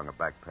from me along a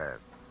back path.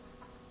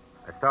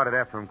 I started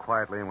after him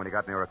quietly, and when he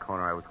got near a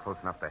corner, I was close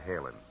enough to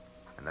hail him,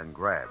 and then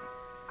grab.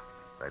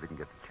 But I didn't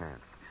get the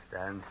chance.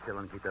 Stand still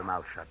and keep your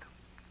mouth shut.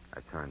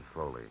 I turned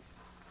slowly.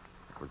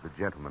 It was the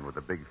gentleman with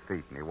the big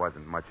feet, and he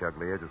wasn't much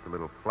uglier, just a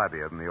little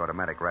flabbier than the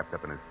automatic wrapped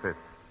up in his fist.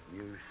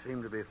 You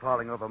seem to be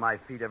falling over my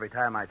feet every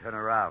time I turn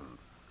around.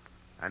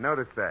 I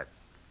noticed that.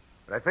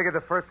 But I figured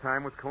the first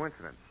time was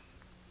coincidence.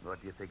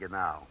 What do you figure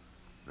now?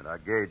 That our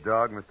gay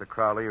dog, Mr.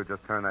 Crowley, who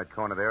just turned that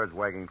corner there, is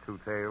wagging two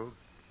tails.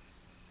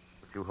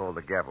 But you hold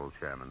the gavel,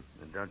 Chairman.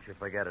 And don't you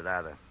forget it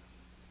either.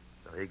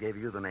 So he gave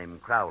you the name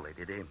Crowley,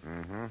 did he?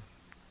 Mm-hmm.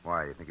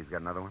 Why, you think he's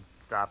got another one?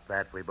 Stop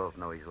that. We both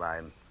know he's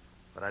lying.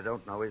 What I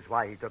don't know is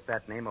why he took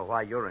that name or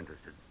why you're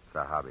interested. It's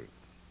a hobby.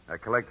 I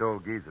collect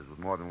old geezers with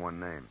more than one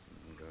name.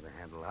 You're going to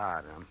handle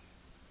hard, huh?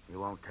 You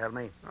won't tell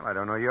me? Well, I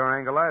don't know your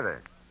angle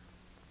either.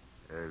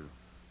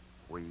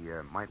 We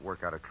might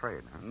work out a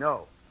trade, huh?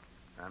 No.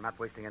 I'm not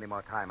wasting any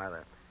more time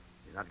either.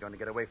 You're not going to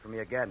get away from me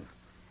again.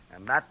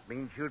 And that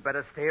means you'd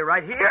better stay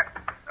right here.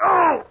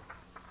 Oh!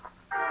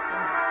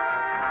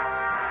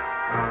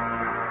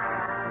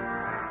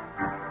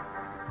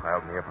 He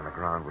piled me up on the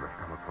ground with a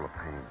stomach full of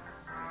pain.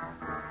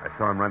 I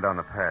saw him run down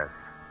the path.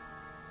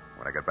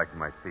 When I got back to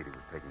my feet, he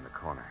was taking the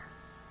corner.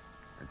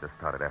 I just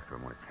started after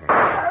him when it came.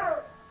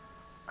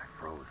 I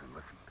froze and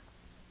listened.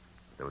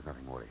 But there was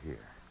nothing more to hear.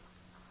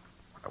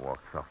 I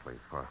walked softly as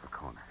far as the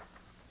corner.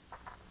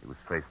 He was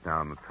face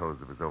down, the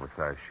toes of his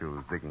oversized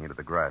shoes digging into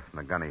the grass, and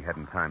the gun he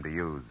hadn't time to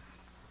use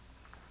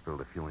spilled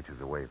a few inches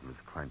away from his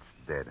clenched,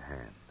 dead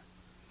hand.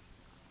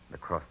 And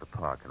across the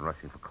park and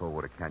rushing for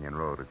Coldwater Canyon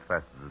Road as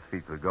fast as his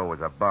feet could go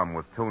was a bum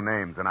with two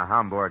names and a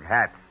Homburg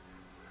hat.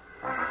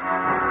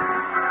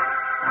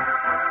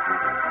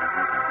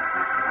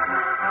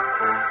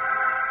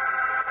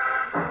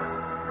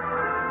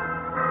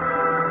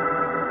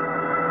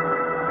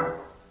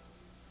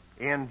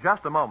 In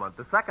just a moment,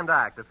 the second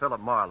act of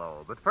Philip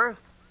Marlowe. But first,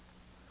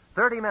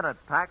 30 minutes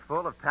packed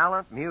full of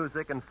talent,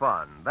 music, and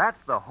fun.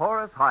 That's the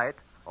Horace Heidt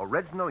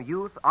Original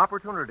Youth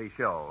Opportunity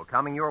Show,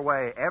 coming your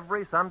way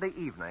every Sunday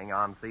evening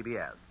on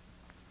CBS.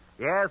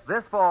 Yes,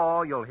 this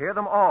fall, you'll hear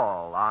them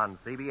all on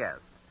CBS.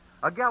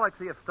 A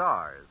galaxy of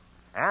stars.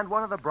 And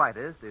one of the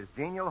brightest is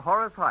genial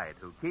Horace Heidt,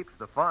 who keeps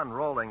the fun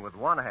rolling with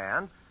one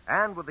hand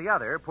and with the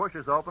other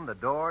pushes open the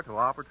door to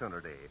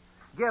opportunity.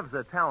 Gives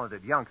a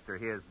talented youngster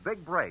his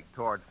big break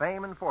toward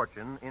fame and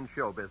fortune in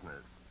show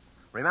business.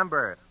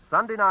 Remember,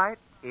 Sunday night,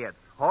 it's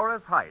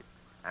Horace Heidt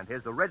and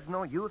his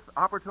original Youth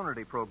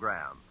Opportunity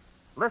Program.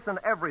 Listen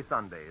every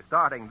Sunday,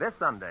 starting this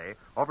Sunday,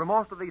 over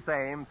most of these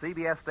same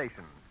CBS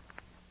stations.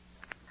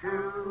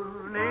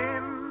 Tune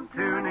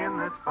in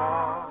this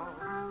fall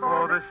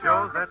for the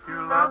shows that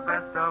you love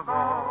best of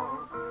all.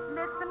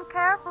 Listen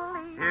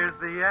carefully. Here's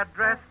the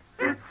address.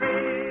 It's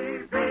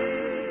CBS.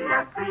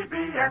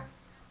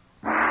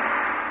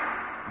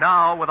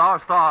 Now, with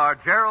our star,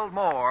 Gerald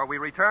Moore, we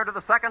return to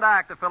the second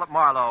act of Philip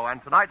Marlowe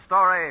and tonight's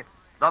story,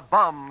 The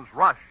Bum's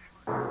Rush.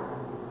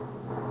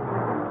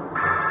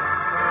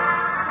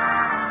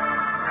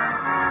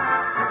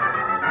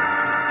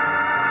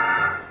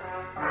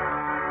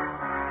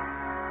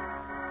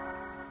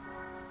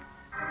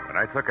 When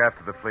I took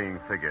after the fleeing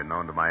figure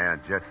known to my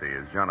Aunt Jessie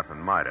as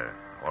Jonathan Mitre,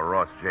 or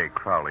Ross J.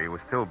 Crowley, he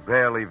was still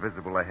barely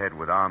visible ahead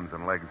with arms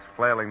and legs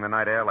flailing the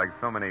night air like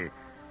so many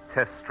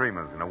test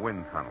streamers in a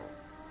wind tunnel.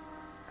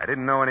 I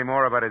didn't know any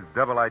more about his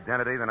double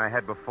identity than I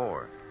had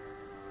before.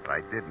 But I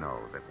did know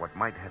that what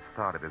might have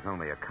started as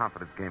only a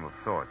confidence game of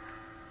sorts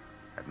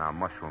had now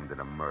mushroomed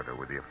into murder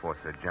with the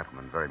aforesaid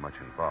gentleman very much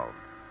involved.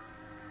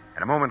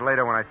 And a moment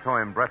later, when I saw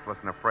him, breathless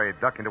and afraid,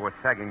 duck into a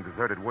sagging,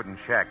 deserted wooden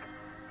shack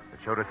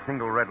that showed a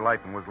single red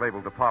light and was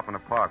labeled Department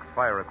of Parks,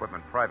 Fire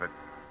Equipment Private,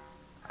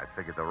 I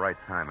figured the right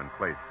time and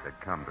place had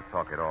come to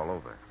talk it all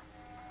over.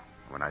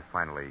 When I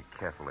finally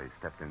carefully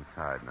stepped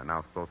inside and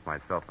announced both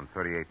myself and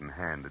 38 in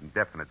hand in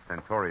definite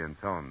stentorian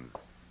tones,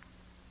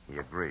 he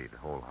agreed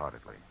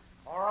wholeheartedly.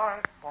 All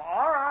right.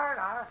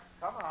 I'll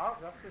come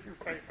out just as you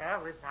say, sir,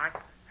 with my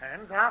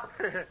hands up.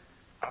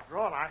 After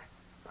all,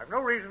 I've no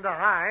reason to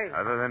hide.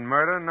 Other than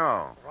murder,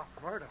 no. What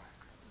murder?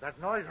 That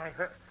noise I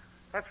heard.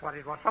 That's what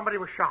it was. Somebody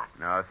was shot.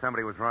 No,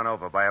 somebody was run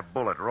over by a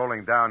bullet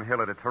rolling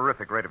downhill at a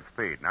terrific rate of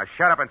speed. Now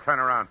shut up and turn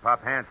around,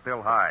 Pop. Hands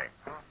still high.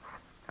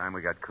 Time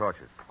we got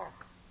cautious.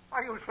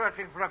 Are you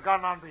searching for a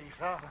gun on these,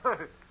 huh?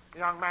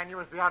 Young man, you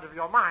must be out of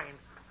your mind.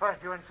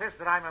 First, you insist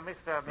that I'm a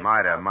Mr.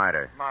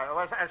 Miter.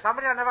 Well,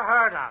 somebody I never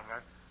heard of.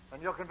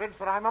 And you're convinced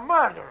that I'm a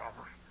murderer.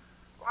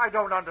 I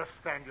don't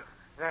understand you.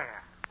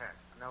 There.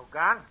 No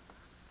gun?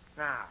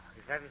 Now,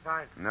 you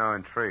satisfied? No,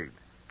 intrigued.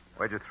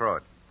 Where'd you throw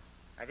it?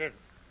 I didn't.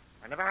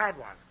 I never had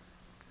one.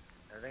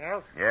 Anything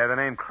else? Yeah, the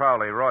name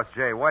Crowley, Ross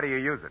J. Why do you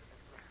use it?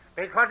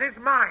 Because it's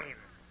mine.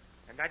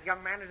 And that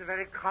young man is a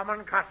very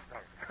common custom.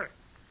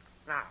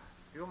 Now,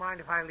 do you mind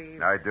if I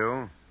leave? I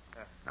do.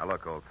 Now,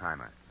 look,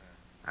 old-timer.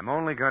 I'm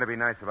only going to be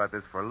nice about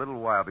this for a little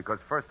while because,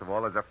 first of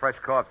all, there's a fresh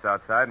corpse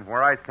outside, and from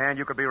where I stand,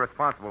 you could be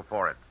responsible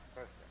for it.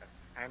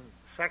 And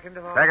second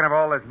of all? Second of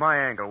all, there's my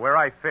angle, where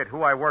I fit,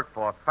 who I work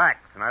for,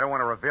 facts, and I don't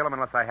want to reveal them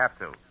unless I have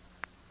to.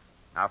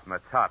 Now, from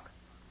the top.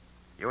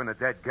 You and the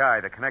dead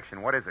guy, the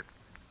connection, what is it?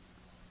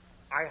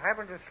 I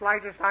haven't the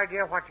slightest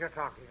idea what you're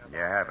talking about. You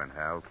haven't,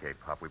 huh? Okay,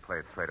 Pop, we play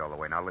it straight all the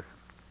way. Now, listen.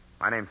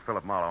 My name's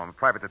Philip Marlowe. I'm a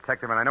private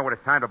detective, and I know when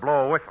it's time to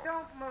blow a whistle.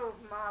 Don't move,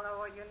 Marlowe,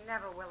 or you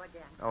never will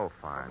again. Oh,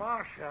 fine.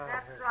 Marcia.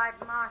 That's right,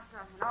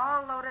 Marcia. And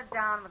all loaded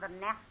down with a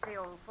nasty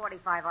old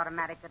 .45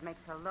 automatic that makes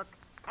her look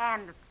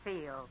and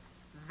feel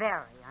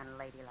very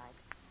unladylike.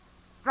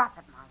 Drop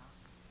it, Marlowe.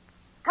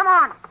 Come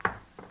on.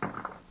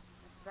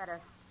 That's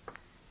better.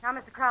 Now,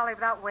 Mr. Crowley,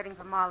 without waiting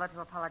for Marlowe to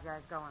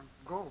apologize, go on.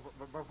 Go,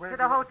 but where? To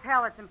the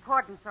hotel. It's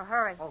important, so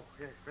hurry. Oh,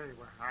 yes, very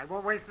well. I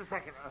won't waste a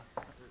second.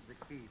 The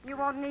key. You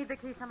won't need the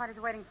key. Somebody's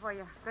waiting for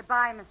you.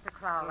 Goodbye, Mr.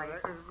 Crowley.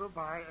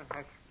 Goodbye.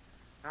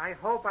 I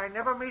hope I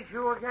never meet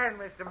you again,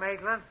 Mr.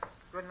 Maitland.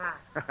 Good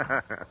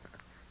night.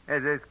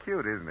 It's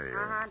cute, isn't he?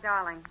 Uh-huh,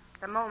 darling.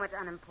 The moment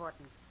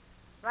unimportant.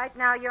 Right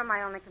now, you're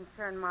my only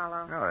concern,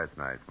 Marlowe. Oh, that's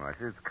nice,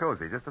 Marcia. It's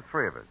cozy, just the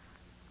three of us.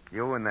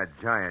 You and that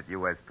giant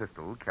U.S.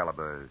 pistol,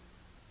 caliber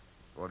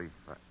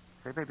 45.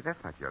 Say, baby,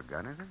 that's not your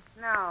gun, is it?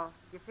 No.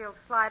 You feel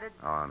slighted?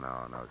 Oh,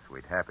 no,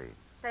 sweet. Happy.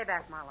 Stay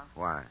back, Marlowe.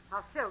 Why?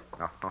 I'll shoot.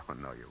 Oh,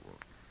 no, you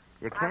won't.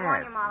 You I can't.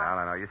 warn you,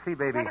 Marlowe. No. You see,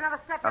 baby, Take another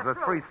step, of the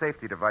you're three through.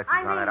 safety devices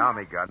I on mean- that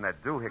Army gun,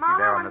 that doohickey Marlowe,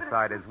 there on I'm the gonna-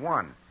 side is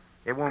one.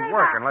 It won't Stay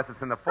work back. unless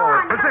it's in the Go forward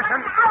on,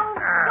 position.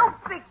 Oh,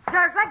 you big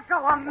jerk. Let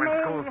go of me.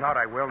 When school's out,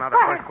 I will. Now, the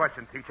Hey. first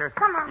question, teacher.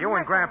 Come on, You and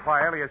listen.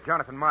 Grandpa, alias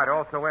Jonathan Miter,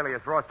 also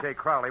alias Ross J.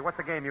 Crowley. What's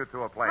the game you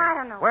two are playing? I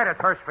don't know. Where does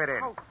Hirsch fit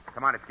in? Oh.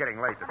 Come on, it's getting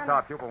late. The I don't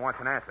star know. pupil wants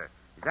an answer.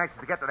 He's anxious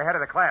to get to the head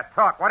of the class.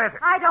 Talk. What is it?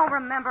 I don't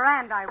remember,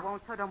 and I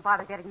won't, so don't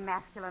bother getting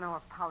masculine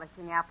or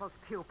polishing apples,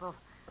 pupil.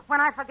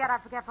 When I forget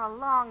for a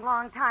long,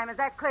 long time. Is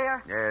that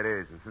clear? Yeah, it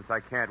is. And since I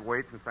can't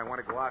wait, since I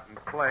want to go out and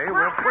play, Well,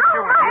 we'll put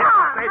you in hold here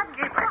on. for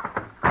safekeeping.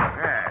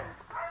 Yeah.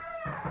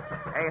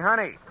 Hey,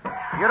 honey,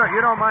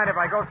 you don't mind if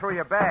I go through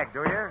your bag, do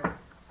you?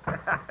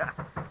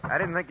 I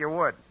didn't think you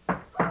would.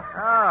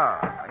 Oh,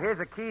 here's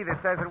a key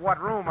that says at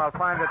what room I'll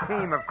find the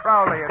team of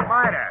Crowley and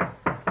Miter.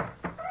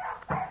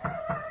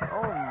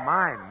 Oh,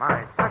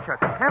 my, such a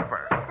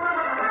temper.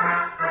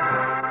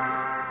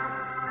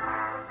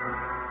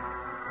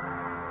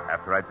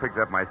 After I'd picked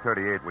up my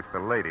 .38, which the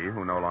lady,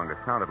 who no longer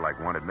sounded like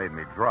one, had made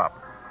me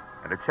drop,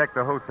 and to check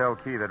the hotel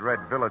key that read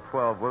Villa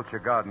 12, Wilshire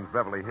Gardens,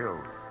 Beverly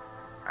Hills,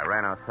 I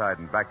ran outside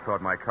and back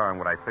toward my car in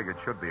what I figured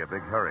should be a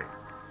big hurry.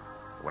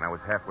 When I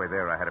was halfway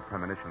there, I had a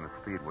premonition that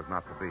speed was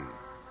not to be.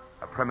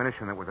 A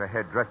premonition that was a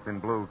head dressed in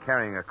blue,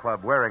 carrying a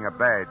club, wearing a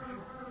badge,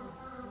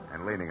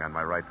 and leaning on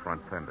my right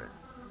front fender.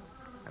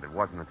 And it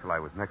wasn't until I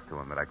was next to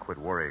him that I quit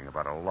worrying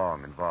about a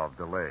long, involved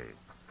delay.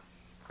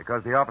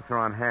 Because the officer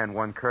on hand,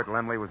 one Kurt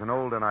Lemley, was an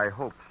old and I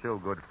hope still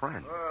good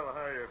friend. Well,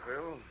 hiya,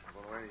 Phil.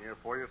 Been waiting here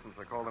for you since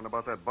I called in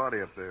about that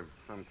body up there.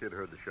 Some kid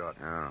heard the shot.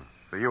 Oh,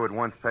 so you had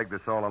once pegged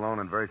this all alone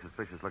and very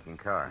suspicious-looking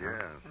car, huh?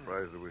 Yeah,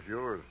 surprised it was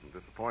yours and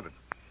disappointed.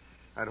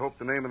 I'd hoped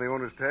the name of the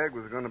owner's tag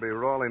was going to be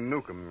Raleigh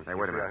Newcomb. Hey,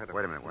 wait a You see, I minute. had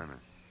Wait a minute.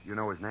 You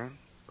know his name?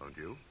 Don't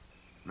you?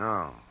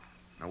 No.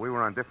 No, we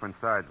were on different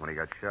sides when he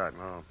got shot.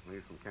 No,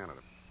 he's from Canada.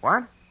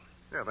 What?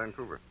 Yeah,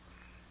 Vancouver.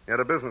 He had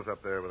a business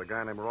up there with a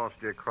guy named Ross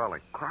J. Crowley.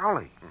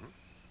 Crowley? Mm-hmm.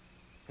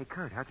 Hey,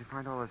 Kurt, how'd you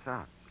find all this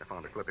out? I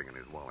found a clipping in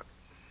his wallet.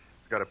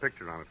 It's got a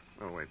picture on it.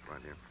 Oh, wait, it's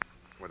right here.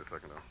 Wait a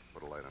second, I'll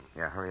put a light on it.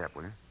 Yeah, hurry up,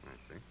 will you?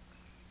 I see.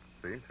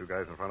 See, two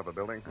guys in front of a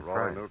building. That's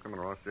Raleigh right. Newcomb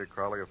and Ross J.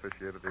 Crowley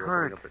officiated the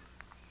Kurt. opening of the...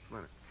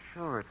 What?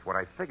 Sure, it's what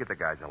I figured. The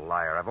guy's a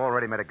liar. I've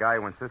already met a guy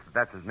who insists that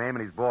that's his name,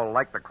 and he's bald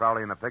like the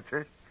Crowley in the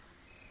picture.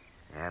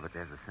 Yeah, but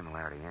there's a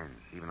similarity ends,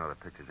 even though the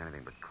picture's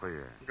anything but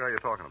clear. What guy are you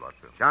talking about,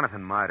 Phil?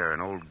 Jonathan Miter, an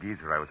old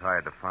geezer I was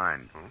hired to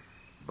find. Oh?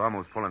 Bum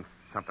who's pulling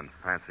something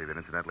fancy that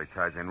incidentally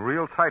ties in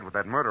real tight with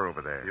that murder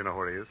over there. You know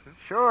where he is, Phil?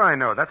 Sure, I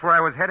know. That's where I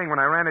was heading when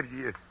I ran into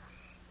you.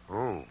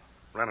 Oh,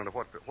 Ran into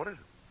what, Phil? What is it?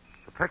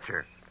 the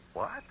picture.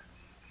 What?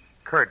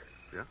 Kurt.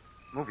 Yeah?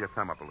 Move your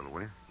thumb up a little,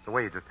 will you? The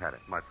way you just had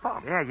it. My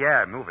thumb?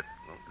 Yeah, move it.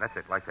 That's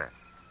it, like that.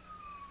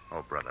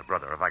 Oh, brother,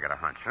 have I got a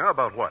hunch. How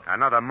about what?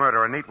 Another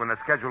murderer neat when the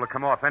schedule to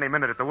come off any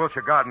minute at the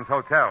Wilshire Gardens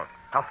Hotel.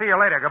 I'll see you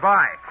later.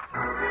 Goodbye.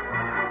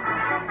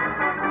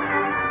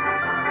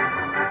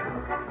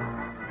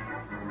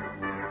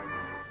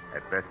 At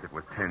At best, it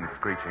was 10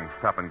 screeching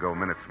stop-and-go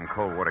minutes from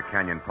Coldwater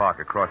Canyon Park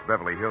across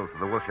Beverly Hills to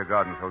the Wilshire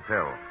Gardens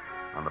Hotel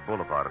on the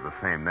boulevard of the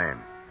same name.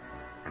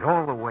 And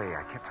all the way,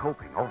 I kept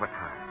hoping, over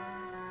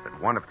time, that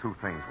one of two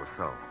things was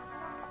so.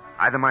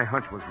 Either my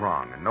hunch was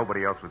wrong and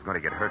nobody else was going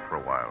to get hurt for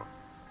a while,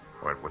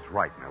 or it was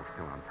right and I was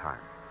still on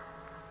time.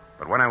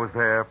 But when I was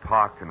there,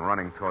 parked and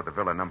running toward the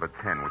Villa number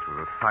 10, which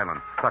was a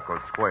silent stucco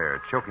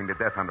square, choking to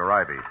death under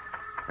ivy,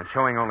 and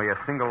showing only a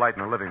single light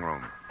in the living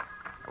room,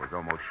 I was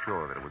almost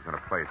sure that it was going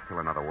to play still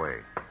another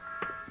way.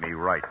 Me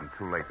right and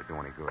too late to do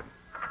any good.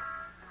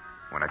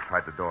 When I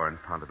tried the door and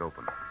found it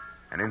open,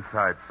 and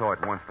inside saw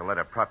at once the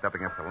letter propped up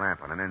against a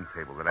lamp on an end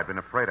table that I'd been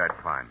afraid I'd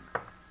find,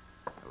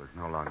 there was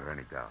no longer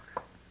any doubt.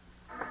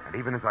 And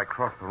even as I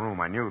crossed the room,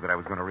 I knew that I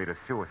was going to read a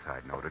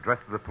suicide note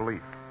addressed to the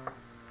police,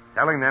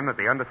 telling them that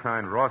the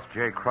undersigned Ross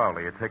J.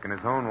 Crowley had taken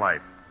his own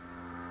life,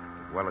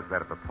 as well as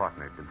that of the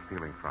partner he'd been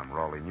stealing from,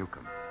 Raleigh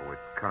Newcomb, who had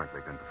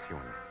currently been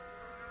pursuing him.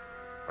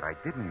 What I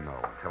didn't know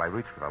until I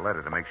reached for the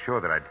letter to make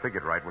sure that I'd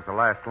figured right was the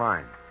last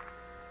line,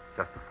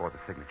 just before the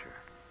signature.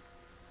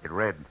 It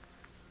read,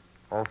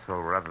 "Also,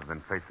 rather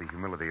than face the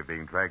humility of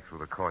being dragged through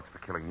the courts for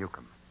killing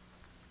Newcomb,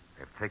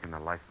 they have taken the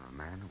life of a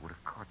man who would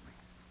have caught me.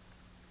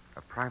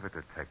 A private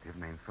detective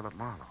named Philip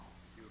Marlowe."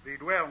 You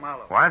read well,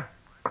 Marlowe. What?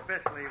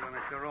 Especially when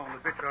it's your own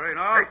obituary.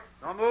 No,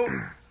 don't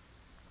move.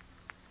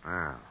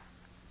 Well,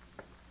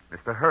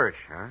 Mr. Hirsch,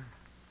 huh?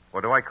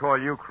 Or do I call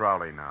you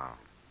Crowley now?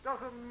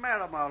 Doesn't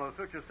matter, Marlowe.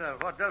 Suit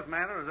yourself. What does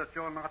matter is that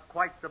you're not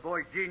quite the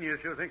boy genius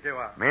you think you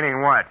are.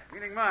 Meaning what?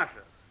 Meaning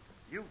Marcia.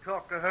 You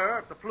talk to her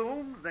at the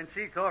Plumes, then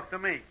she talks to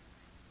me.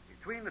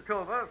 Between the two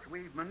of us,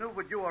 we've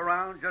maneuvered you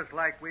around just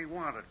like we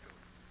wanted to,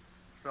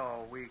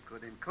 so we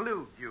could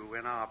include you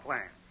in our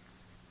plans.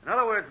 In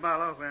other words,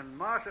 Marlowe, when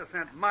Marcia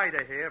sent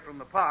Mida here from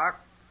the park,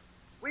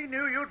 we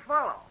knew you'd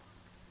follow.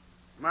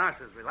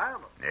 Marcia's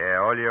reliable. Yeah,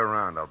 all year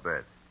round, I'll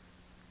bet.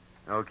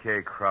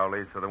 Okay,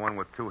 Crowley, so the one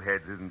with two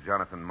heads isn't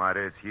Jonathan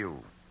Mida, it's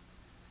you.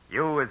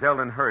 You is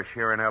Eldon Hirsch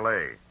here in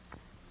L.A.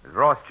 Is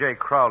Ross J.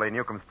 Crowley,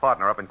 Newcomb's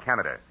partner up in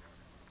Canada.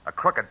 A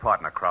crooked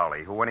partner,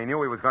 Crowley, who, when he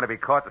knew he was going to be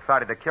caught,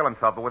 decided to kill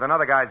himself, but with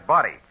another guy's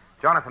body,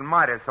 Jonathan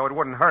Mida, so it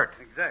wouldn't hurt.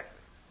 Exactly.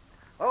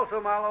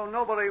 Also, Marlowe,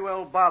 nobody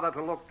will bother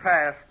to look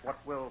past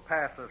what will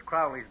pass as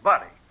Crowley's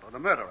buddy, or the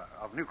murderer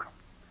of Newcomb,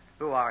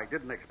 who I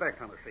didn't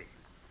expect on the scene.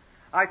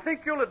 I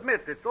think you'll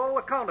admit it's all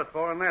accounted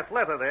for in that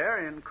letter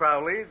there in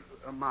Crowley's,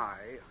 my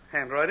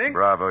handwriting.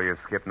 Bravo, you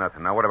skipped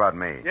nothing. Now, what about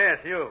me? Yes,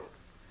 you.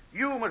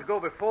 You must go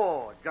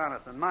before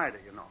Jonathan Mida,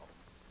 you know.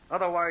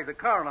 Otherwise, the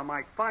coroner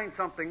might find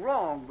something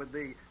wrong with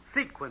the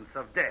sequence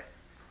of death.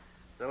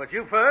 So it's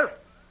you first,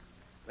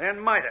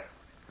 then Mida.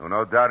 Who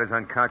no doubt is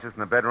unconscious in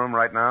the bedroom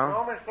right now?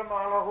 Oh, Mr.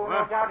 Marlowe, who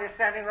no doubt is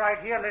standing right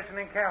here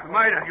listening carefully.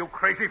 Mida, you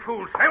crazy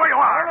fool. Stay where you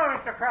are. No,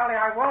 Mr. Crowley,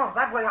 I won't.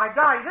 That way I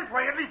die. This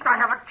way, at least I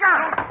have a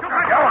chance.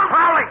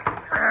 Crowley!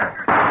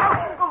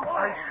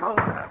 My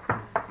shoulder.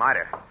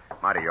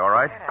 Mida, you all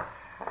right?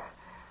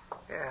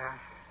 Yeah,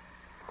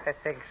 I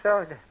think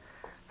so.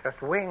 Just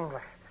winged.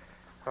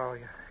 Oh,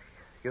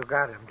 you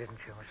got him, didn't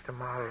you, Mr.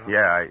 Marlowe?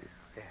 Yeah.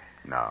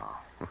 No.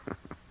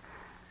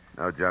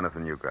 No,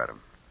 Jonathan, you got him.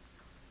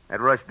 That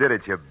rush did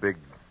it, you big...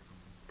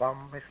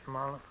 Bum, Mr.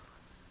 Marlowe?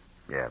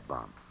 Yeah,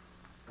 bum.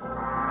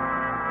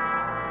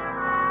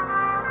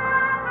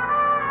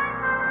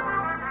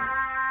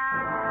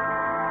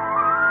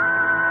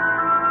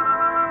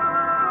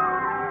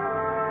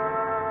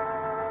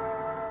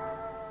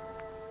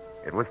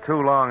 It was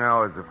 2 long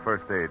hours of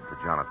first aid for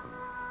Jonathan.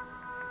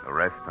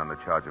 Arrest on the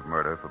charge of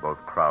murder for both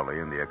Crowley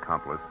and the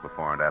accomplice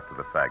before and after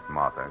the fact,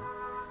 Martha.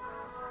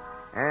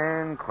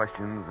 And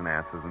questions and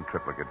answers in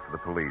triplicate for the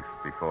police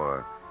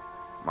before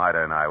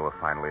Mida and I were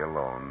finally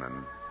alone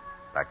and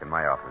back in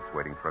my office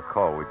waiting for a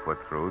call we'd put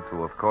through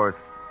to, of course,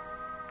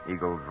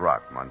 Eagles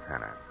Rock,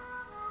 Montana.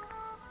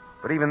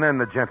 But even then,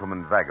 the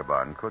gentleman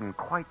vagabond couldn't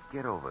quite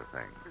get over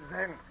things.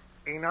 Then,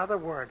 in other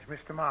words,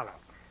 Mr. Marlowe,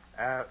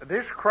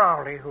 this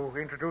Crowley, who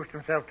introduced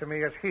himself to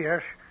me as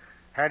Hirsch,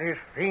 had his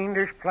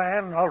fiendish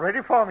plan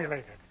already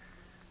formulated.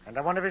 And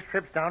on one of his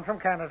trips down from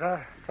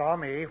Canada, saw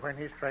me when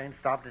his train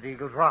stopped at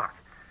Eagles Rock.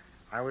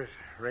 I was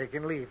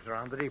raking leaves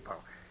around the depot.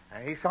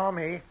 And he saw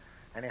me,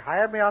 and he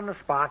hired me on the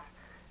spot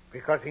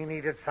because he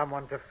needed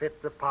someone to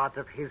fit the part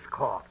of his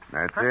corpse.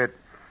 That's it.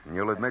 And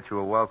you'll admit you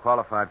were well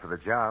qualified for the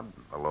job,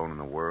 alone in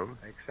the world.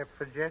 Except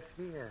for Jesse,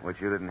 yeah.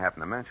 Which you didn't happen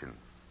to mention.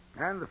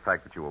 And the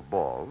fact that you were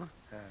bald.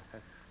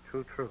 That's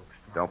true,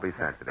 Mr. Don't be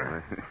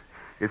sensitive.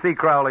 You see,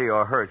 Crowley,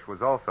 or Hirsch,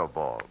 was also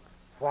bald.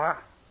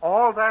 What?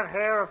 All that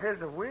hair of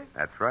his a wig?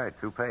 That's right.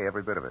 Toupee,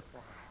 every bit of it.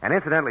 And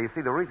incidentally, you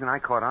see, the reason I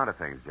caught on to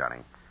things, Johnny,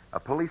 a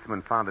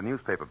policeman found a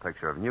newspaper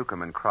picture of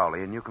Newcomb and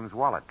Crowley in Newcomb's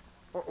wallet.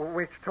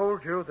 Which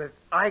told you that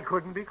I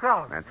couldn't be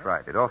Crowley. That's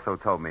right. It also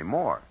told me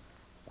more.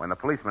 When the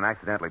policeman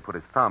accidentally put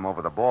his thumb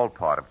over the bald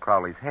part of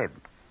Crowley's head,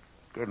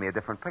 it gave me a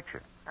different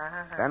picture.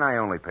 Then I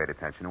only paid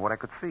attention to what I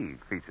could see,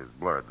 features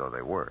blurred though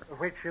they were.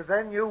 Which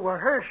then you were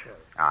Herschel.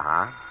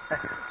 Uh-huh.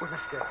 Well,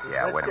 Miss Jessie.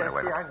 Yeah, Miss wait a minute, Jessie,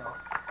 wait a I minute. know.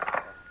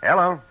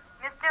 Hello?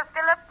 Mr.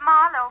 Philip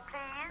Marlowe,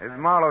 please. This is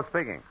Marlowe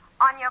speaking.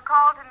 On your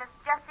call to Miss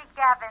Jessie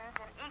Gavins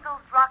in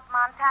Eagles Rock, Montana.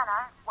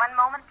 Montana. One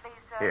moment, please,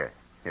 sir.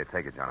 Here,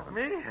 take it, Jonathan.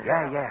 Me?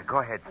 Yeah, go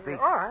ahead,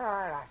 speak. All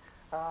right.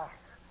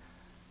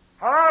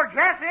 Hello,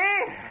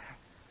 Jesse.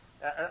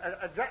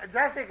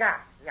 Jessica.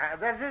 Yeah,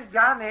 this is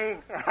Johnny.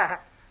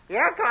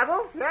 Yeah,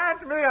 Cuddles. Yeah,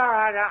 it's me, all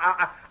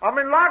right. I'm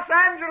in Los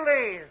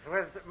Angeles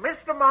with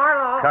Mr.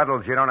 Marlowe.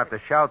 Cuddles, you don't have to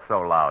shout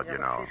so loud, you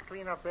know. She's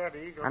clean up there,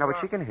 the Eagle. I know, but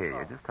she can hear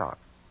you. Just talk.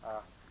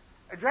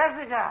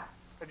 Jessica,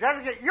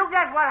 you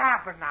guess what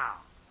happened now?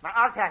 Now,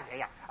 I'll tell you.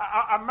 Yeah.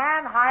 A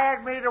man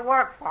hired me to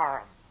work for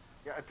him.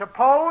 To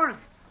pose,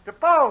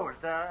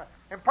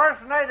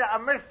 impersonate a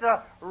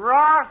Mr.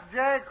 Ross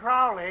J.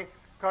 Crowley,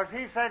 because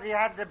he said he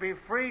had to be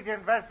free to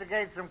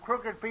investigate some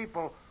crooked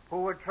people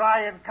who would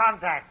try and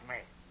contact me.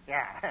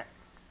 Yeah.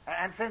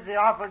 And since he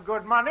offered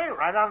good money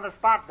right on the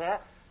spot there,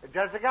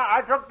 Jessica,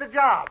 I took the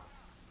job.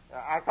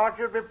 I thought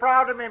you'd be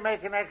proud of me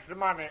making extra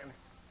money.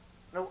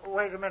 No,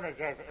 wait a minute,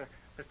 Jessica.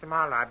 Mr.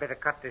 Marlowe, I better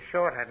cut this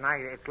short, hadn't I?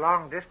 It's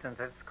long distance.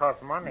 It's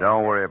cost money.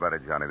 Don't worry about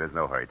it, Johnny. There's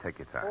no hurry. Take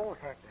your time. Oh,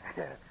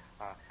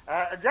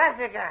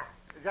 Jessica.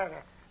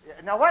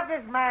 Now, what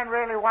this man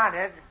really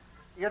wanted,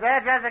 you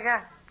there,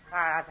 Jessica?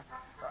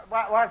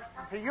 Was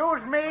to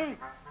use me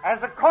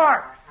as a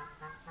corpse.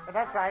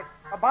 That's right,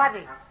 a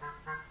body.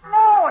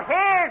 No,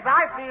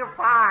 I feel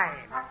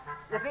fine.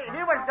 If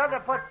he was going to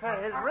put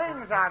his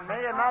rings on me,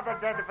 another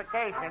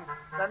identification,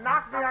 then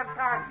knock me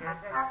unconscious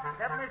and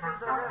get me to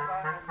the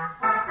river.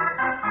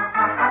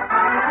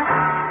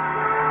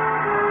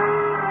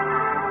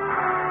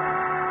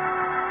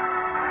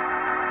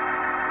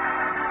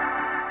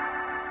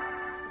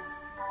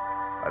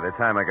 By the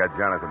time I got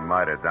Jonathan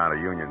Miter down to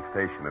Union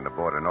Station and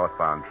aboard a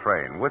northbound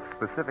train with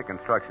specific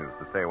instructions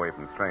to stay away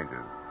from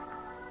strangers,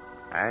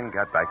 and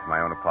got back to my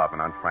own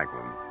apartment on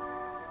Franklin,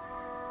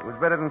 it was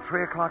better than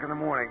 3 o'clock in the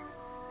morning.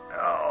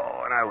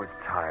 Oh, and I was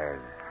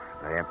tired.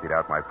 I emptied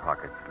out my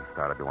pockets and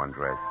started to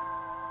undress.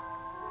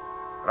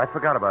 But I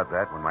forgot about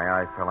that when my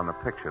eye fell on the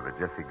picture that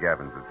Jessie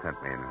Gavins had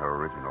sent me in her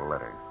original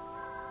letter.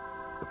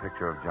 The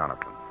picture of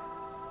Jonathan.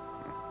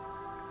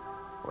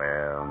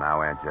 Well,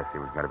 now Aunt Jessie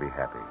was going to be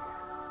happy.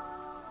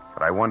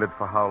 But I wondered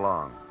for how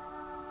long.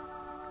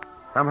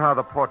 Somehow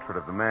the portrait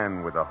of the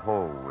man with the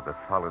hoe with the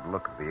solid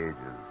look of the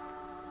ages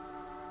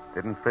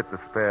didn't fit the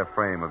spare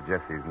frame of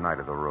Jessie's night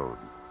of the road.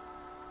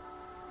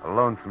 A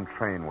lonesome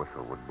train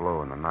whistle would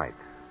blow in the night,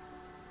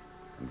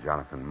 and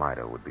Jonathan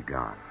Miter would be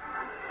gone.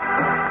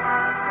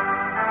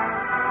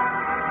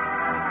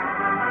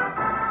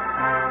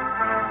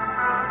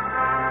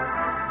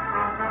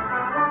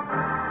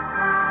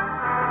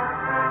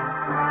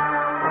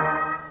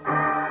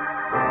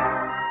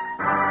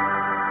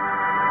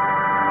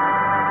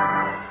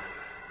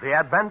 The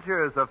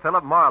Adventures of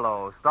Philip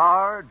Marlowe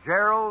star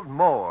Gerald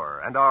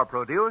Moore and are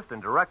produced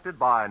and directed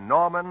by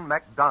Norman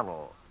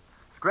MacDonald.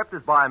 Script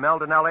is by Mel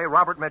Donnelly,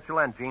 Robert Mitchell,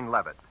 and Gene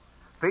Levitt.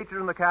 Featured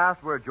in the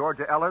cast were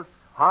Georgia Ellis,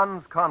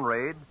 Hans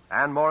Conrad,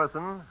 Ann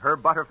Morrison,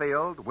 Herb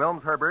Butterfield,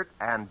 Wilms Herbert,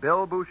 and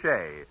Bill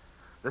Boucher.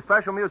 The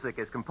special music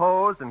is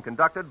composed and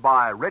conducted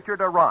by Richard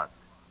Arant.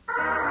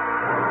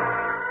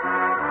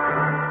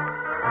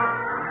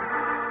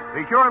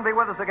 Be sure and be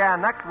with us again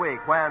next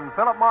week when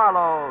Philip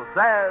Marlowe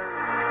says...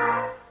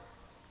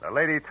 The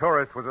lady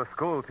tourist was a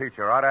school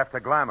teacher out after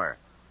glamour,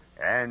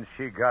 and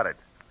she got it.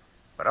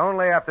 But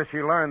only after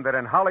she learned that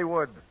in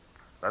Hollywood,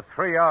 the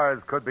 3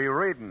 R's could be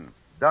reading,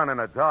 done in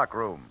a dark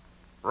room,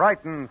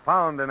 writing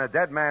found in a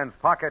dead man's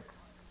pocket,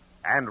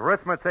 and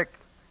arithmetic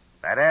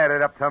that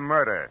added up to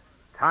murder,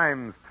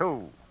 times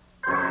 2.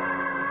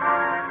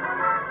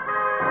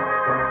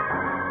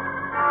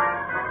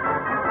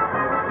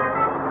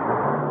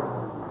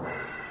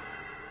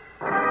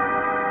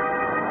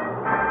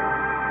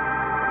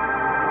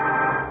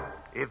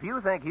 If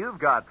you think you've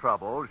got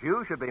troubles,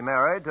 you should be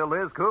married to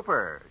Liz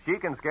Cooper. She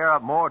can scare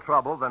up more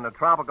trouble than a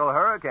tropical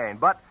hurricane,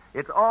 but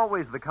it's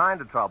always the kind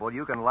of trouble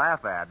you can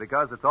laugh at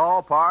because it's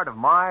all part of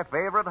My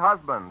Favorite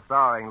Husband,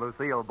 starring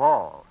Lucille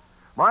Ball.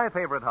 My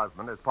Favorite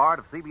Husband is part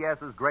of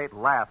CBS's great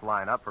laugh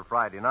lineup for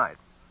Friday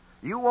nights.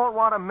 You won't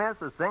want to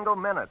miss a single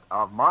minute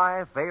of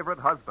My Favorite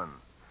Husband.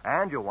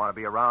 And you'll want to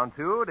be around,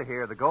 too, to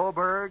hear the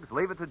Goldbergs,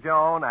 Leave It to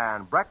Joan,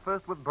 and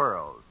Breakfast with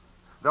Burroughs.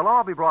 They'll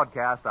all be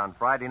broadcast on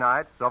Friday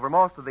nights over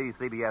most of these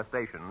CBS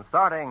stations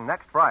starting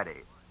next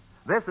Friday.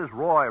 This is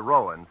Roy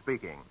Rowan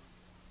speaking.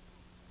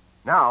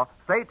 Now,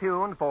 stay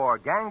tuned for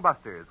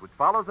Gangbusters, which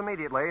follows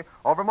immediately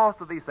over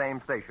most of these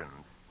same stations.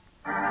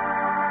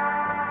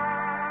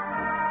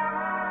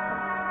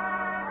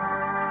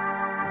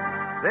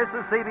 This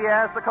is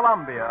CBS, the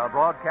Columbia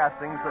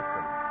Broadcasting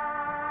System.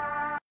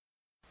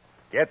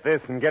 Get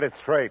this and get it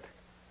straight.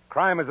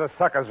 Crime is a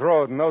sucker's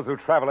road, and those who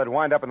travel it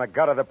wind up in the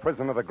gutter, the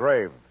prison, or the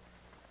grave.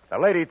 The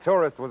lady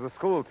tourist was a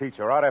school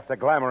teacher out after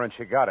glamour, and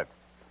she got it.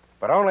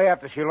 But only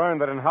after she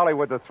learned that in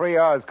Hollywood the 3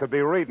 R's could be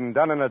reading,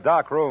 done in a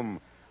dark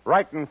room,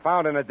 writing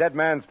found in a dead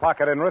man's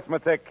pocket, and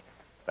arithmetic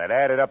that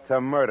added up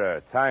to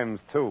murder, times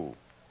 2.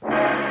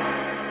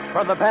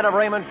 From the pen of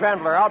Raymond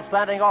Chandler,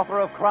 outstanding author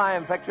of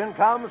crime fiction,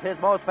 comes his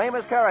most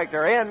famous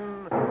character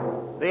in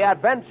The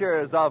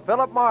Adventures of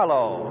Philip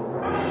Marlowe.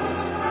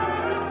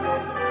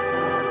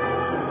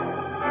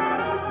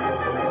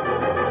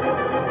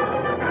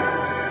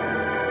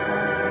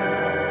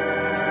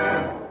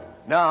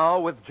 Now,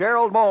 with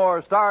Gerald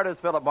Moore starred as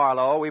Philip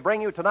Marlowe, we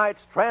bring you tonight's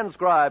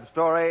transcribed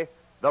story,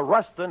 The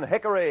Ruston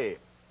Hickory.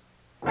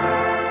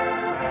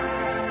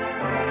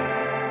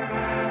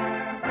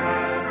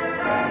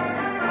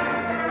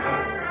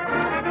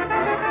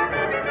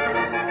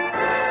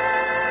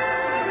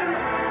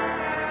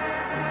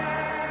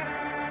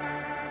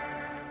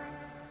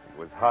 It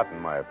was hot in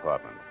my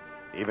apartment,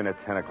 even at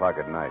 10 o'clock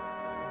at night.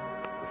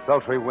 The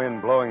sultry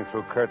wind blowing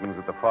through curtains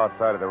at the far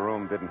side of the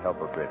room didn't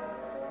help a bit.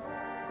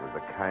 It was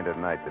the kind of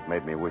night that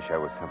made me wish I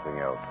was something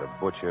else, a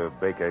butcher,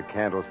 baker,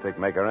 candlestick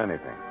maker,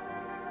 anything.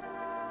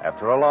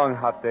 After a long,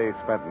 hot day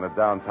spent in the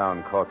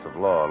downtown courts of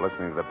law,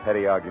 listening to the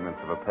petty arguments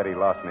of a petty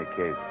larceny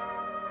case,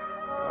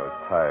 I was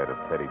tired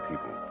of petty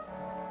people.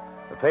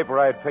 The paper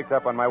I had picked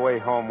up on my way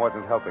home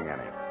wasn't helping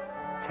any.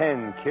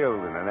 10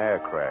 killed in an air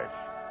crash.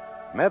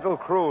 Mental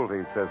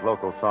cruelty, says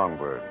local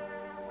songbird.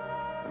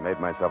 I made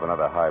myself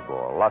another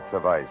highball, lots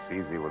of ice,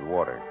 easy with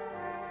water,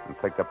 and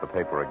picked up the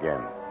paper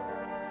again.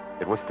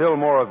 It was still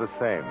more of the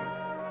same.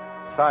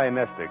 Cy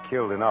Nestor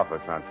killed in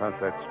office on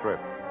Sunset Strip.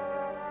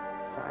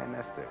 Cy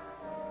Nestor.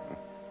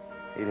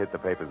 He'd hit the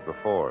papers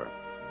before.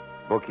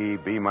 Bookie,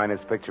 B-minus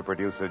picture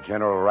producer,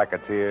 general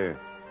racketeer.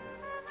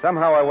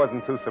 Somehow I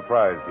wasn't too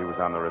surprised he was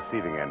on the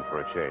receiving end for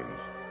a change.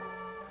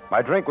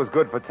 My drink was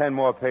good for 10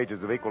 more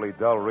pages of equally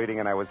dull reading,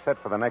 and I was set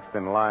for the next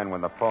in line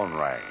when the phone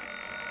rang.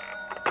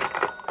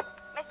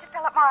 Mr.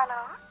 Philip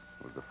Marlowe?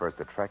 It was the first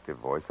attractive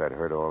voice I'd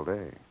heard all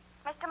day.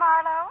 Mr.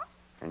 Marlowe?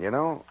 And you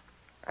know,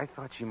 I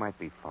thought she might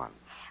be fun.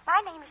 My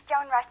name is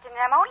Joan Rustin,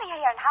 and I'm only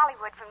here in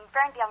Hollywood from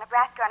Ferndale,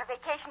 Nebraska on a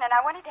vacation, and I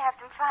wanted to have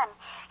some fun.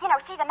 You know,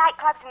 see the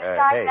nightclubs and the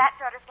stars hey. and that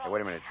sort of thing. Hey, wait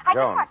a minute. I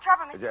Joan. don't want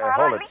trouble, Mr. Marlowe.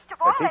 Hold At it. least of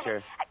all.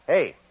 Teacher.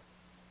 Hey.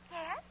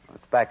 Yes?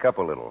 Let's back up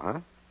a little,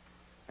 huh?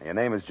 Now, your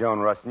name is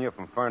Joan Rustin. You're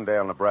from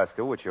Ferndale,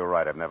 Nebraska, which you're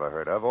right, I've never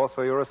heard of.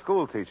 Also, you're a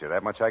school teacher.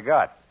 That much I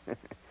got.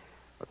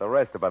 But the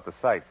rest about the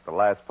sights, the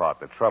last part,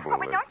 the trouble. Oh,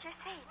 but don't you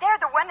see? They're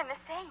the one and the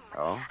same.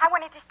 Oh? I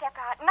wanted to step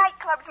out.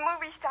 Nightclubs,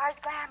 movie stars,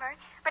 glamour.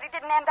 But it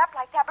didn't end up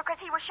like that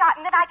because he was shot,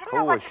 and then I didn't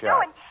Who know what was to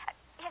shot? do.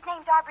 And his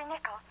name's Aubrey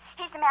Nickel.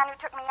 He's the man who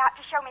took me out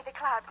to show me the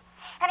club.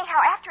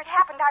 Anyhow, after it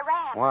happened, I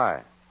ran.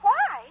 Why?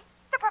 Why?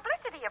 The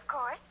publicity, of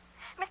course.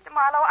 Mr.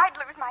 Marlowe, I'd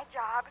lose my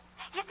job.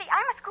 You see,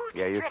 I'm a school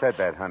teacher. Yeah, you said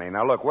that, honey.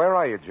 Now, look, where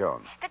are you,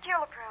 Joan? The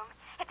Tulip Room.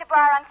 It's a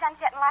bar on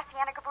Sunset and La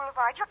Cienega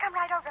Boulevard. You'll come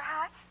right over,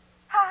 huh?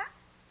 Huh?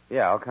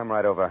 Yeah, I'll come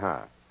right over,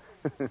 huh?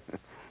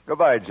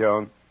 Goodbye,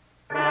 Joan.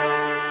 Hey,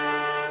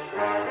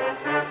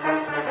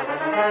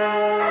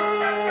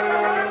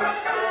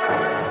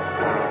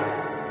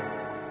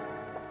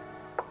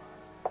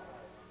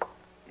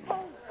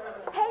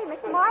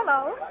 Mr.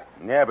 Marlowe.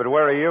 Yeah, but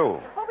where are you?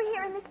 Over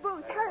here in this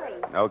booth. Hurry.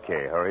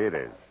 Okay, hurry it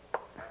is.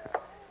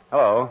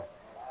 Hello.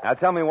 Now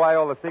tell me why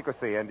all the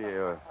secrecy and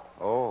you...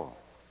 Oh,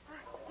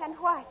 And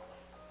what?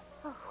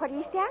 Oh, what are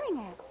you staring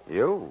at?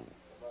 you.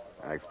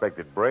 I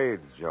expected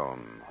braids,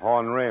 Joan.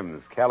 Horn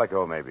rims,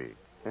 calico, maybe.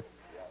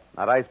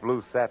 Not ice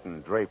blue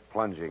satin, draped,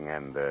 plunging,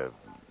 and,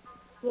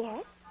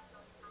 Yes?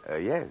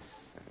 yes.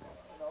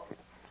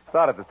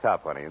 Start at the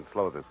top, honey, and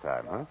slow this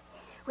time, huh?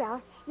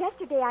 Well,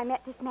 yesterday I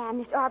met this man,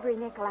 this Aubrey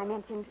Nickel I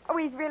mentioned. Oh,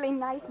 he's really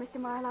nice,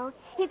 Mr. Marlowe.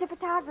 He's a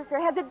photographer,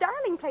 has a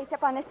darling place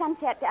up on the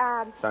Sunset,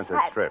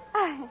 Sunset Strip.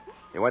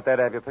 You went there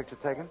to have your picture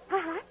taken?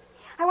 Uh-huh.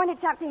 I wanted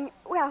something,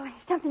 well,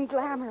 something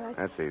glamorous.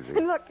 That's easy.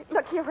 And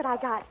look here what I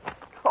got.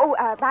 Oh,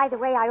 by the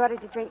way, I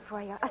ordered a drink for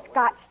you, a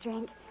Scotch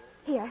drink.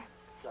 Here.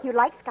 You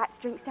like Scotch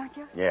drinks, don't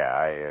you?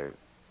 Yeah,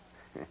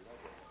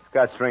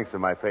 Scotch drinks are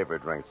my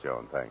favorite drinks,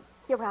 Joan, thanks.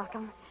 You're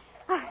welcome.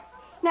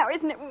 Now,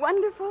 isn't it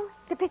wonderful?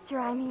 The picture,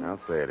 I mean. I'll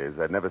say it is.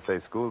 I'd never say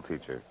school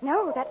teacher.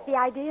 No, that's the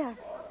idea.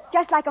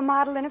 Just like a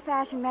model in a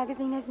fashion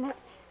magazine, isn't it?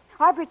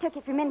 Aubrey took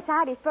it from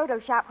inside his photo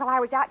shop while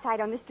I was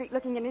outside on the street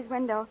looking in his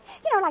window.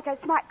 You know, like a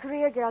smart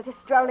career girl just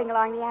strolling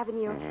along the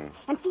avenue. Mm-hmm.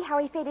 And see how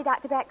he faded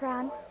out the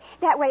background?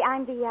 That way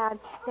I'm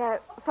the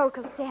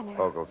focal center.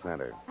 Focal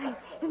center.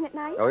 Isn't it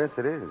nice? Oh, yes,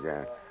 it is,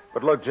 yeah.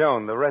 But look,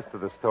 Joan, the rest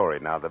of the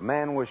story now. The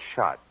man was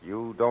shot.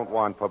 You don't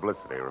want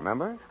publicity,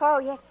 remember? Oh,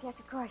 yes,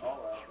 of course.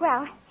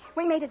 Well,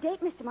 we made a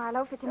date, Mr.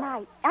 Marlowe, for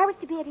tonight. I was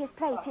to be at his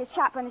place, his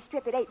shop on the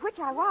strip at 8, which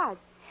I was.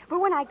 But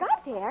when I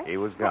got there... He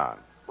was gone.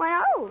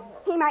 Well, no.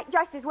 He might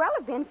just as well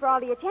have been for all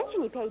the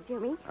attention he paid to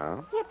me.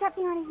 Oh? He had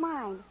something on his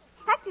mind.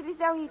 Acted as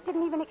though he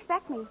didn't even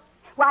expect me.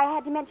 Why, I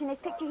had to mention his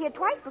picture here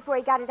twice before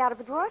he got it out of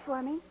a drawer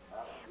for me.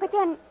 But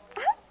then,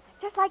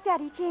 just like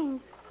that, he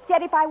changed.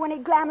 Said if I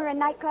wanted glamour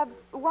and nightclubs,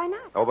 why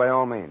not? Oh, by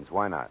all means.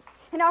 Why not?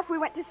 And off we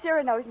went to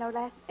Cyrano's, no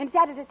less, and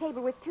sat at a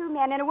table with two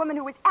men and a woman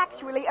who was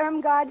actually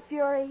Irmgard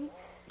Fury.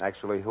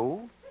 Actually,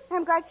 who?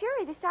 Irmgard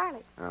Fury, the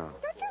starlet. Oh.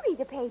 Don't you read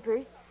the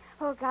papers?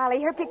 Oh,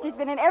 golly, her picture's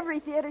been in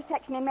every theater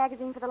section and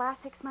magazine for the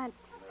last 6 months.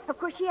 Of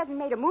course, she hasn't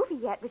made a movie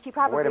yet, but she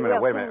probably Wait a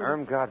will. minute.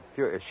 soon. Irmgard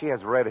Fury. She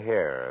has red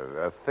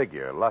hair, a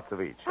figure, lots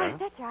of each, huh?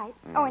 That's right.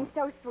 Oh, and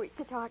so sweet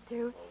to talk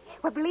to.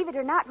 Well, believe it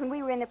or not, when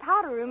we were in the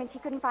powder room and she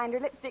couldn't find her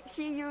lipstick,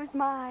 she used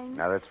mine.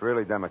 Now, that's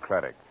really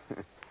democratic.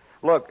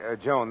 Look,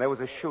 Joan, there was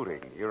a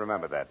shooting. You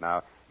remember that.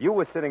 Now, you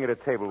were sitting at a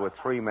table with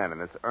 3 men,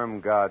 and this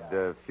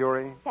Irmgard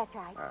Fury? That's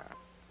right.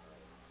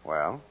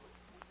 Well?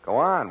 Go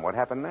on. What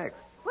happened next?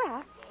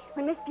 Well,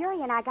 when Miss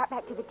Bury and I got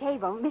back to the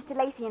table, Mr.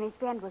 Lacey and his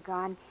friend were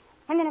gone.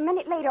 And then a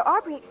minute later,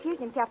 Aubrey excused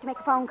himself to make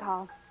a phone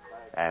call.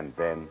 And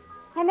then?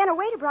 And then a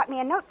waiter brought me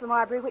a note from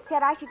Aubrey which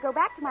said I should go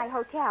back to my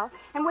hotel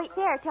and wait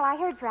there till I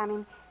heard from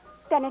him.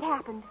 Then it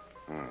happened.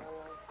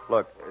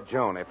 Look,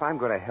 Joan, if I'm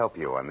going to help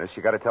you on this,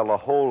 you got to tell the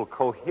whole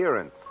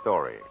coherent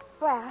story.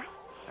 Well,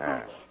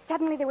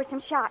 suddenly there were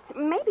some shots,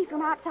 maybe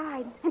from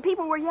outside, and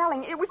people were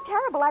yelling. It was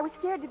terrible. I was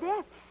scared to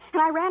death.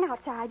 And I ran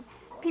outside.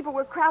 People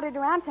were crowded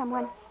around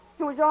someone.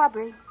 It was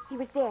Aubrey. He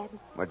was dead.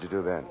 What'd you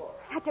do then?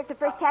 I took the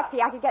first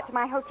taxi I could get to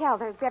my hotel,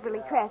 the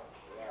Beverly Crest.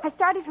 I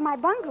started for my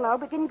bungalow,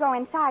 but didn't go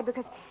inside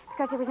because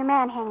there was a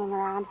man hanging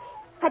around.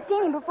 I'd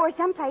seen him before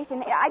someplace,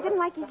 and I didn't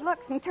like his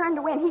looks and turned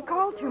away, and he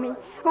called to me.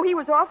 Oh, he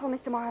was awful,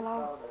 Mr.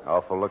 Marlowe.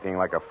 Awful looking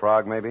like a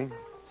frog, maybe?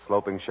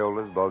 Sloping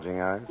shoulders,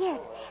 bulging eyes? Yes,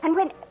 and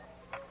when...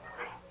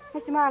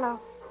 Mr. Marlowe,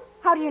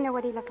 how do you know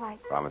what he looked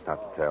like? Promise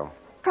not to tell.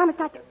 Promise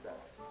not to...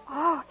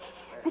 Oh,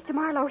 Mr.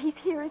 Marlowe, he's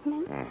here, isn't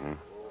he? Mm-hmm.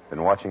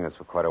 Been watching us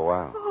for quite a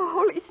while. Oh,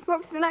 holy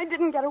smokes, and I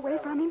didn't get away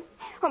from him.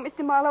 Oh,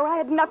 Mr. Marlowe, I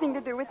had nothing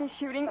to do with this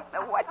shooting.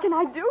 What can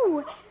I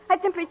do? I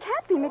simply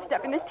can't be mixed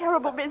up in this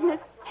terrible business.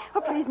 Oh,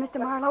 please, Mr.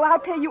 Marlowe, I'll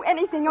pay you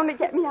anything, only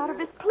get me out of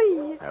this,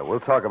 please. We'll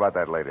talk about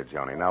that later,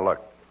 Joni. Now,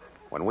 look,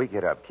 when we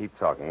get up, keep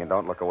talking and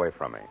don't look away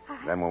from me.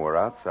 Then when we're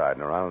outside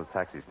and around the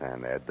taxi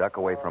stand there, duck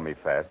away from me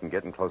fast and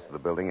get in close to the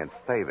building and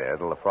stay there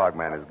till the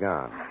frogman is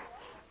gone.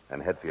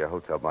 Then head for your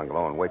hotel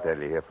bungalow and wait there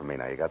till you hear from me.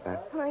 Now, you got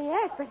that? Oh,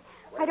 yes, but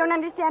I don't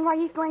understand why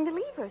he's going to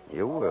leave us.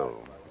 You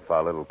will, if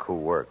our little coup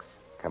works.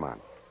 Come on.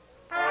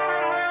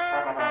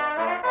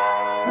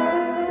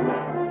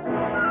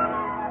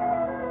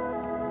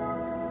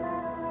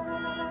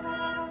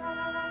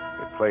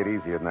 It played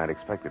easier than I'd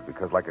expected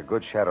because, like a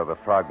good shadow, the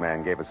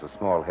frogman gave us a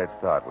small head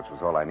start, which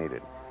was all I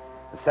needed.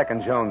 The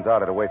second Joan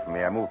darted away from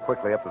me, I moved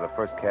quickly up to the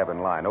first cab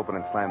in line, opened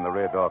and slammed the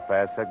rear door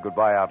fast, said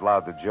goodbye out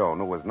loud to Joan,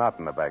 who was not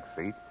in the back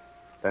seat,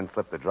 then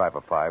slipped the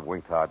driver 5,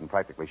 winked hard, and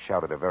practically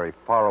shouted a very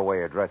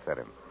faraway address at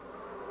him.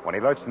 When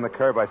he lurched from the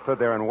curb, I stood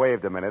there and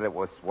waved a minute. It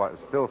was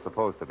still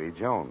supposed to be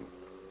Joan.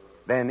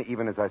 Then,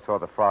 even as I saw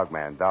the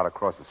frogman dart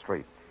across the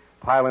street,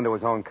 pile into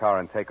his own car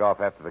and take off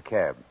after the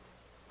cab,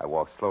 I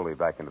walked slowly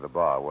back into the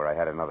bar where I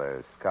had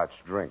another Scotch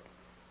drink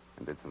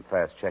and did some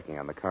fast checking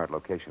on the current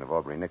location of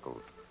Aubrey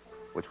Nichols,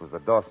 which was the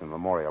Dawson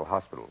Memorial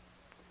Hospital.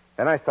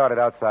 Then I started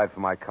outside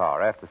for my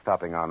car after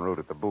stopping en route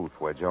at the booth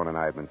where Joan and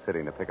I had been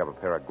sitting to pick up a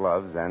pair of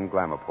gloves and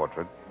glamour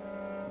portrait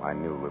my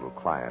new little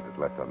client had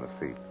left on the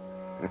seat.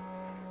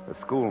 The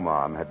school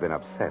mom had been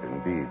upset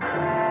indeed.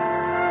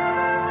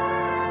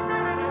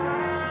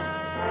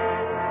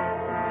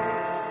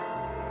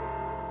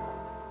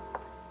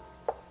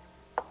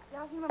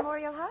 Dawson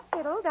Memorial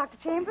Hospital, Dr.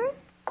 Chambers?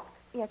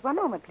 Yes, one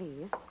moment,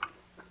 please.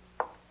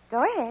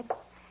 Go ahead.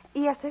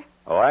 Yes, sir.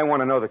 Oh, I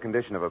want to know the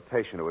condition of a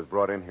patient who was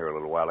brought in here a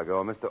little while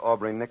ago, Mr.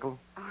 Aubrey Nichol.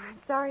 Oh, I'm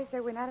sorry,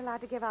 sir. We're not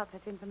allowed to give out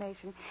such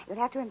information. You'll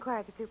have to inquire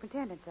at the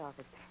superintendent's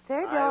office.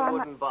 Third door I on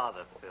wouldn't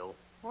bother, Phil.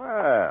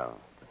 Well,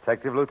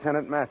 Detective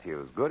Lieutenant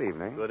Matthews, good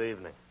evening. Good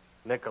evening.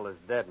 Nickel is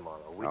dead,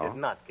 Marlowe. We Oh? did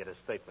not get a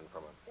statement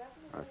from him.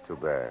 That's too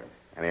bad.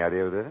 Any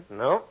idea who did it?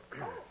 No.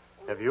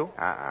 Have you?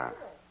 Uh-uh.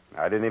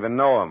 I didn't even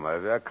know him.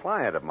 A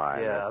client of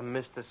mine. Yeah,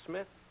 Mr.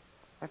 Smith.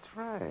 That's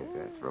right.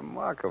 That's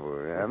remarkable.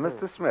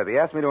 Mr. Smith, he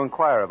asked me to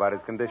inquire about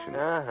his condition.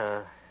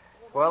 Uh-huh.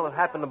 Well, it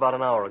happened about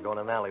an hour ago in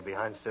an alley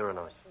behind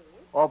Cyrano's.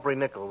 Aubrey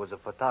Nichol was a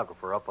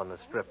photographer up on the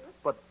strip,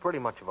 but pretty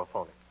much of a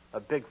phony.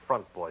 A big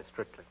front boy,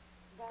 strictly.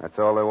 That's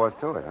all there was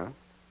to it, huh?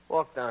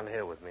 Walk down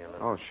here with me a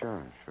little. Oh,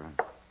 sure.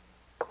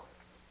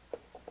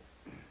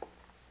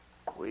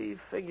 We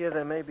figure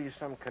there may be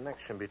some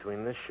connection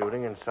between this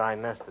shooting and Cy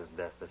Nestor's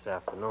death this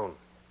afternoon.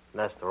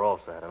 Nestor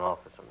also had an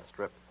office on the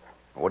strip.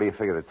 What do you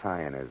figure the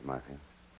tie-in is, Matthew?